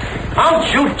it.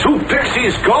 Out you two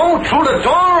pixies go, through the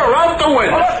door or out the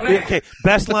window. Okay,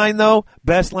 best line though.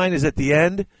 Best line is at the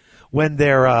end when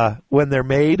their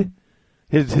maid,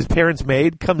 his parents'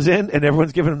 maid comes in and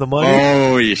everyone's giving him the money.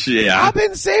 Oh yeah. I've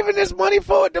been saving this money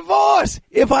for a divorce.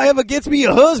 If I ever gets me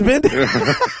a husband.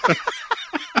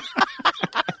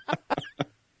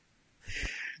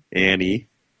 Annie.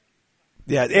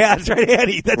 Yeah, that's right,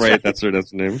 Annie. That's right. That's her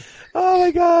name. Oh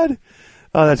my God.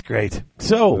 Oh, that's great.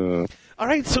 So, all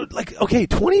right. So,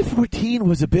 2014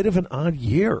 was a bit of an odd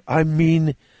year. I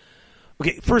mean,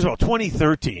 okay. First of all,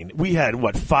 2013, we had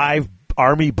 5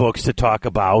 Army books to talk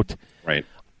about. Right.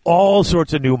 All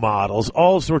sorts of new models,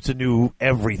 all sorts of new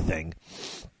everything,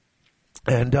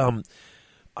 and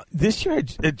this year,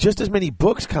 just as many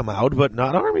books come out, but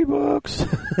not Army books.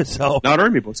 Not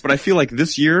Army books, but I feel like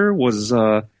this year was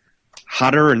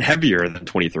hotter and heavier than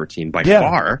 2013 by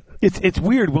far. It's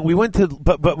weird when we went to,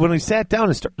 but when we sat down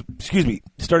and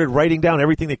started writing down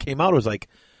everything that came out, it was like,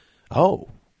 oh,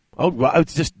 well,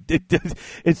 it's just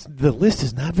it's the list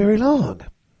is not very long.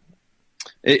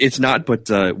 It's not, but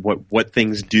what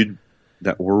things did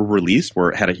that were released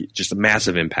had just a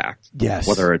massive impact. Yes,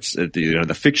 whether it's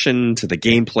the fiction to the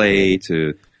gameplay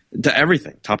to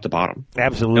everything, top to bottom.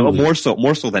 Absolutely,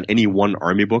 more so than any one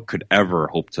Army book could ever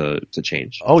hope to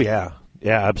change. Oh yeah,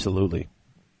 absolutely.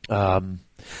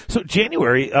 So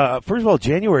January, first of all,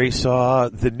 January saw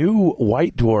the new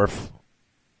White Dwarf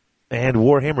and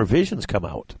Warhammer Visions come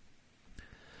out,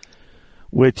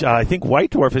 which I think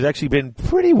White Dwarf has actually been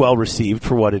pretty well received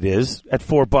for what it is at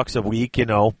 $4 a week.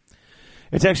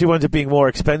 It's actually winds up being more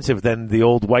expensive than the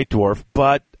old White Dwarf,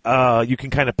 but you can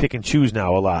kind of pick and choose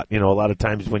now a lot. A lot of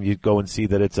times when you go and see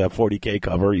that it's a 40K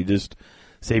cover, you just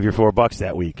save your $4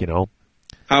 that week.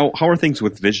 How are things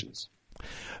with Visions?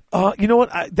 You know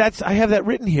what? I have that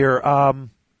written here. When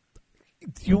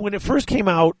it first came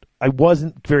out, I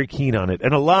wasn't very keen on it,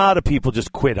 and a lot of people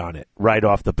just quit on it right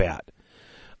off the bat.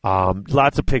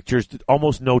 Lots of pictures,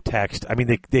 almost no text. I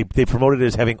mean, they promoted it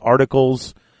as having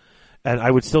articles, and I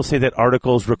would still say that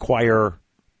articles require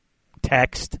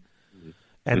text,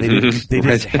 and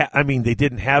they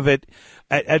didn't have it.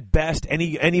 At best,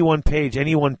 any one page,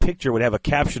 any one picture would have a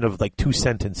caption of 2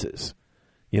 sentences.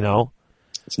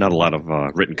 It's not a lot of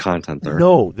written content there.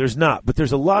 No, there's not. But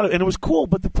there's a lot of, and it was cool.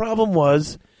 But the problem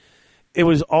was, it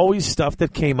was always stuff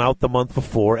that came out the month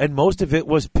before, and most of it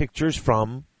was pictures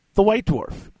from the White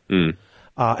Dwarf. Mm.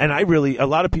 And a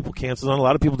lot of people canceled on. A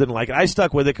lot of people didn't like it. I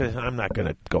stuck with it because I'm not going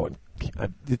to go and.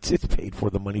 It's paid for.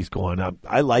 The money's gone.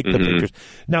 I like the pictures.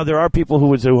 Now there are people who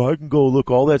would say, "Well, I can go look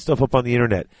all that stuff up on the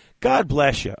internet." God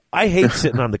bless you. I hate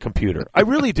sitting on the computer. I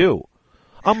really do.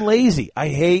 I'm lazy. I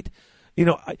hate.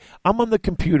 I'm on the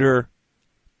computer.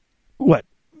 5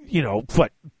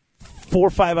 4 or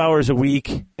 5 hours a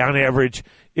week on average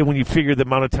when you figure the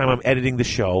amount of time I'm editing the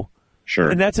show. Sure.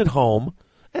 And that's at home.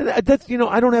 And that's,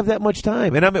 I don't have that much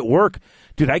time. And I'm at work.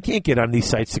 Dude, I can't get on these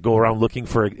sites to go around looking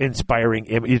for inspiring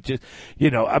images.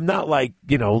 I'm not like,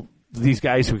 these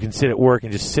guys who can sit at work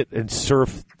and just sit and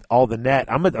surf all the net.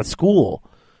 I'm at a school.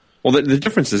 Well, the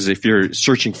difference is if you're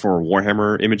searching for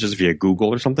Warhammer images via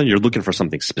Google or something, you're looking for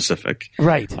something specific.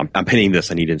 Right. I'm painting this.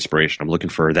 I need inspiration. I'm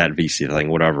looking for that VC thing,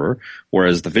 whatever.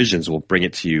 Whereas the Visions will bring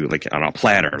it to you like on a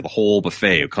platter. The whole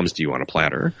buffet comes to you on a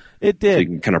platter. It did. So you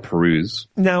can kind of peruse.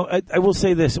 Now, I will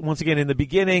say this once again. In the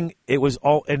beginning, it was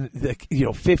all, and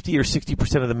 50 or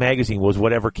 60% of the magazine was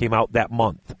whatever came out that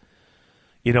month.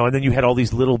 And then you had all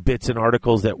these little bits and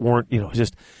articles that weren't,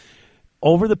 just.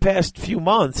 Over the past few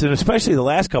months, and especially the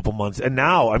last couple months, and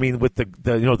now, with the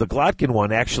Glotkin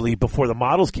one, actually, before the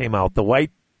models came out, the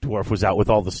White Dwarf was out with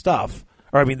all the stuff.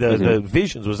 Or, the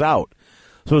Visions was out.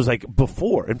 So it was like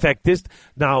before. In fact, the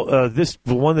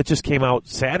one that just came out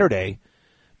Saturday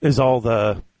is all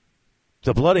the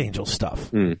Blood Angel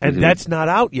stuff. And that's not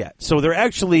out yet. So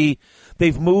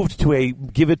they've moved to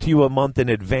give it to you a month in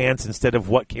advance instead of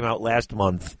what came out last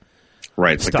month.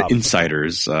 Right, it's like the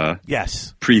Insiders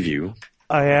yes. preview.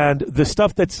 And the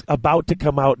stuff that's about to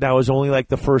come out now is only like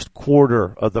the first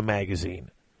quarter of the magazine.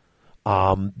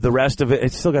 The rest of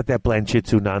it's still got that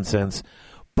Blanchitsu nonsense,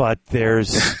 but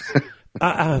there's...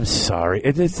 I'm sorry.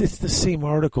 It's the same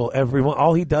article every month.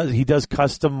 All he does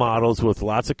custom models with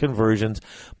lots of conversions,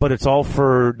 but it's all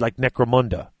for like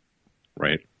Necromunda.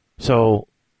 Right. So...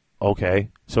 Okay,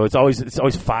 so it's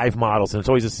always 5 models, and it's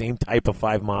always the same type of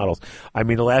 5 models.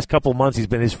 The last couple of months he's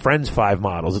been his friend's 5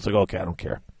 models. It's like, okay, I don't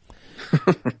care.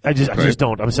 I just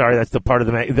don't. I'm sorry. That's the part of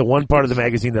the one part of the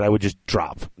magazine that I would just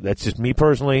drop. That's just me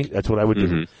personally. That's what I would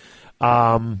do.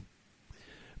 But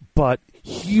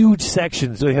huge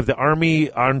sections. They have the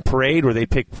Army on Parade where they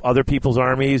pick other people's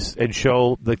armies and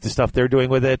show the stuff they're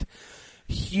doing with it.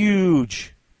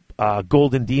 Huge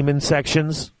Golden Demon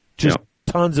sections. Just. Yeah.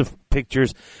 Tons of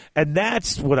pictures, and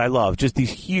that's what I love, just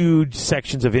these huge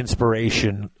sections of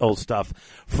inspirational stuff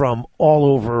from all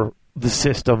over the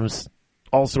systems,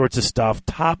 all sorts of stuff,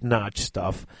 top-notch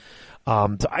stuff.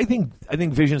 So I think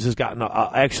Visions has gotten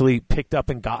actually picked up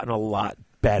and gotten a lot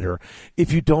better.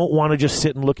 If you don't want to just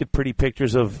sit and look at pretty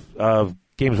pictures of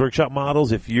Games Workshop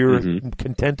models, if you're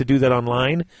content to do that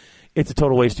online, it's a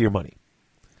total waste of your money.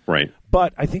 Right.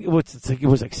 But I think it was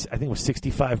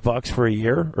 $65 for a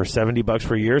year or $70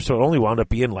 for a year, so it only wound up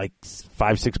being like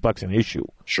 $5-6 an issue.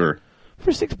 Sure.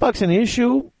 For $6 an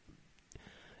issue,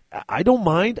 I don't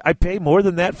mind. I pay more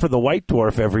than that for the White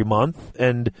Dwarf every month,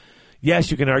 and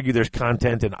yes, you can argue there's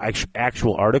content and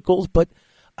actual articles, but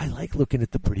I like looking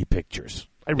at the pretty pictures.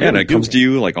 I really and it do. comes to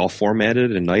you like all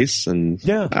formatted and nice, and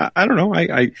I don't know.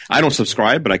 I don't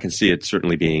subscribe, but I can see it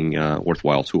certainly being a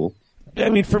worthwhile tool.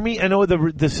 For me, I know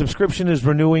the subscription is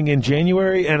renewing in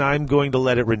January, and I'm going to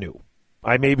let it renew.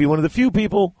 I may be one of the few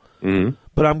people,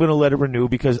 but I'm going to let it renew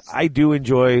because I do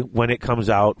enjoy when it comes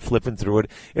out, flipping through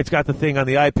it. It's got the thing on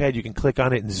the iPad. You can click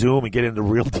on it and zoom and get into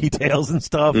real details and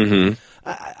stuff.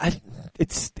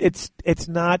 It's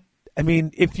not...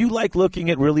 if you like looking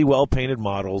at really well-painted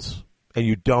models and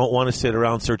you don't want to sit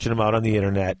around searching them out on the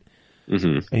Internet,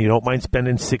 and you don't mind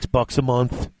spending $6 a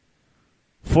month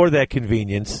for that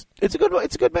convenience, it's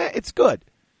good.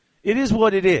 It is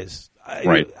what it is.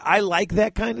 Right. I like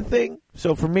that kind of thing.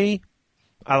 So for me,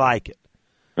 I like it.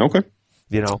 Okay.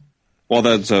 Well,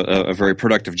 that's a very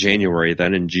productive January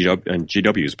then in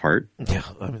GW's part. Yeah.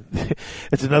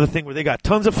 It's another thing where they got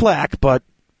tons of flack, but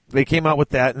they came out with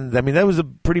that, and that was a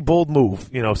pretty bold move,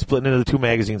 splitting into the 2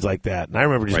 magazines like that. And I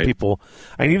remember just people,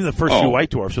 even the first few White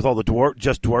Dwarfs with all the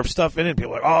dwarf stuff in it,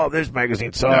 people are like, oh, this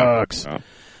magazine sucks. Yeah.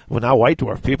 Well, now White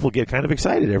Dwarf, people get kind of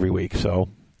excited every week. So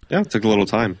yeah, it took a little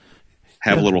time.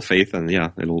 Have a little faith, and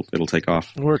it'll take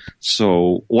off.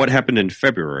 So what happened in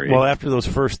February? Well, after those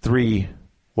first 3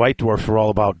 White Dwarfs were all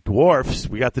about dwarfs,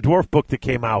 we got the dwarf book that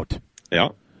came out.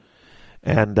 Yeah,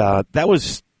 and that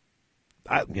was,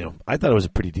 I thought it was a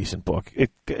pretty decent book.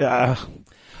 I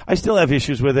still have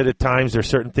issues with it at times. There are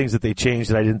certain things that they changed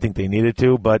that I didn't think they needed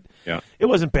to, but it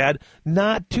wasn't bad.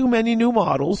 Not too many new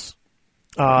models.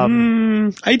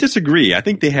 I disagree. I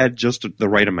think they had just the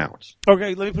right amount.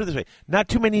 Okay, let me put it this way. Not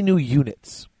too many new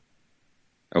units.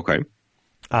 Okay.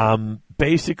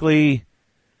 Basically,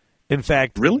 in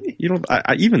fact... Really?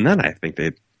 Even then, I think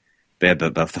they had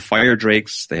the fire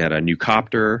drakes. They had a new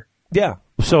copter. Yeah.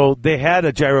 So they had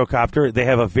a gyrocopter. They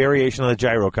have a variation on the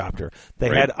gyrocopter. They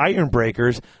had iron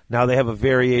breakers. Now they have a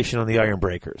variation on the iron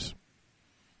breakers.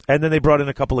 And then they brought in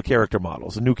a couple of character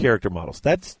models, new character models.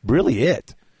 That's really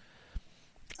it.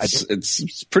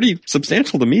 It's pretty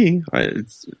substantial to me.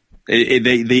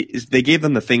 They gave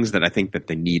them the things that I think that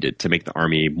they needed to make the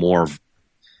army more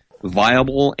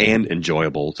viable and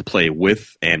enjoyable to play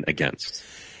with and against.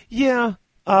 Yeah.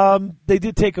 They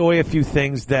did take away a few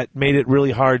things that made it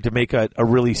really hard to make a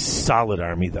really solid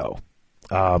army, though.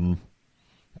 That's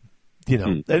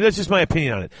just my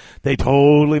opinion on it. They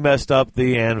totally messed up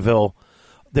the anvil.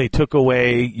 They took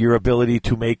away your ability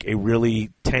to make a really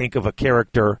tank of a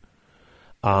character,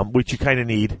 which you kind of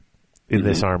need in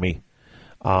this army.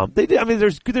 They did. I mean, there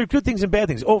are good things and bad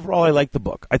things. Overall, I liked the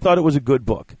book. I thought it was a good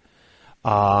book.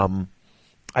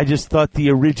 I just thought the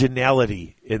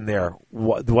originality in there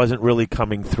wasn't really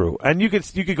coming through. And you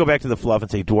could go back to the fluff and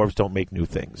say dwarves don't make new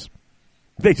things.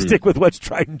 They stick with what's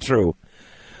tried and true.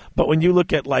 But when you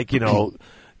look at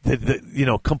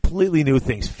the completely new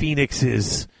things,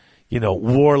 phoenixes,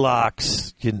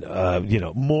 warlocks,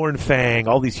 Mournfang,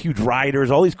 all these huge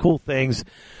riders, all these cool things.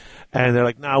 And they're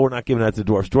like, no, we're not giving that to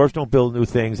dwarves. Dwarves don't build new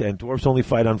things, and dwarves only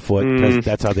fight on foot because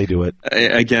that's how they do it.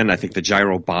 Again, I think the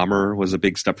gyro bomber was a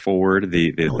big step forward.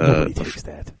 Nobody takes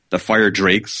that. The fire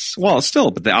drakes, well,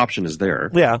 still, but the option is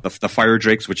there. Yeah. The fire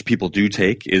drakes, which people do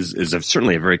take, is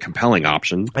certainly a very compelling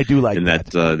option. I do like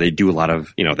that. They do a lot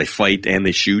of, they fight and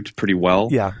they shoot pretty well.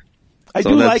 Yeah. I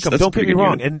do like them, don't get me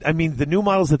wrong. And, I mean, the new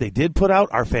models that they did put out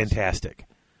are fantastic.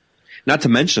 Not to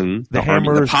mention the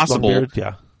hammers, the possible... Longbeard,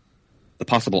 yeah. The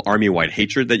possible army-wide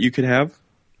hatred that you could have.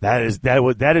 That is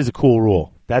a cool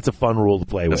rule. That's a fun rule to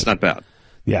play with. That's not bad.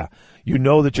 Yeah. You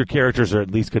know that your characters are at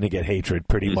least going to get hatred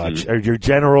pretty much. Or your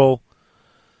general,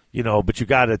 but you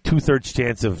got a 2/3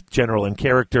 chance of general and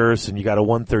characters, and you got a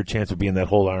 1/3 chance of being that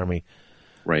whole army.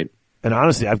 Right. And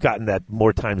honestly, I've gotten that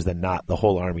more times than not, the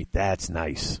whole army. That's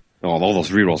nice. Oh, all those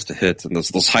rerolls to hit, and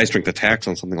those high-strength attacks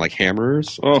on something like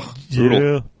hammers. Oh, brutal.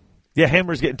 Yeah. Yeah,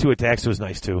 hammers getting 2 attacks was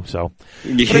nice too. So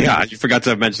yeah, you forgot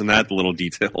to mention that little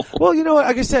detail. Well,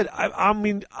 like I said, I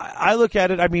mean, I look at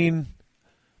it. I mean,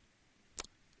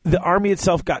 the army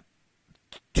itself got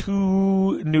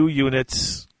 2 new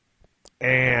units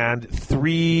and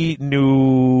 3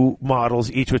 new models,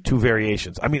 each with 2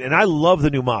 variations. I mean, and I love the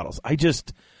new models. I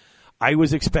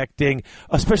was expecting,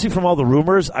 especially from all the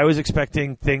rumors, I was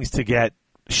expecting things to get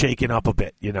shaken up a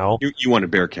bit. You wanted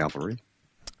bear cavalry.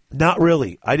 Not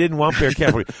really. I didn't want bear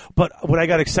cavalry. But what I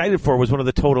got excited for was one of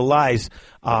the total lies.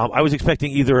 I was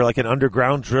expecting either like an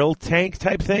underground drill tank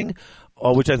type thing,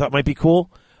 which I thought might be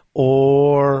cool,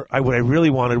 or what I really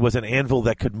wanted was an anvil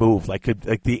that could move, like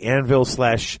the anvil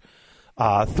slash.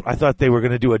 I thought they were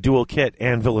going to do a dual kit,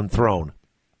 anvil and throne,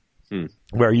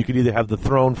 where you could either have the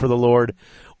throne for the Lord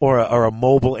or a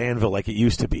mobile anvil like it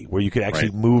used to be, where you could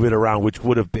actually move it around, which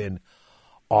would have been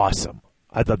awesome.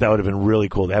 I thought that would have been really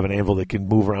cool to have an anvil that can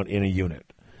move around in a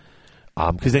unit.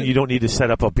 Because then you don't need to set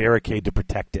up a barricade to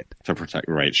protect it. To protect,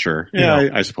 right, sure. Yeah,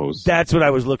 I suppose. That's what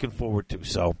I was looking forward to.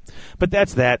 So, but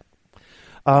that's that.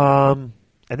 And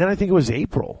then I think it was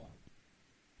April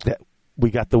that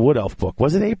we got the Wood Elf book.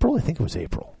 Was it April? I think it was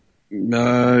April.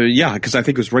 Yeah, because I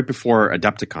think it was right before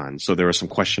Adepticon, so there was some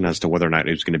question as to whether or not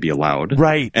it was going to be allowed.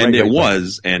 Right. And it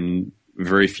was, and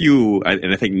very few,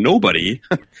 and I think nobody...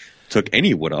 took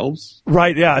any Wood Elves.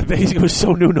 Right, yeah. Basically, it was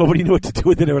so new, nobody knew what to do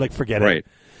with it. They were like, forget it.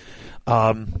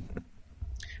 Right.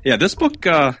 Yeah, this book...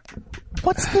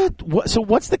 What's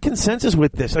the consensus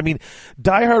with this? I mean,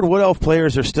 diehard Wood Elf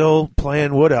players are still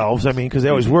playing Wood Elves, I mean, because they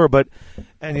always were, but...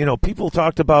 And, people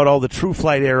talked about all the True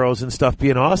Flight arrows and stuff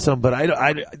being awesome, but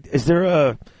was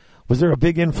there a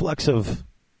big influx of...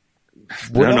 I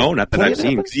don't know, not that I've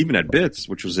seen, because even at BITS,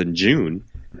 which was in June...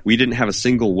 We didn't have a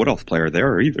single Wood Elf player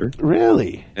there either.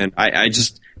 Really? And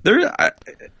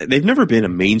they've never been a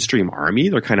mainstream army.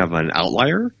 They're kind of an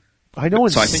outlier. I know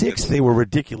in 6th they were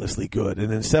ridiculously good,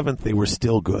 and in 7th they were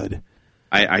still good.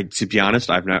 To be honest,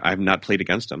 I've not played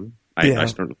against them. I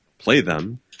started to play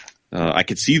them. I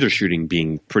could see their shooting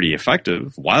being pretty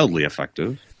effective, wildly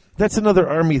effective. That's another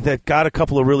army that got a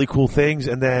couple of really cool things,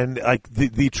 and then like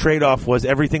the trade-off was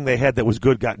everything they had that was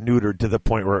good got neutered to the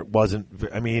point where it wasn't.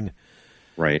 I mean.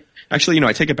 Right. Actually,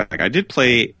 I take it back. I did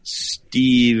play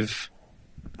Steve.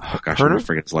 Oh gosh, Herner? I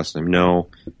forget his last name. No,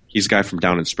 he's a guy from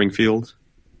down in Springfield.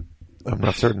 I'm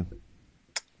not certain.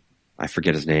 I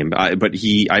forget his name, but I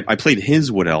played his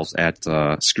Wood Elves at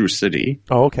Screw City.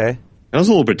 Oh, okay. It was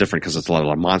a little bit different because it's a lot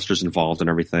of monsters involved and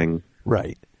everything.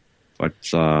 Right. But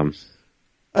they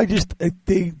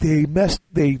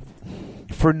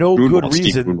for no Grunwald, good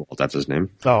reason. Steve Grunwald, that's his name.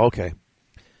 Oh, okay.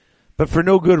 But for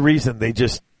no good reason, they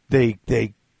just. They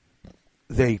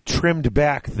trimmed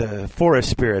back the forest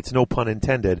spirits, no pun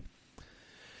intended.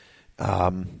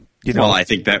 Well, I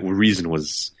think that reason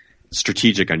was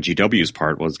strategic on GW's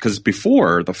part was because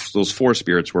before those Force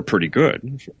Spirits were pretty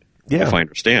good, if I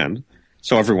understand.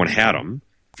 So everyone had them.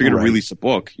 If you're going to release a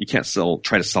book, you can't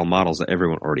try to sell models that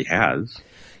everyone already has.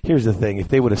 Here's the thing: if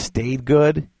they would have stayed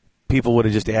good, people would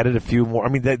have just added a few more. I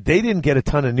mean, they didn't get a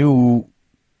ton of new.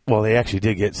 Well, they actually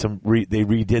did get some. They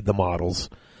redid the models.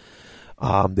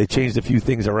 They changed a few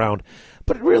things around,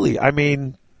 but really, I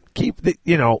mean,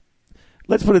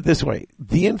 let's put it this way: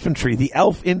 the infantry, the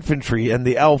elf infantry, and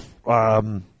the elf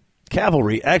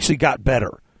cavalry actually got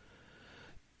better.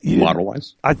 Model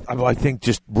wise, I think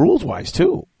just rules wise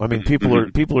too. I mean,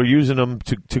 people are using them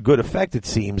to good effect. It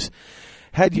seems.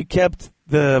 Had you kept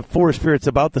the Force Spirits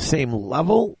about the same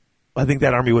level, I think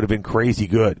that army would have been crazy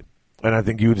good, and I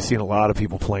think you would have seen a lot of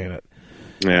people playing it.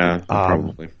 Yeah,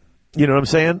 probably. You know what I'm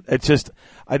saying? It's just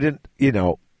I didn't.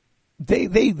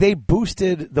 They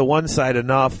boosted the one side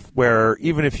enough where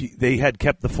even if they had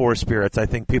kept the Force Spirits, I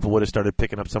think people would have started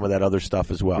picking up some of that other stuff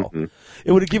as well.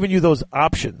 It would have given you those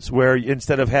options where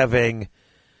instead of having,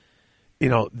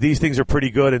 these things are pretty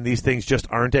good and these things just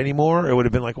aren't anymore, it would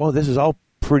have been like, well, this is all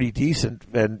pretty decent,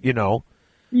 and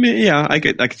Yeah, I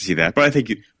could see that, but I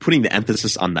think putting the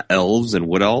emphasis on the elves and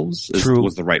wood elves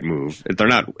was the right move.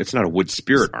 It's not a wood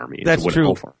spirit army. That's it's a wood true.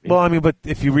 elf army. Well, I mean, but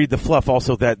if you read the fluff,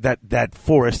 also that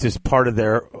forest is part of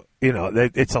their,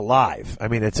 it's alive. I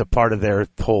mean, it's a part of their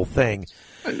whole thing.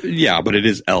 Yeah, but it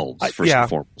is elves first and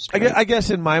foremost. Right? I guess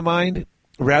in my mind,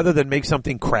 rather than make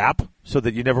something crap so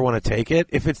that you never want to take it,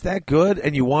 if it's that good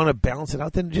and you want to balance it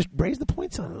out, then just raise the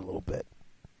points on it a little bit.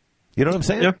 You know what I'm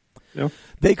saying? Yeah.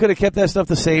 They could have kept that stuff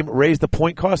the same, raised the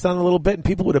point cost down a little bit, and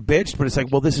people would have bitched, but it's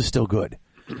like, well, this is still good.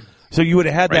 So you would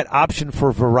have had that option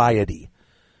for variety.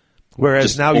 Whereas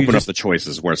just now open up the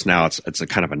choices, whereas now it's a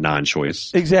kind of a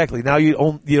non-choice. Exactly. Now you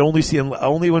only see them,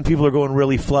 only when people are going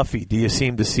really fluffy do you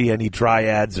seem to see any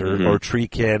dryads or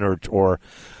treekin or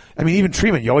I mean, even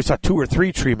treemen. You always saw 2 or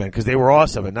 3 treemen because they were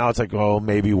awesome, and now it's like, oh,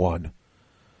 maybe 1.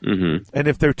 And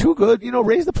if they're too good,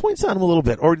 raise the points on them a little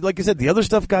bit. Or, like I said, the other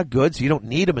stuff got good, so you don't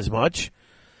need them as much.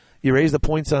 You raise the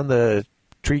points on the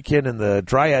treekin and the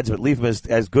dryads, but leave them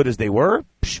as good as they were.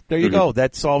 Psh, there you go.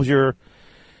 That solves your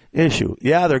issue.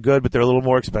 Yeah, they're good, but they're a little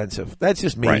more expensive. That's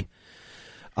just me. Right.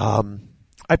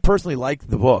 I personally like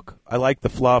the book. I like the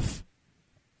fluff.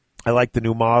 I like the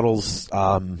new models.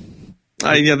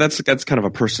 Yeah, that's kind of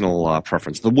a personal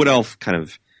preference. The wood elf kind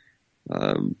of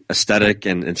aesthetic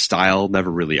and style never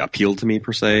really appealed to me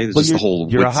per se. It's just the whole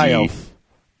you're woodsy, a high elf.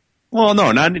 Well,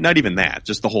 no, not even that.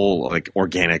 Just the whole like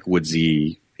organic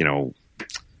woodsy,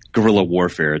 guerrilla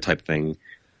warfare type thing.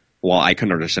 While I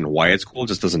can understand why it's cool, it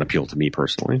just doesn't appeal to me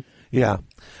personally. Yeah.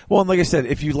 Well, and like I said,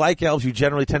 if you like elves, you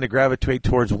generally tend to gravitate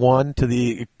towards one to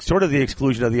the sort of the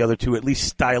exclusion of the other two, at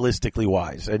least stylistically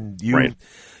wise. And you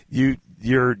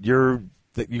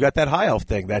got that high elf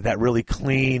thing, that really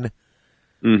clean.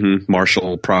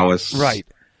 Martial prowess. Right.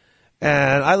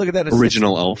 And I look at that as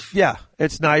original elf. Yeah,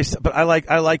 it's nice, but I like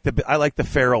the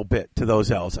feral bit to those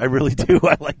elves. I really do.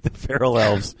 I like the feral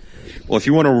elves. Well, if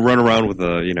you want to run around with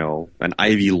an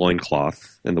ivy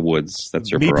loincloth in the woods,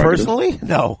 that's your prerogative. Me personally?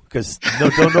 No, because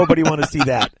nobody want to see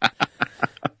that.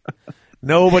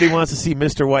 Nobody wants to see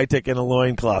Mr. Whitek in a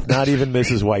loincloth, not even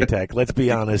Mrs. Whitek. Let's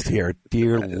be honest here.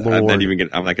 Dear Lord. I'm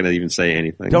not going to even say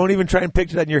anything. Don't even try and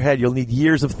picture that in your head. You'll need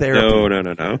years of therapy.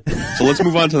 No. So let's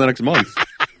move on to the next month.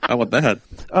 How about that?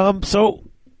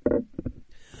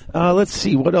 Let's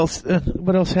see. What else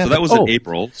happened? So that was in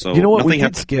April. So you know what we did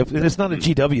happened. skip? And it's not a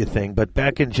GW thing, but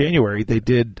back in January, they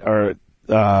did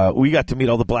we got to meet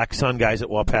all the Black Sun guys at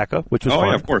Wapaka, which was fun.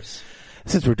 Yeah, of course.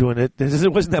 Since we're doing it,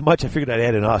 it wasn't that much. I figured I'd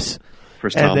add in us.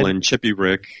 Chris Tomlin, Chippy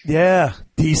Rick. Yeah,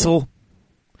 Diesel,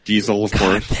 of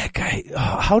course. That guy.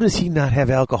 How does he not have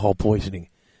alcohol poisoning?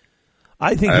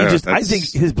 I think I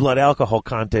think his blood alcohol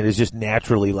content is just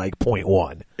naturally like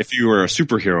 0.1. If you were a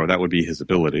superhero, that would be his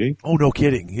ability. Oh, no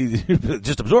kidding. He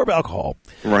just absorb alcohol.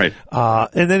 Right.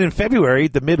 And then in February,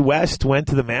 the Midwest went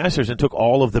to the Masters and took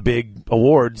all of the big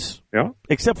awards. Yeah.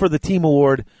 Except for the team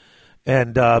award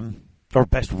and or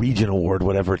best region award,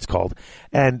 whatever it's called.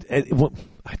 And you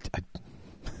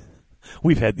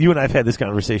and I have had this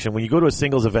conversation. When you go to a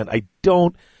singles event, I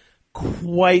don't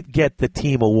quite get the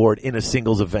team award in a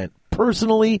singles event.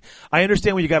 Personally, I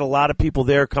understand when you got a lot of people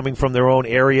there coming from their own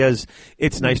areas,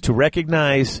 it's nice to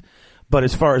recognize. But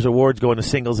as far as awards go in a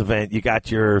singles event, you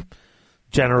got your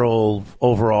general,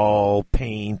 overall,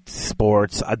 paint,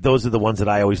 sports. Those are the ones that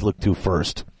I always look to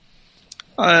first.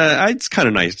 It's kind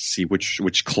of nice to see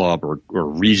which club or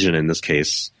region in this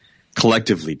case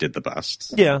collectively did the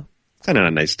best. Yeah. Kind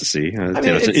of nice to see.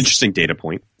 It's an interesting data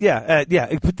point. Yeah,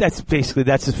 but that's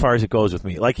as far as it goes with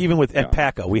me. Like even with at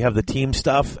PACA, we have the team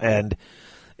stuff, and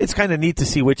it's kind of neat to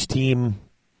see which team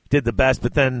did the best.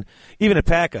 But then even at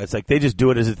PACA, it's like they just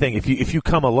do it as a thing. If you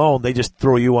come alone, they just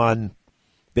throw you on.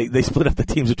 They split up the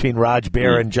teams between Raj,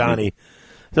 Bear, and Johnny.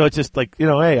 So it's just like,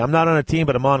 hey, I'm not on a team,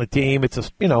 but I'm on a team. It's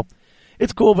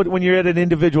it's cool. But when you're at an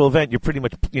individual event, you're pretty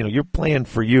much, you're playing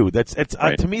for you.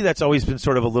 To me, that's always been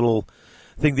sort of a little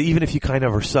thing that even if you kind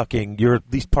of are sucking, you're at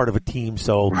least part of a team.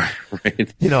 So,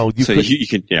 right. You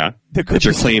can that's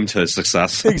your claim to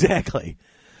success. Exactly.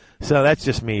 So that's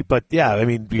just me. But yeah, I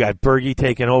mean, we got Bergie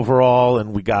taking overall,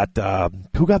 and we got,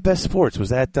 who got best sports? Was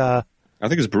that, I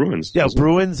think it was Bruins. Yeah,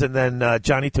 Bruins, and then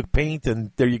Johnny took paint,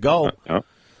 and there you go.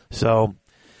 So.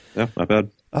 Yeah, not bad.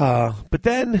 But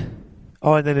then,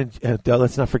 and then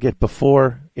let's not forget,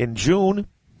 in June,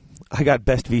 I got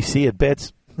best VC at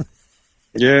Bits.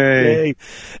 Yay.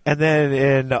 And then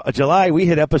in July, we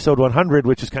hit episode 100,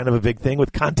 which is kind of a big thing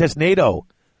with Contest NATO.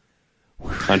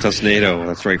 Contest NATO,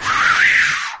 that's right.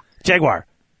 Jaguar.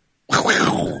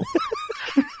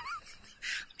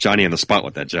 Johnny on the spot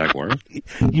with that Jaguar.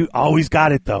 You always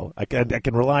got it, though. I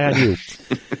can rely on you.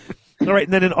 All right,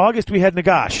 and then in August, we had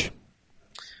Nagash.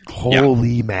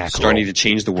 Holy mackerel. Starting to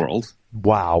change the world.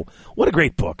 Wow. What a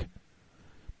great book.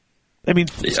 I mean,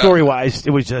 story-wise,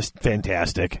 it was just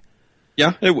fantastic.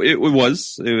 Yeah, it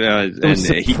was. It was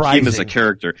surprising. He came as a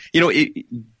character.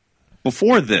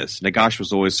 Before this, Nagash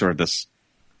was always sort of this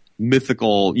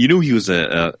mythical. You knew he was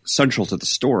central to the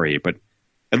story, but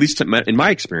at least in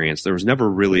my experience, there was never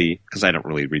really, because I don't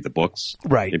really read the books.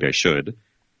 Right. Maybe I should.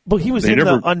 Well, he was in the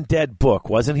Undead book,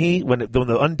 wasn't he? When the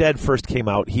Undead first came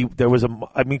out,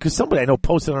 because somebody I know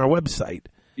posted on our website.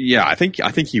 Yeah, I think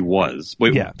he was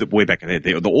way back in the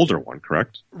day, the older one,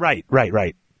 correct? Right.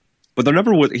 But there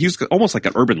never was. He was almost like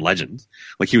an urban legend.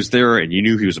 Like he was there, and you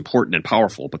knew he was important and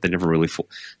powerful, but they never really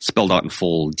spelled out in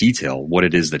full detail what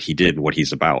it is that he did and what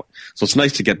he's about. So it's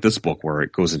nice to get this book where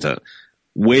it goes into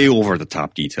way over the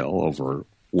top detail over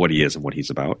what he is and what he's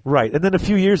about. Right. And then a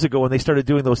few years ago when they started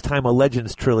doing those Time of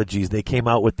Legends trilogies, they came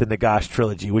out with the Nagash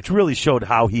trilogy, which really showed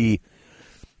how he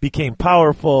became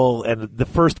powerful. And the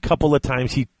first couple of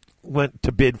times he went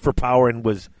to bid for power and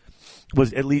was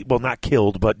at least, well, not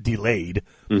killed, but delayed.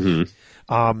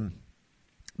 Mm-hmm.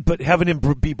 But having him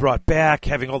be brought back,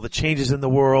 having all the changes in the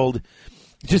world,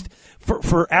 just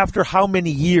for after how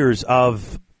many years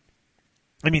of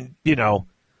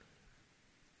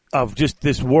just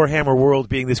this Warhammer world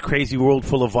being this crazy world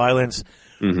full of violence.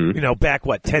 Mm-hmm. Back,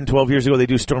 10, 12 years ago, they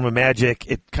do Storm of Magic.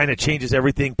 It kind of changes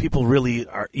everything. People really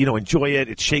enjoy it.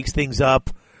 It shakes things up.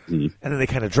 Mm-hmm. And then they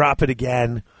kind of drop it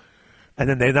again. And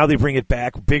then now they bring it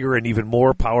back bigger and even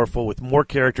more powerful with more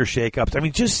character shakeups. I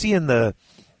mean, just seeing the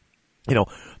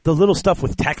little stuff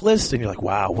with tech lists, and you're like,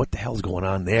 wow, what the hell's going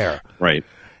on there? Right.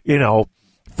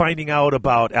 Finding out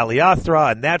about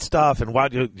Aliothra and that stuff, and wow,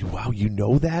 you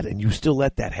know that, and you still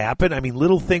let that happen? I mean,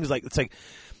 little things like, it's like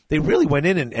they really went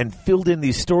in and filled in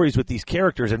these stories with these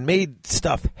characters and made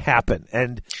stuff happen.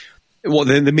 And well,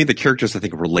 then they made the characters, I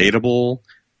think, relatable,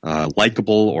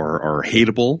 likable, or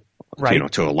hateable, right?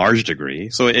 To a large degree.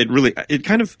 So it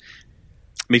kind of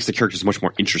makes the characters much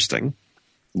more interesting,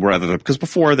 rather than, because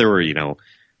before they were,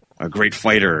 a great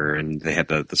fighter and they had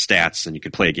the stats and you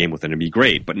could play a game with them and be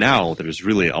great. But now there's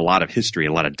really a lot of history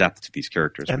and a lot of depth to these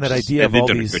characters. And that idea of they've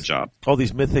done a good job. All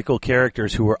these mythical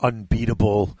characters who were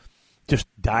unbeatable, just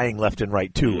dying left and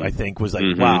right too, Mm-hmm. I think was like,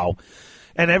 Mm-hmm. wow.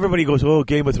 And everybody goes, oh,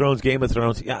 Game of Thrones.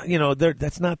 Yeah,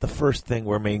 that's not the first thing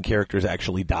where main characters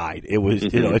actually died. It was,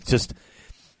 Mm-hmm. it's just,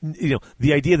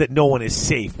 the idea that no one is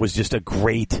safe was just a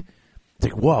great, it's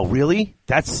like, whoa, really?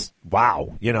 That's,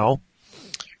 wow,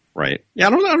 Right. Yeah,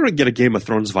 I don't get a Game of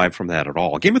Thrones vibe from that at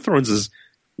all. Game of Thrones is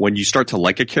when you start to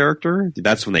like a character,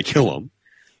 that's when they kill them.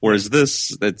 Whereas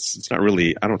this, it's not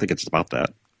really, I don't think it's about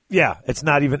that. Yeah, it's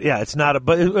not even, it's not,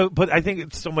 but I think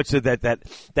it's so much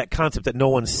that concept that no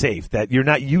one's safe, that you're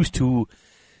not used to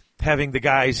having the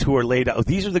guys who are laid out.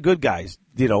 These are the good guys.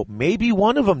 Maybe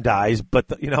one of them dies, but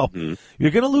you're going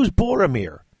to lose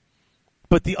Boromir.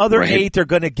 But the other 8 are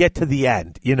going to get to the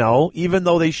end, even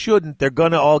though they shouldn't. They're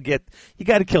going to all get. You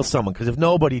got to kill someone, because if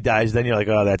nobody dies, then you're like,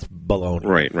 oh, that's baloney.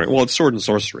 Right. Well, it's sword and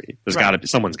sorcery. There's got to be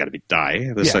someone's got to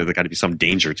die. There's got to be some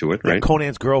danger to it, right? Yeah,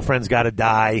 Conan's girlfriend's got to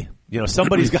die.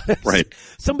 Somebody's got to,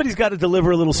 somebody's got to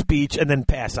deliver a little speech and then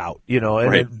pass out,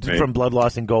 from blood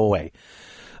loss and go away.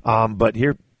 But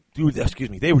here, they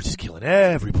were just killing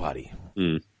everybody,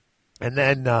 and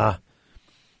then.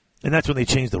 And that's when they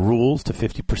changed the rules to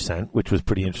 50%, which was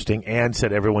pretty interesting, and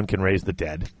said everyone can raise the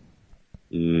dead.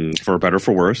 For better or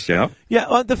for worse, yeah.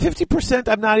 Yeah, the 50%,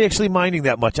 I'm not actually minding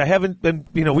that much. I haven't been,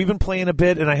 we've been playing a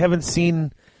bit, and I haven't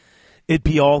seen it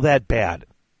be all that bad.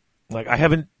 Like, I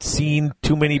haven't seen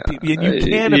too many people, and you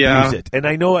can abuse it. And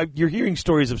I know you're hearing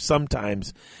stories of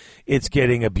sometimes it's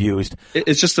getting abused.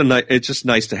 It's just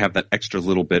nice to have that extra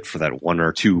little bit for that one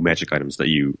or two magic items that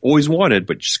you always wanted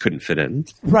but just couldn't fit in.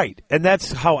 Right, and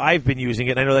that's how I've been using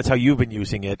it. I know that's how you've been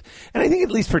using it. And I think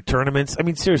at least for tournaments, I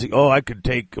mean, seriously, I could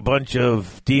take a bunch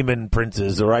of demon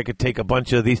princes, or I could take a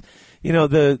bunch of these. You know,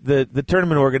 the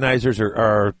tournament organizers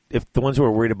are if the ones who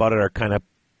are worried about it are kind of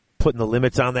putting the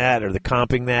limits on that or the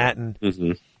comping that, and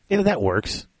that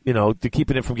works. You know, to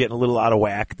keeping it from getting a little out of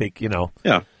whack.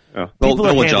 Yeah. People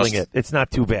are handling it. It's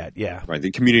not too bad. Yeah. Right.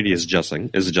 The community is adjusting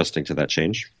to that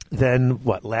change. Then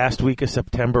last week of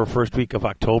September, first week of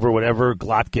October, whatever,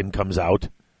 Glotkin comes out.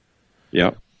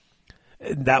 Yeah.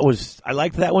 I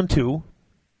liked that one too.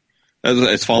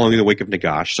 It's following the wake of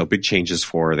Nagash, so big changes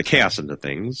for the chaos into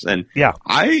things. And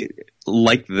I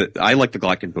like the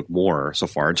Glotkin book more so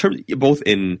far, in terms both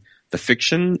in the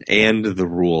fiction and the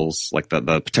rules, like the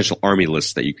potential army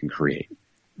lists that you can create.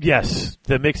 Yes,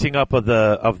 the mixing up of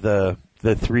the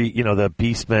three, the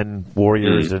Beastmen,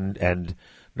 Warriors, and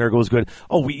Nurgle was good.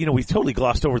 Oh, we totally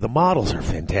glossed over the models are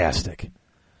fantastic.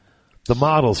 The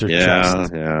models are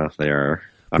they are.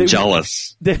 I'm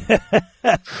jealous.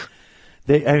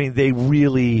 They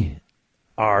really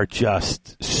are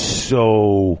just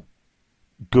so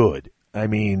good. I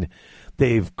mean,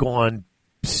 they've gone.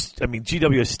 I mean,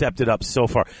 GW has stepped it up so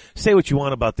far. Say what you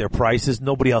want about their prices.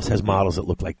 Nobody else has models that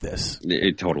look like this.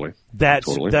 Totally.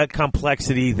 That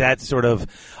complexity, that sort of.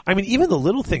 I mean, even the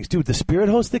little things, dude. The Spirit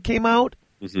Host that came out.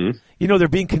 Mm-hmm. They're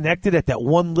being connected at that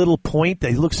one little point.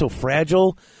 They look so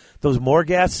fragile. Those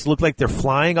Morghast look like they're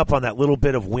flying up on that little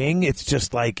bit of wing. It's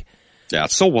just like. Yeah,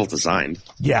 it's so well designed.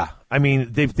 Yeah, I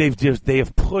mean, they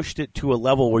have pushed it to a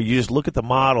level where you just look at the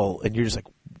model and you're just like,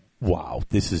 wow,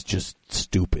 this is just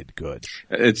stupid good.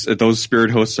 It's those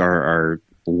Spirit Hosts are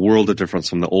a world of difference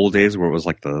from the old days where it was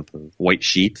like the white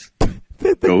sheet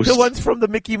ghost. The ones from the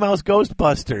Mickey Mouse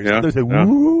Ghostbusters. Yeah, they're like,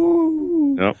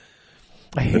 woo. Yep.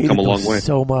 I hate them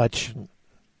so much.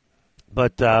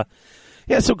 But so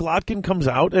Glotkin comes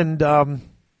out, and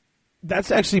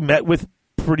that's actually met with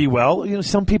pretty well.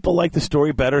 Some people like the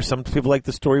story better. Some people like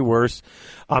the story worse.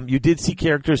 You did see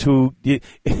characters who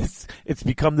it's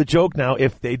become the joke now.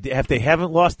 If they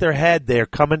haven't lost their head, they're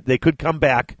coming. They could come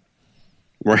back.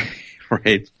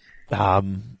 Right.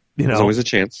 There's always a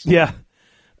chance. Yeah.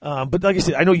 But like I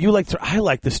said, I know you I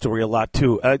like the story a lot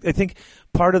too. I think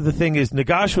part of the thing is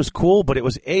Nagash was cool, but it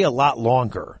was a lot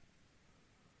longer.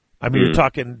 I mean, you're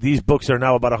talking, these books are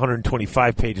now about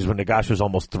 125 pages when Nagash was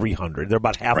almost 300. They're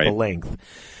about half the length.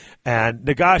 And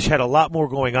Nagash had a lot more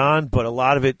going on, but a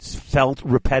lot of it felt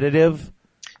repetitive.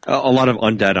 A lot of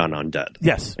undead on undead.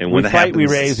 Yes. And when we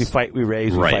raise, we fight, we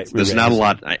raise, we fight, we There's raise. not a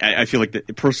lot. I feel like,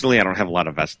 personally, I don't have a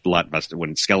lot vested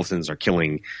when skeletons are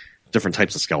killing different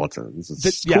types of skeletons.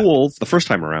 It's cool the first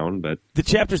time around, but the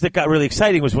chapters that got really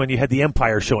exciting was when you had the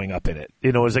Empire showing up in it.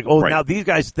 It was like, now these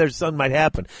guys, their son might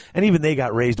happen, and even they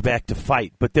got raised back to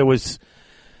fight. But there was,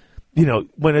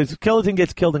 when a skeleton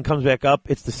gets killed and comes back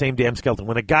up, it's the same damn skeleton.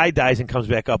 When a guy dies and comes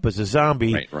back up as a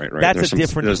zombie, that's a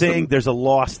different thing. There's a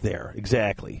loss there,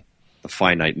 exactly. The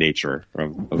finite nature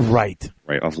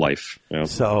of life. Yeah.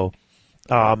 So,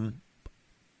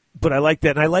 but I like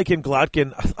that, and I like in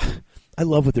Glotkin. I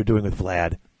love what they're doing with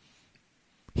Vlad.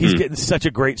 He's getting such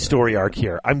a great story arc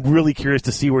here. I'm really curious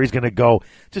to see where he's going to go.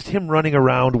 Just him running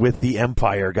around with the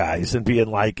Empire guys and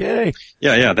being like, hey.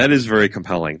 Yeah, that is very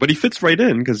compelling. But he fits right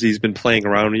in because he's been playing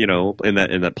around, in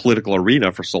that political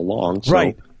arena for so long. So.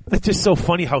 Right. It's just so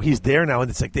funny how he's there now, and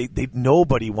it's like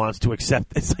nobody wants to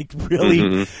accept. It's like,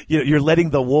 really, you're letting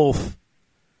the wolf.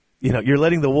 You're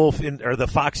letting the wolf or the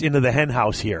fox into the hen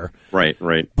house here. Right.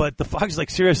 But the fox is like,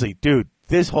 seriously, dude,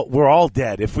 we're all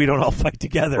dead if we don't all fight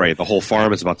together. Right. The whole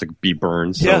farm is about to be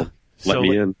burned. So let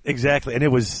me in. Exactly. And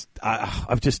it was,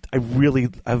 I've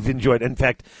enjoyed. In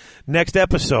fact, next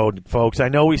episode, folks, I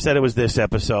know we said it was this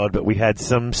episode, but we had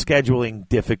some scheduling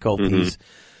difficulties.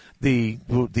 The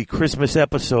Christmas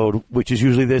episode, which is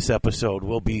usually this episode,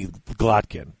 will be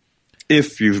Glotkin.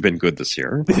 If you've been good this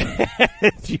year.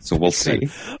 So we'll see.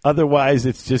 Otherwise,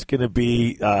 it's just going to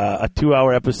be a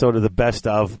 2-hour episode of the best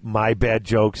of my bad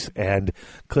jokes and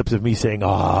clips of me saying,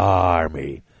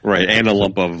 army. Right, and a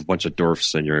bunch of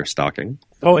dwarfs in your stocking.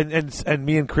 Oh, and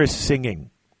me and Chris singing.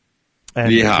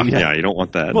 And, you don't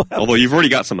want that. Well, although you've already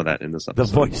got some of that in this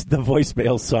episode. The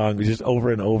voicemail song was just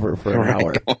over and over for an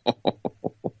hour.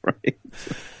 Right.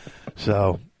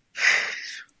 So...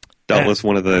 Doubtless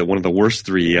one of the worst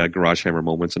 3 Garage Hammer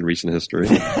moments in recent history.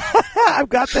 I've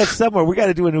got that somewhere. We got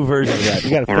to do a new version of that. We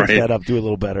got to fix that up, do a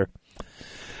little better.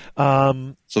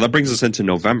 So that brings us into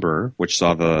November, which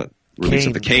saw the release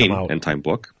of the Kane Kane come out. end time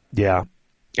book. Yeah.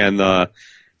 And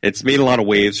it's made a lot of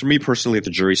waves. For me personally, the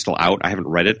jury's still out. I haven't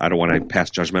read it. I don't want to pass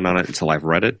judgment on it until I've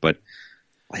read it. But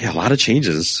yeah, a lot of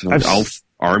changes. All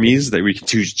armies that we can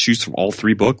choose from all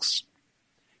 3 books.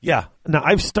 Yeah. Now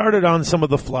I've started on some of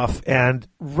the fluff, and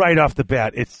right off the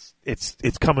bat,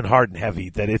 it's coming hard and heavy.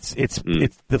 That it's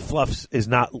the fluff is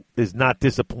not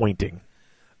disappointing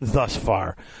thus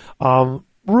far.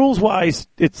 Rules wise,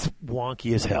 it's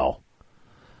wonky as hell.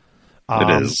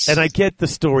 It is, and I get the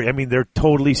story. I mean, they're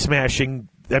totally smashing.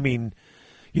 I mean,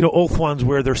 Ulthuan's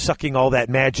where they're sucking all that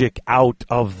magic out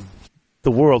of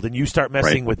the world, and you start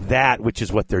messing with that, which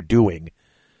is what they're doing.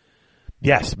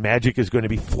 Yes, magic is going to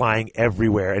be flying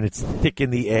everywhere, and it's thick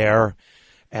in the air,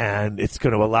 and it's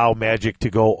going to allow magic to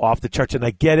go off the charts. And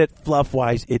I get it,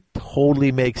 fluff-wise, it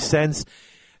totally makes sense.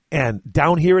 And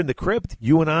down here in the crypt,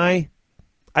 you and I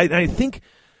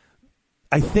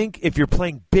think if you're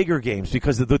playing bigger games,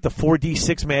 because of the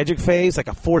 4d6 magic phase, like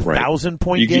a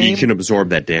 4,000-point game, you can absorb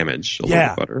that damage a little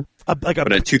bit better.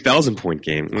 But a 2,000-point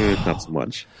game, not so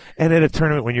much. And at a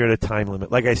tournament, when you're at a time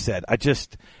limit, like I said,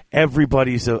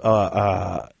 everybody's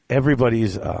a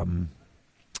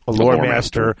lore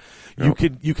master. Yep.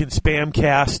 You can spam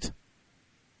cast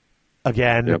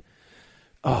again. Yep.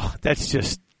 Oh, that's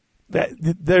just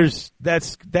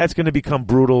that's going to become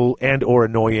brutal and or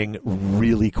annoying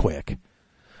really quick.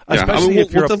 Especially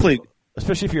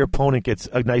especially if your opponent gets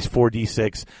a nice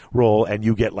 4d6 roll and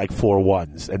you get like 4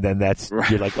 1s, and then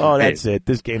you're like, oh, that's it.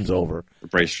 This game's over.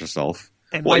 Brace yourself.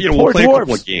 And we'll play a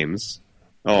couple of games.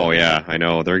 Oh yeah, I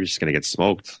know. They're just going to get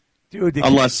smoked. Dude,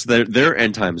 unless their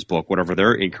end times book, whatever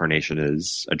their incarnation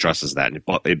is, addresses that and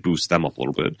it boosts them up a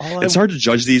little bit. It's hard to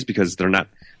judge these because they're not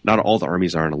all the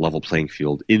armies are on a level playing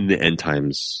field in the end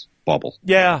times bubble.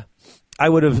 Yeah, I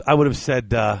would have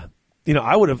said, I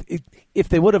would have if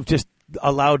they would have just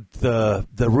allowed the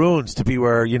runes to be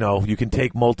where you can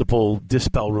take multiple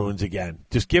dispel runes again.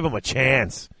 Just give them a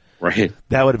chance. Right.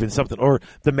 That would have been something. Or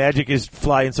the magic is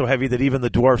flying so heavy that even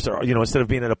the dwarfs are, instead of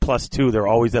being at a +2, they're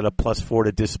always at a +4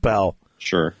 to dispel.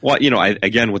 Sure. Well,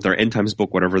 again, with their end times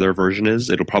book, whatever their version is,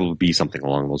 it'll probably be something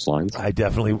along those lines.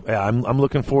 I'm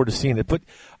looking forward to seeing it. But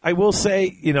I will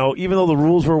say, even though the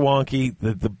rules were wonky,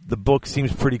 the book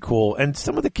seems pretty cool. And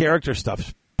some of the character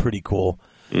stuff's pretty cool.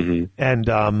 Mm-hmm.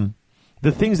 And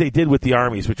the things they did with the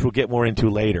armies, which we'll get more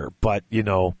into later, but,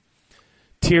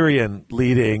 Tyrion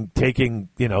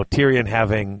Tyrion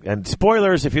having, and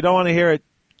spoilers, if you don't want to hear it,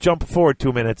 jump forward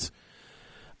 2 minutes.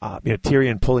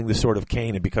 Tyrion pulling the sword of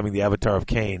Cain and becoming the avatar of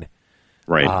Cain.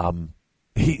 Right.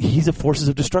 He's a Forces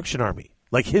of Destruction army.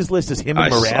 Like, his list is him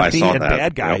and Marathi and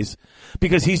bad guys,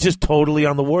 because he's just totally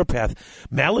on the warpath.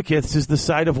 Malekith's is the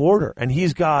side of order, and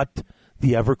he's got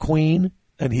the Everqueen,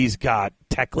 and he's got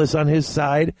Teclis on his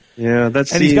side. Yeah,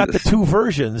 he's got the 2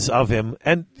 versions of him,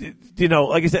 and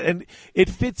like I said, and it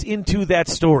fits into that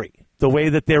story, the way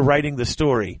that they're writing the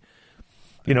story.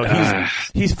 He's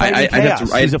fighting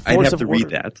chaos. He's a force of order. Read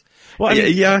that. Well,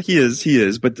 yeah, he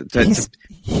is, but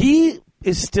he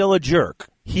is still a jerk.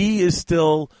 He is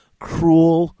still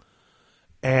cruel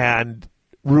and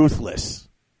ruthless.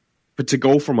 But to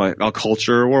go from a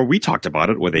culture where we talked about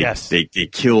it, where they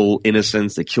kill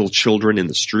innocents, they kill children in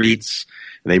the streets,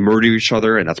 and they murder each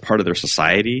other, and that's part of their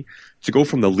society, to go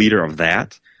from the leader of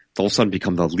that to all of a sudden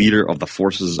become the leader of the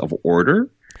forces of order,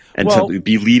 and to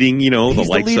be leading, the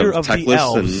likes of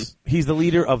Teclis. He's the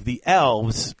leader of the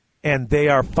elves, and they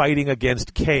are fighting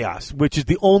against chaos, which is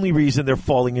the only reason they're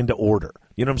falling into order.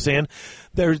 You know what I'm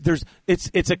saying?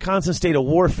 It's a constant state of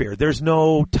warfare. There's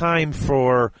no time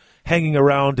for hanging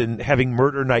around and having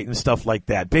murder night and stuff like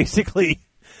that. Basically,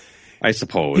 I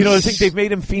suppose. I think they've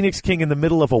made him Phoenix King in the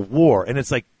middle of a war, and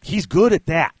it's like he's good at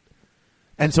that.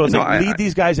 And so it's lead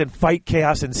these guys and fight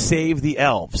chaos and save the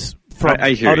elves from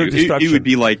utter destruction. It would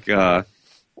be like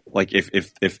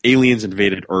if aliens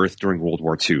invaded Earth during World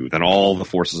War II, then all the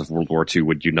forces of World War II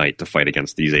would unite to fight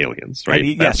against these aliens, right?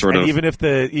 Even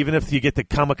if you get the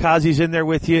kamikazes in there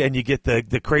with you, and you get the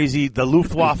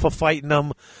Luftwaffe fighting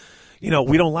them. We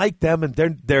don't like them, and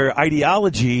their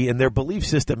ideology and their belief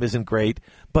system isn't great,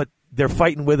 but they're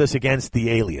fighting with us against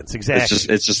the aliens. Exactly.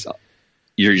 It's just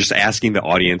you're just asking the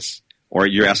audience, or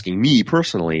you're asking me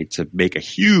personally, to make a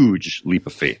huge leap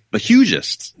of faith, the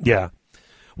hugest. Yeah.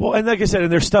 Well, and like I said, and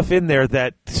there's stuff in there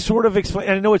that sort of explain.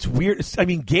 And I know it's weird.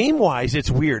 Game wise, it's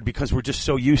weird because we're just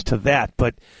so used to that.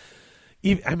 But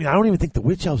I don't even think the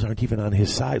witch elves aren't even on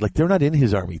his side. Like, they're not in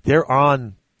his army. They're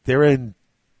in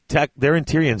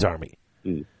Tyrion's army,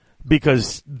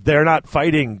 because they're not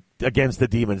fighting against the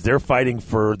demons. They're fighting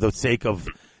for the sake of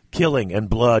killing and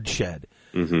bloodshed.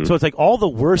 Mm-hmm. So it's like all the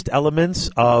worst elements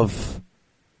of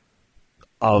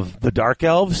of the Dark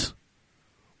Elves,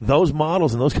 those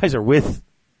models and those guys are with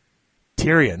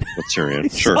Tyrion. With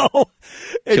Tyrion, sure. So,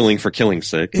 killing for killing's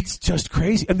sake. It's just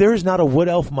crazy. And there is not a Wood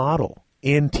Elf model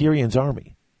in Tyrion's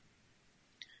army.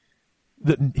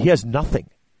 He has nothing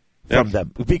from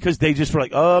them because they just were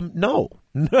like, no,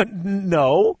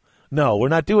 we're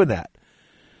not doing that.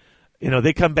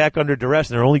 They come back under duress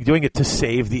and they're only doing it to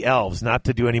save the elves, not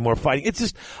to do any more fighting. It's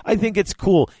just, I think it's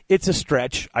cool. It's a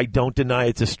stretch. I don't deny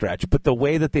it's a stretch, but the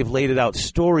way that they've laid it out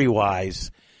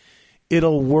story-wise,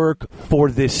 it'll work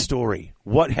for this story.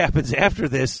 What happens after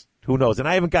this, who knows? And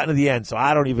I haven't gotten to the end, so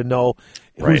I don't even know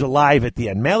who's alive at the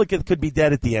end. Malekith could be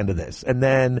dead at the end of this, and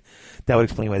then that would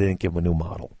explain why they didn't give him a new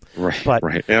model. Right, but,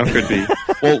 right. Yeah, it could be.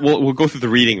 We'll go through the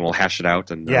reading. We'll hash it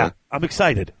out. And I'm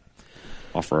excited.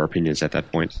 Offer our opinions at that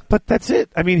point. But that's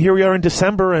it. I mean, here we are in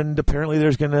December, and apparently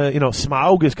there's going to,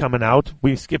 Smaug is coming out.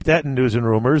 We skipped that in news and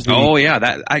rumors. What do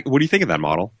you think of that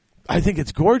model? I think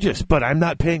it's gorgeous, but I'm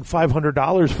not paying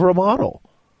 $500 for a model.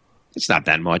 It's not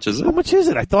that much, is it? How much is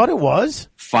it? I thought it was.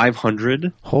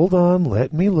 $500? Hold on,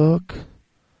 let me look.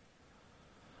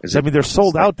 They're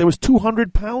sold out. There was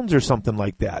 200 pounds or something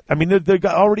like that. I mean, they've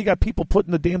already got people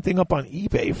putting the damn thing up on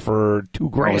eBay for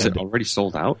 $2,000. Oh, is it already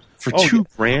sold out? For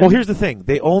 $2,000? Well, here's the thing.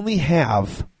 They only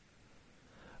have...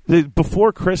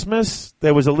 Before Christmas,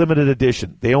 there was a limited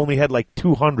edition. They only had like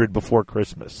 200 before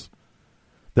Christmas.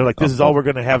 They're like, this is all we're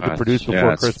going to have to produce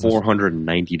before Christmas.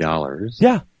 $490.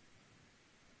 Yeah.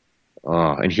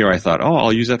 And here I thought,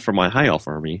 I'll use that for my High Elf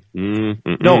army. No,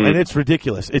 and it's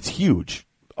ridiculous. It's huge.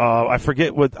 I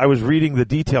forget what I was reading the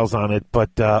details on it,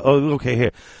 but okay,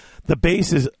 here. The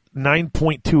base is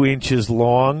 9.2 inches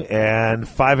long and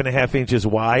 5.5 inches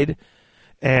wide,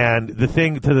 and the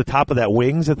thing to the top of that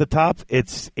wings at the top,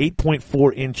 it's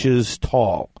 8.4 inches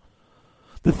tall.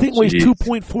 The thing weighs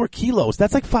 2.4 kilos.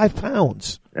 That's like 5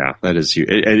 pounds. Yeah, that is huge.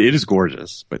 It is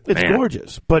gorgeous, but it's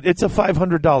gorgeous, but it's a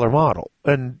 $500 model,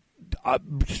 and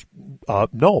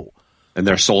no. And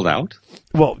they're sold out?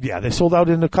 Well, yeah, they sold out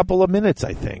in a couple of minutes,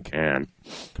 I think.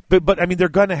 But I mean, they're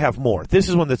going to have more. This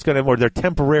is one that's going to have more. They're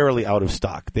temporarily out of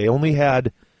stock. They only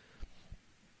had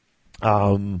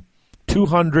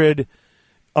 200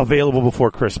 available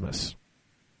before Christmas.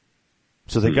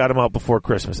 So they got them out before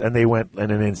Christmas, and they went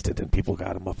in an instant, and people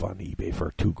got them up on eBay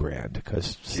for $2,000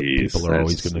 because people are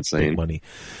always going to make money.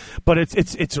 But it's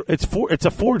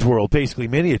a Forge World basically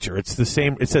miniature. It's the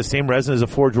same. It says same resin as a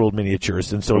Forge World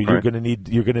miniatures, and so you're going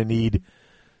to need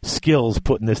skills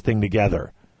putting this thing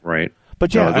together. Right.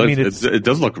 But yeah, I mean, it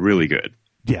does look really good.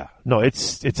 Yeah. No,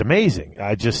 it's amazing.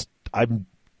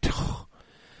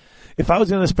 If I was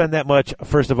going to spend that much,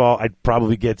 first of all, I'd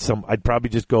probably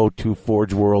just go to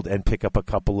Forge World and pick up a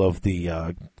couple of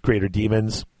the Greater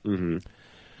Demons. Mm-hmm.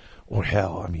 Or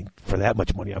hell, I mean, for that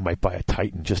much money, I might buy a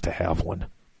Titan just to have one.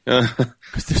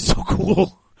 Because they're so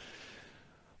cool.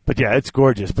 But yeah, it's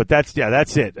gorgeous. But that's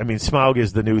it. I mean, Smaug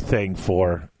is the new thing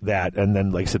for that. And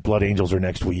then, like I said, Blood Angels are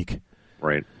next week.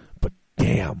 Right. But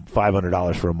damn,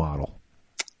 $500 for a model.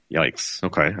 Yikes.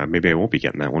 Okay, maybe I won't be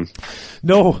getting that one.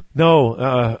 No.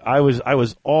 I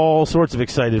was all sorts of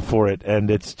excited for it, and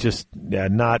it's just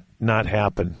not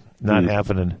happening.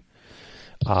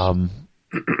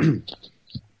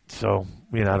 So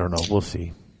I don't know. We'll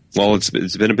see. Well, it's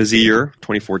been a busy year,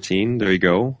 2014. There you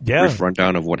go. Yeah. Brief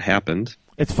rundown of what happened.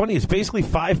 It's funny. It's basically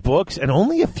 5 books and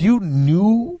only a few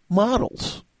new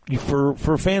models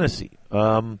for fantasy.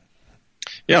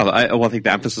 Yeah, I think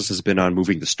the emphasis has been on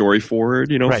moving the story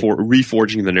forward, right. For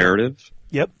reforging the narrative.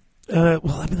 Yep. Well,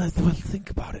 I mean, think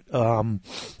about it.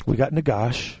 We got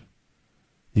Nagash.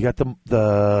 You got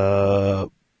the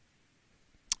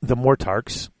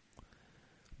Mortarks,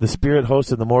 the Spirit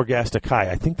Host, and the Morghast Akai.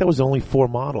 I think that was only 4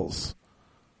 models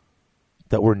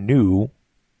that were new,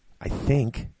 I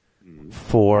think,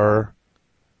 for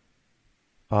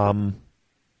the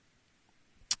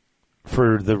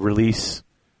release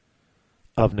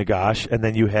of Nagash, and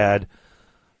then you had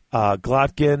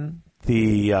Glotkin,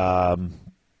 the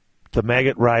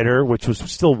Maggot Rider, which was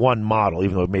still one model,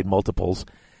 even though it made multiples.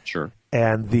 Sure.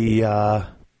 And a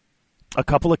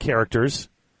couple of characters,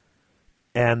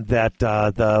 and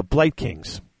the Blight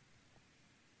Kings.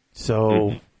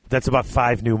 So that's about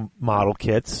 5 new model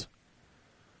kits.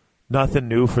 Nothing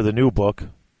new for the new book.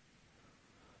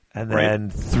 And then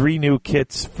 3 new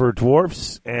kits for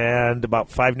dwarfs, and about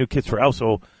 5 new kits for elves.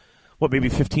 So maybe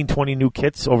 15, 20 new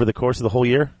kits over the course of the whole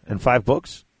year and 5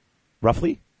 books,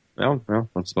 roughly? Yeah,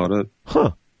 that's about it.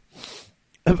 Huh.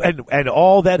 And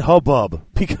all that hubbub,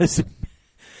 because,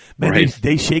 man,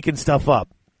 they shaking stuff up.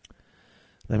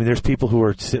 I mean, there's people who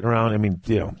are sitting around, I mean,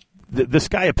 the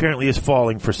sky apparently is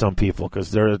falling for some people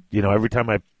because every time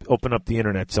I open up the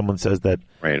internet, someone says that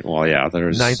right. Well, yeah,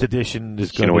 there's 9th edition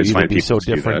is you can going always to find be people so to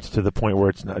do different that. to the point where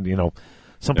it's not.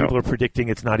 Some people are predicting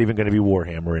it's not even going to be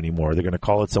Warhammer anymore. They're going to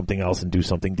call it something else and do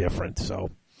something different. So,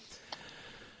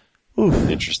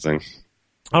 interesting.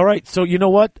 All right, so you know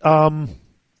what?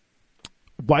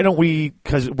 Why don't we?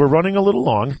 Because we're running a little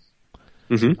long.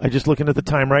 Mm-hmm. I'm just looking at the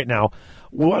time right now.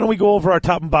 Why don't we go over our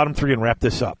top and bottom 3 and wrap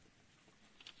this up?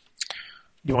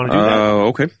 You want to do that?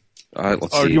 Okay.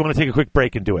 Let's see. Or do you want to take a quick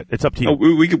break and do it? It's up to you. Oh,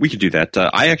 we could do that.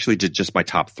 I actually did just my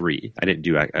top 3. I didn't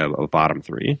do a bottom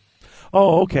 3.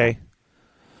 Oh, okay.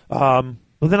 Well,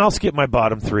 then I'll skip my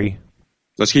bottom 3.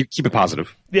 Let's keep it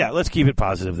positive. Yeah, let's keep it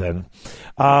positive then.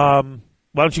 Why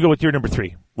don't you go with your number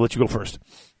 3? We'll let you go first.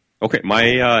 Okay,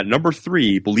 my number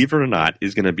 3, believe it or not,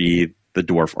 is going to be the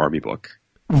Dwarf Army book.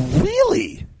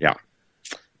 Really? Yeah.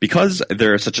 Because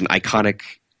they're such an iconic,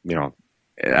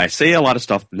 I say a lot of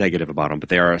stuff negative about them, but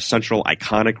they are a central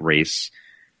iconic race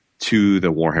to the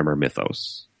Warhammer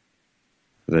mythos.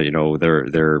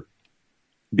 They're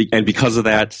and because of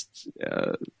that,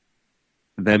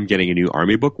 them getting a new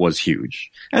army book was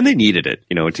huge, and they needed it,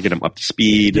 to get them up to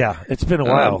speed. Yeah, it's been a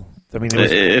while. I mean,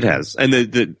 it has, and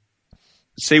the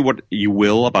say what you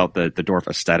will about the dwarf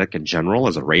aesthetic in general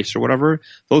as a race or whatever,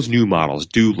 those new models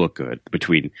do look good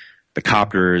between the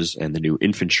copters and the new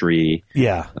infantry.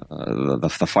 Yeah,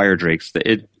 the fire drakes.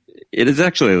 It is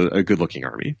actually a good looking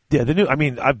army. Yeah, the new. I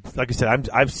mean, like I said,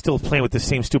 I'm still playing with the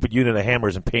same stupid unit of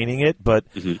hammers and painting it, but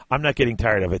I'm not getting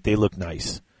tired of it. They look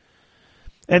nice,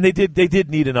 and they did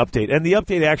need an update, and the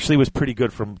update actually was pretty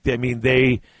good.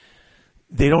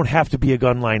 They don't have to be a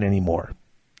gun line anymore.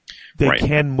 They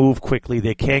can move quickly.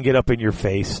 They can get up in your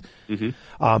face.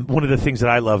 One of the things that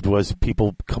I loved was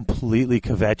people completely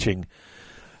kvetching.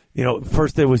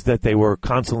 First there was that they were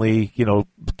constantly,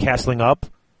 castling up,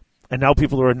 and now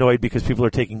people are annoyed because people are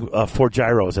taking 4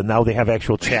 gyros, and now they have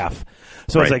actual chaff.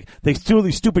 So it's like, they do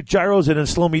these stupid gyros and then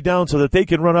slow me down so that they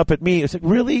can run up at me. It's like,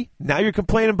 really? Now you're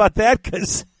complaining about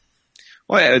that?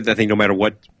 Well, I think no matter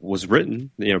what was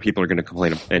written, people are going to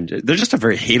complain, and they're just a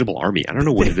very hateable army. I don't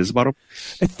know what it is about them.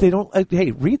 If they don't,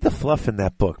 hey, read the fluff in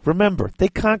that book. Remember, they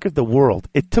conquered the world.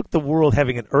 It took the world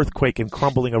having an earthquake and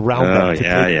crumbling around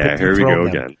them. Here we go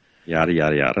again. Yada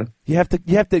yada yada. You have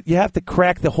to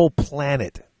crack the whole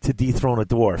planet to dethrone a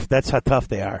dwarf. That's how tough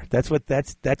they are.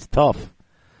 That's tough.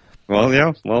 Well,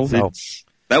 yeah. Well,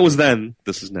 that was then.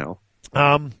 This is now.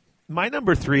 My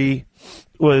number 3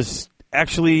 was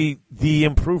actually the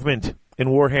improvement in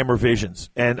Warhammer Visions.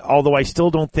 And although I still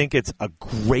don't think it's a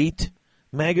great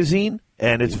magazine,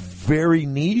 and it's very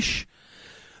niche,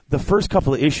 the first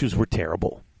couple of issues were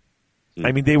terrible.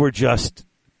 I mean, they were just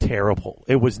terrible.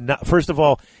 It was not. First of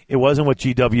all, it wasn't what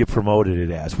GW promoted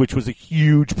it as, which was a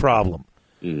huge problem.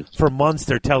 For months,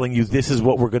 they're telling you this is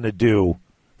what we're going to do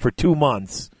for 2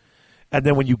 months, and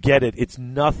then when you get it, it's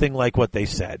nothing like what they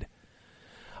said.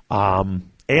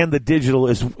 And the digital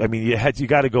is, I mean, you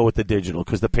got to go with the digital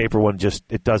because the paper one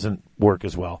it doesn't work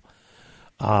as well.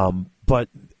 But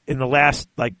in the last,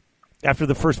 after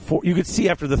the first 4, you could see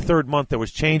after the 3rd month there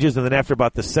was changes, and then after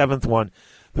about the 7th one,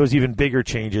 there was even bigger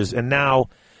changes. And now,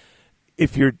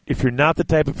 if you're not the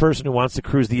type of person who wants to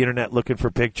cruise the internet looking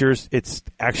for pictures, it's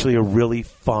actually a really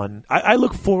fun. I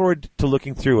look forward to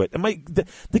looking through it, and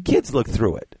the kids look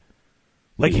through it.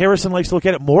 Like Harrison likes to look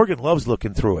at it. Morgan loves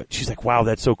looking through it. She's like, "Wow,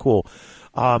 that's so cool."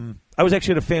 I was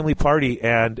actually at a family party,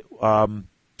 and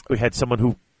we had someone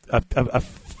who a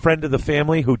friend of the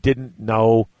family who didn't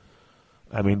know.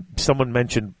 I mean, someone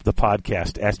mentioned the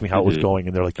podcast, asked me how it was going,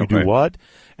 and they're like, "You do what?"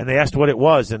 And they asked what it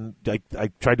was, and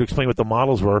I tried to explain what the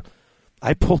models were.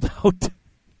 I pulled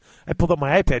out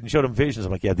my iPad and showed them Visions.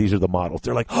 I'm like, "Yeah, these are the models."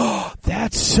 They're like, "Oh,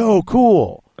 that's so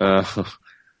cool!"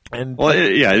 And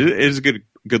it is a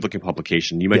good looking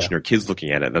publication. You mentioned your kids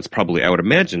looking at it. That's probably, I would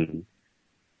imagine,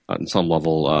 on some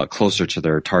level, closer to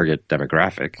their target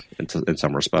demographic in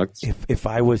some respects. If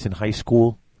I was in high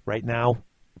school right now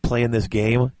playing this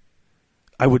game,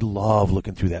 I would love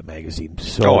looking through that magazine.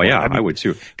 So, I would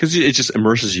too, because it just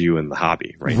immerses you in the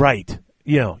hobby, right? Right.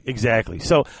 Exactly.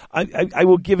 So I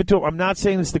will give it to them. I'm not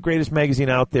saying it's the greatest magazine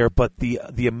out there, but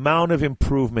the amount of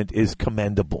improvement is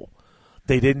commendable.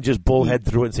 They didn't just bullhead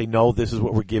through it and say, no, this is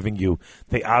what we're giving you.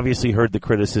 They obviously heard the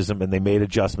criticism, and they made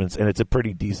adjustments, and it's a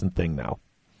pretty decent thing now.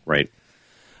 Right.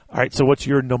 All right, so what's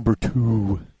your number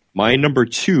 2? My number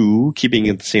 2, keeping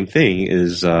it the same thing,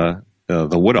 is the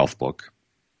Wood Elf book.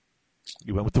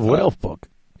 You went with the Wood Elf book?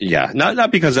 Yeah,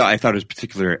 not because I thought it was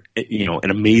particular, an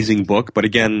amazing book, but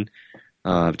again,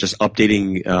 just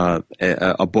updating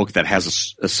a book that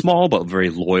has a small but very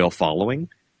loyal following.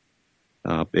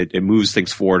 It moves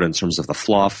things forward in terms of the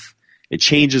fluff. It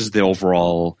changes the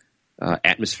overall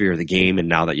atmosphere of the game, and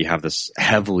now that you have this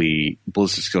heavily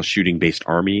ballistic skill shooting based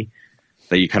army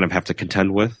that you kind of have to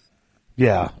contend with.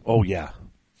 Yeah. Oh, yeah.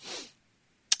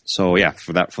 So yeah,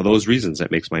 for those reasons,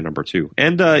 it makes my number 2.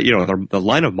 And the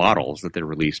line of models that they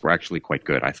released were actually quite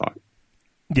good, I thought.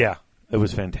 Yeah, it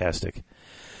was fantastic.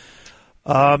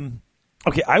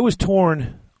 Okay, I was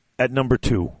torn at number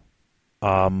 2.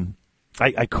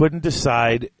 I couldn't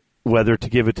decide whether to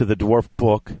give it to the dwarf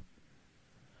book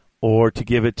or to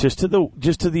give it just to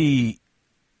the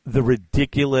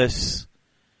ridiculous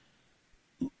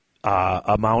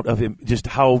amount of just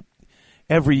how.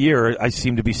 Every year, I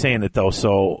seem to be saying it, though,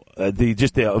 so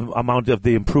the amount of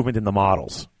the improvement in the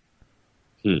models.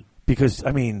 Because,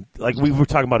 I mean, like we were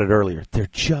talking about it earlier, they're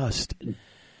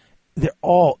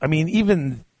all, I mean,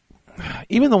 even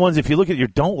the ones, if you look at it, you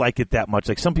don't like it that much.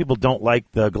 Like, some people don't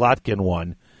like the Glotkin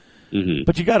one. Mm-hmm.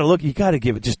 But you got to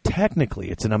give it, just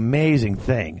technically, it's an amazing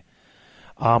thing.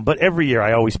 But every year,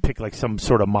 I always pick, like, some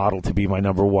sort of model to be my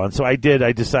number 1. So I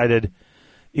decided,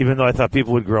 even though I thought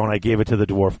people would groan, I gave it to the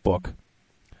dwarf book.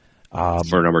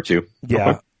 For number 2,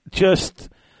 yeah, okay. Just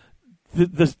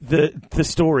the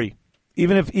story.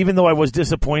 Even though I was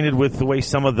disappointed with the way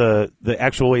some of the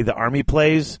actual way the army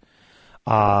plays,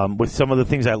 with some of the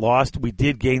things I lost, we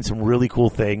did gain some really cool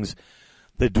things.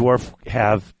 The dwarf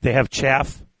have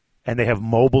chaff, and they have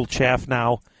mobile chaff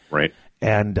now, right?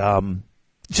 And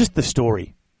just the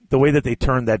story, the way that they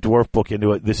turned that dwarf book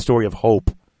into the story of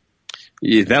hope.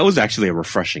 Yeah, that was actually a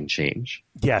refreshing change.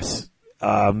 Yes.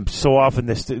 So often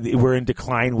we're in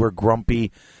decline, we're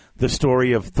grumpy. The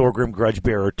story of Thorgrim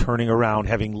Grudgebearer turning around,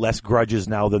 having less grudges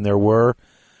now than there were.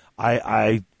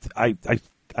 I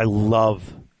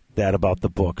love that about the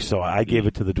book, so I gave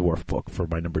it to the dwarf book for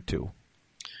my number 2.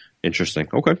 Interesting.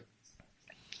 Okay.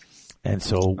 And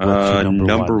so what's your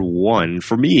number one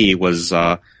for me was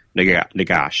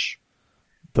Nagash.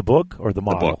 The book or the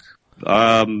model? The book.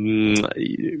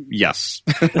 Yes.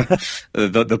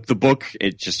 the book,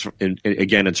 it just,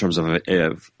 again, in terms of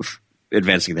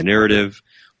advancing the narrative,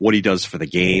 what he does for the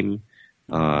game,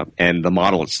 and the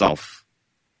model itself,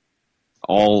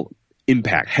 all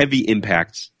heavy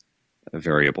impact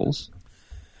variables.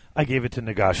 I gave it to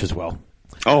Nagash as well.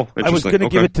 Oh, interesting. I was going to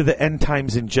give it to the End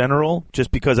Times in general,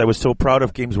 just because I was so proud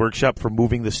of Games Workshop for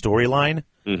moving the storyline,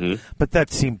 but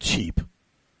that seemed cheap.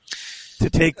 To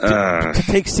take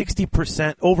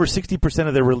 60%, over 60%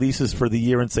 of their releases for the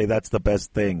year and say that's the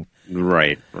best thing.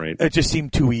 Right. It just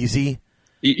seemed too easy.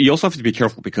 You also have to be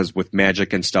careful because with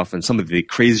Magic and stuff and some of the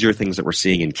crazier things that we're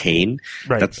seeing in Kane,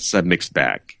 that's a mixed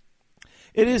bag.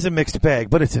 It is a mixed bag,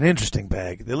 but it's an interesting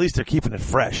bag. At least they're keeping it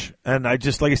fresh. And I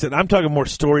just, like I said, I'm talking more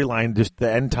storyline, just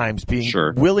the End Times being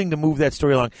willing to move that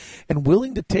story along and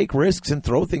willing to take risks and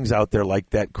throw things out there like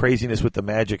that craziness with the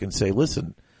Magic and say,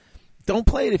 listen, don't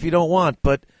play it if you don't want,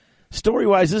 but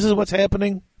story-wise, this is what's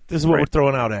happening. This is what we're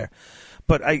throwing out there.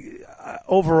 But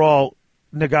overall,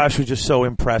 Nagash was just so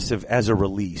impressive as a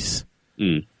release.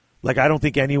 Like, I don't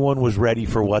think anyone was ready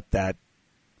for what that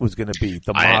was going to be.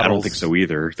 The models. I don't think so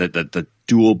either. The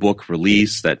dual book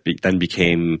release that then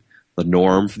became the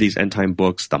norm for these end time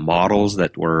books, the models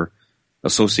that were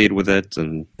associated with it,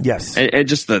 and yes, and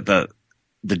just the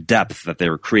depth that they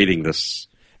were creating this.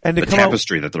 And the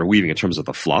tapestry that they're weaving in terms of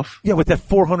the fluff. Yeah, with that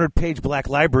 400-page Black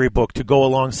Library book to go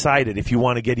alongside it if you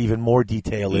want to get even more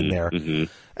detail in there.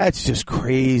 That's just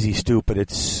crazy stupid.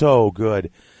 It's so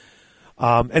good.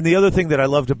 And the other thing that I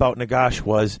loved about Nagash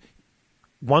was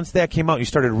once that came out, you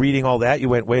started reading all that, you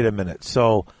went, wait a minute.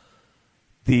 So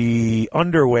the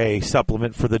Underway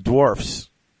supplement for the dwarfs,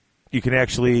 you can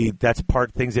actually, that's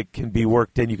things that can be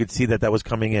worked in. You could see that was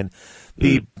coming in.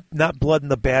 The not Blood in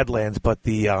the Badlands, but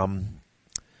the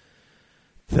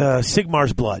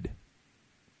Sigmar's Blood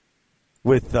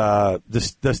with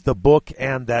the book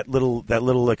and that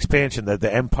little expansion,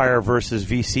 the Empire versus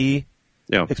VC.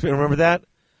 Yeah, remember that?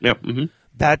 Yeah,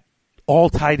 that all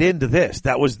tied into this.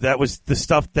 That was the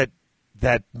stuff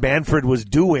that Manfred was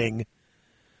doing,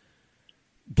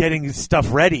 getting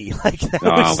stuff ready. Like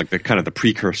like the kind of the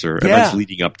precursor, events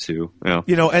leading up to. Yeah.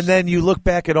 And then you look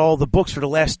back at all the books for the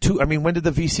last two. I mean, when did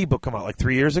the VC book come out? Like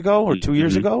 3 years ago or 2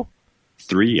 years ago?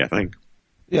 3, I think.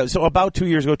 Yeah, so about 2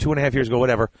 years ago, 2.5 years ago,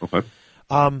 whatever. Okay.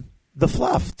 The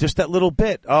fluff, just that little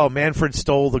bit. Oh, Manfred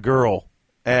stole the girl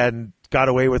and got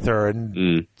away with her,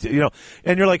 and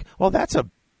and you're like, well, that's a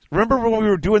remember when we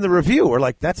were doing the review, we're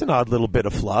like, that's an odd little bit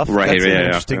of fluff. Right, That's an yeah.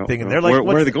 interesting thing. And they're like,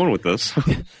 where are they going with this?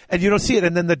 And you don't see it.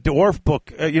 And then the dwarf book,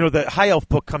 the high elf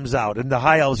book comes out, and the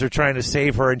high elves are trying to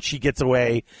save her, and she gets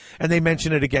away. And they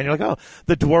mention it again. You're like, oh,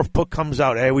 the dwarf book comes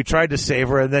out. Hey, we tried to save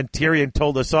her, and then Tyrion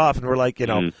told us off, and we're like,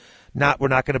 we're not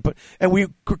going to put. And we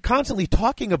were constantly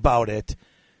talking about it.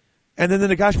 And then the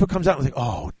Nagash book comes out, and we're like,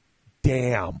 oh,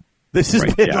 damn. This has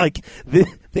been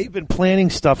they've been planning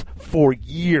stuff for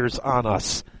years on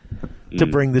us to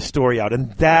bring this story out.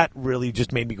 And that really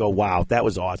just made me go, wow, that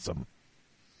was awesome.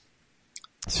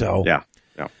 So yeah.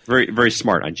 Very, very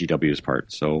smart on GW's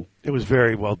part. So it was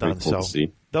very well done. Cool to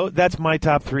see. That's my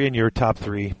top 3 and your top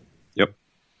 3. Yep.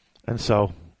 And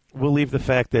so we'll leave the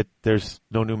fact that there's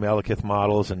no new Malekith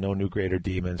models and no new Greater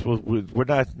Demons. We're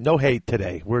not, no hate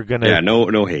today. We're gonna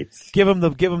no hate. Give them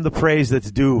the praise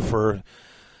that's due for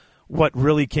what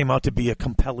really came out to be a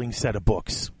compelling set of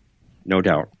books. No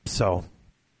doubt. So,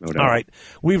 no doubt. All right.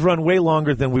 We've run way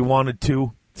longer than we wanted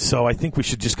to, so I think we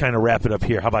should just kind of wrap it up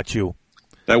here. How about you?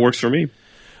 That works for me.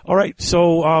 All right.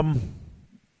 So, all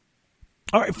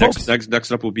right, folks. Next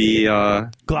up will be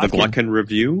the Gluckin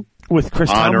review. With Chris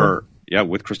Tomlin.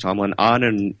 With Chris Tomlin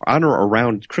on or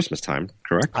around Christmas time,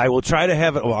 correct? I will try to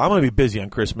have it. Well, I'm going to be busy on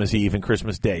Christmas Eve and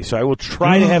Christmas Day, so I will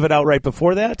try to have it out right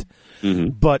before that. Mm-hmm.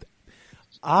 But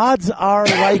odds are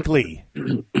likely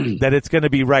that it's going to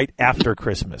be right after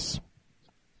Christmas,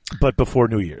 but before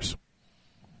New Year's.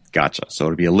 Gotcha. So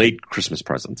it'll be a late Christmas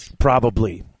present.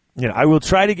 Probably. I will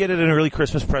try to get it an early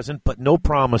Christmas present, but no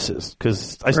promises,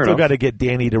 because I still got to get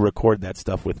Danny to record that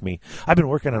stuff with me. I've been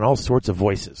working on all sorts of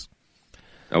voices.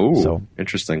 Oh, so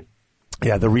interesting.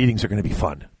 Yeah, the readings are going to be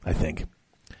fun, I think.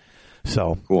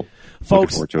 So, cool.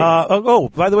 Folks,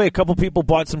 by the way, a couple people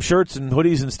bought some shirts and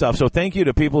hoodies and stuff, so thank you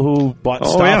to people who bought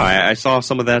stuff. Oh, yeah, I saw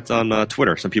some of that on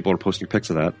Twitter. Some people are posting pics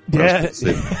of that.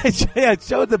 Yeah,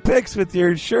 showed the pics with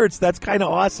your shirts. That's kind of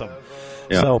awesome.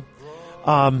 Yeah. So,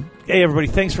 hey, everybody,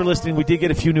 thanks for listening. We did get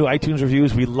a few new iTunes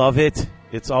reviews. We love it.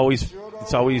 It's always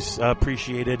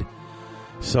appreciated.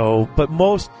 So, but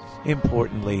most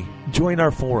importantly, join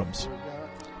our forums.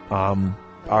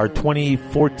 Our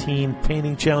 2014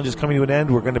 painting challenge is coming to an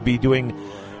end. We're going to be doing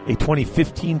a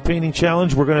 2015 painting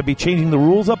challenge. We're going to be changing the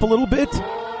rules up a little bit.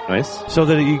 Nice. So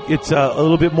that it's a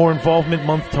little bit more involvement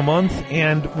month to month.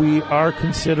 And we are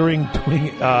considering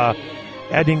doing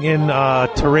adding in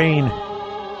terrain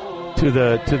to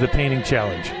the painting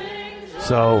challenge.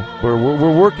 So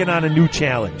we're working on a new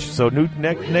challenge. So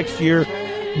next year,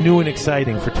 new and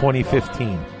exciting for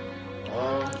 2015.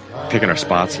 Picking our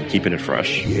spots and keeping it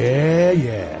fresh.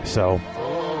 Yeah. So,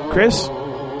 Chris,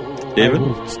 David, I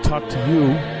will talk to you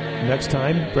next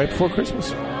time right before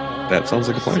Christmas. That sounds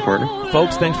like a plan, partner.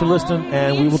 Folks, thanks for listening,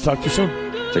 and we will talk to you soon.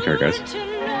 Take care, guys.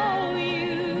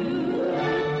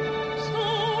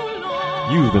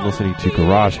 You've been listening to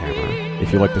Garage Hammer.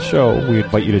 If you like the show, we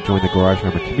invite you to join the Garage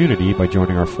Hammer community by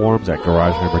joining our forums at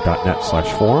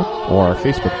garagehammer.net/forum or our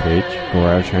Facebook page,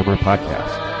 Garage Hammer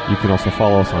Podcast. You can also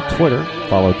follow us on Twitter.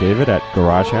 Follow David at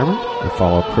Garage Hammer and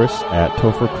follow Chris at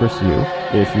TopherChrisU.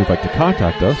 If you'd like to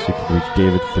contact us, you can reach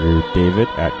David through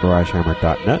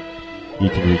david@garagehammer.net. You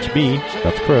can reach me,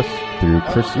 that's Chris, through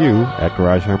ChrisU at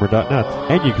garagehammer.net.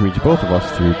 And you can reach both of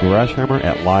us through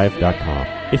garagehammer@live.com.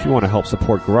 If you want to help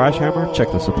support Garage Hammer,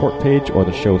 check the support page or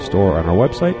the show store on our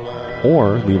website,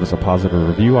 or leave us a positive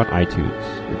review on iTunes.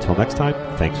 Until next time,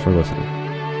 thanks for listening.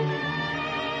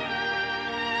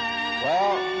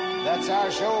 That's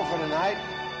our show for tonight.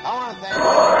 I want to thank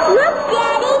Look,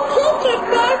 Daddy, teacher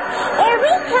says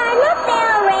every time a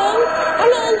bell rings,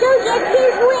 an angel gets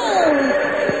his wings.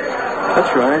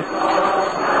 That's right.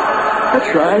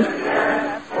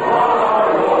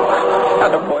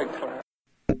 Attaboy, Clark.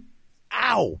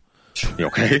 Ow! You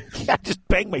okay? Yeah, I just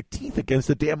banged my teeth against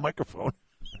the damn microphone.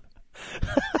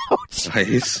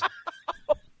 Nice.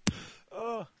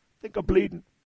 I think I'm bleeding.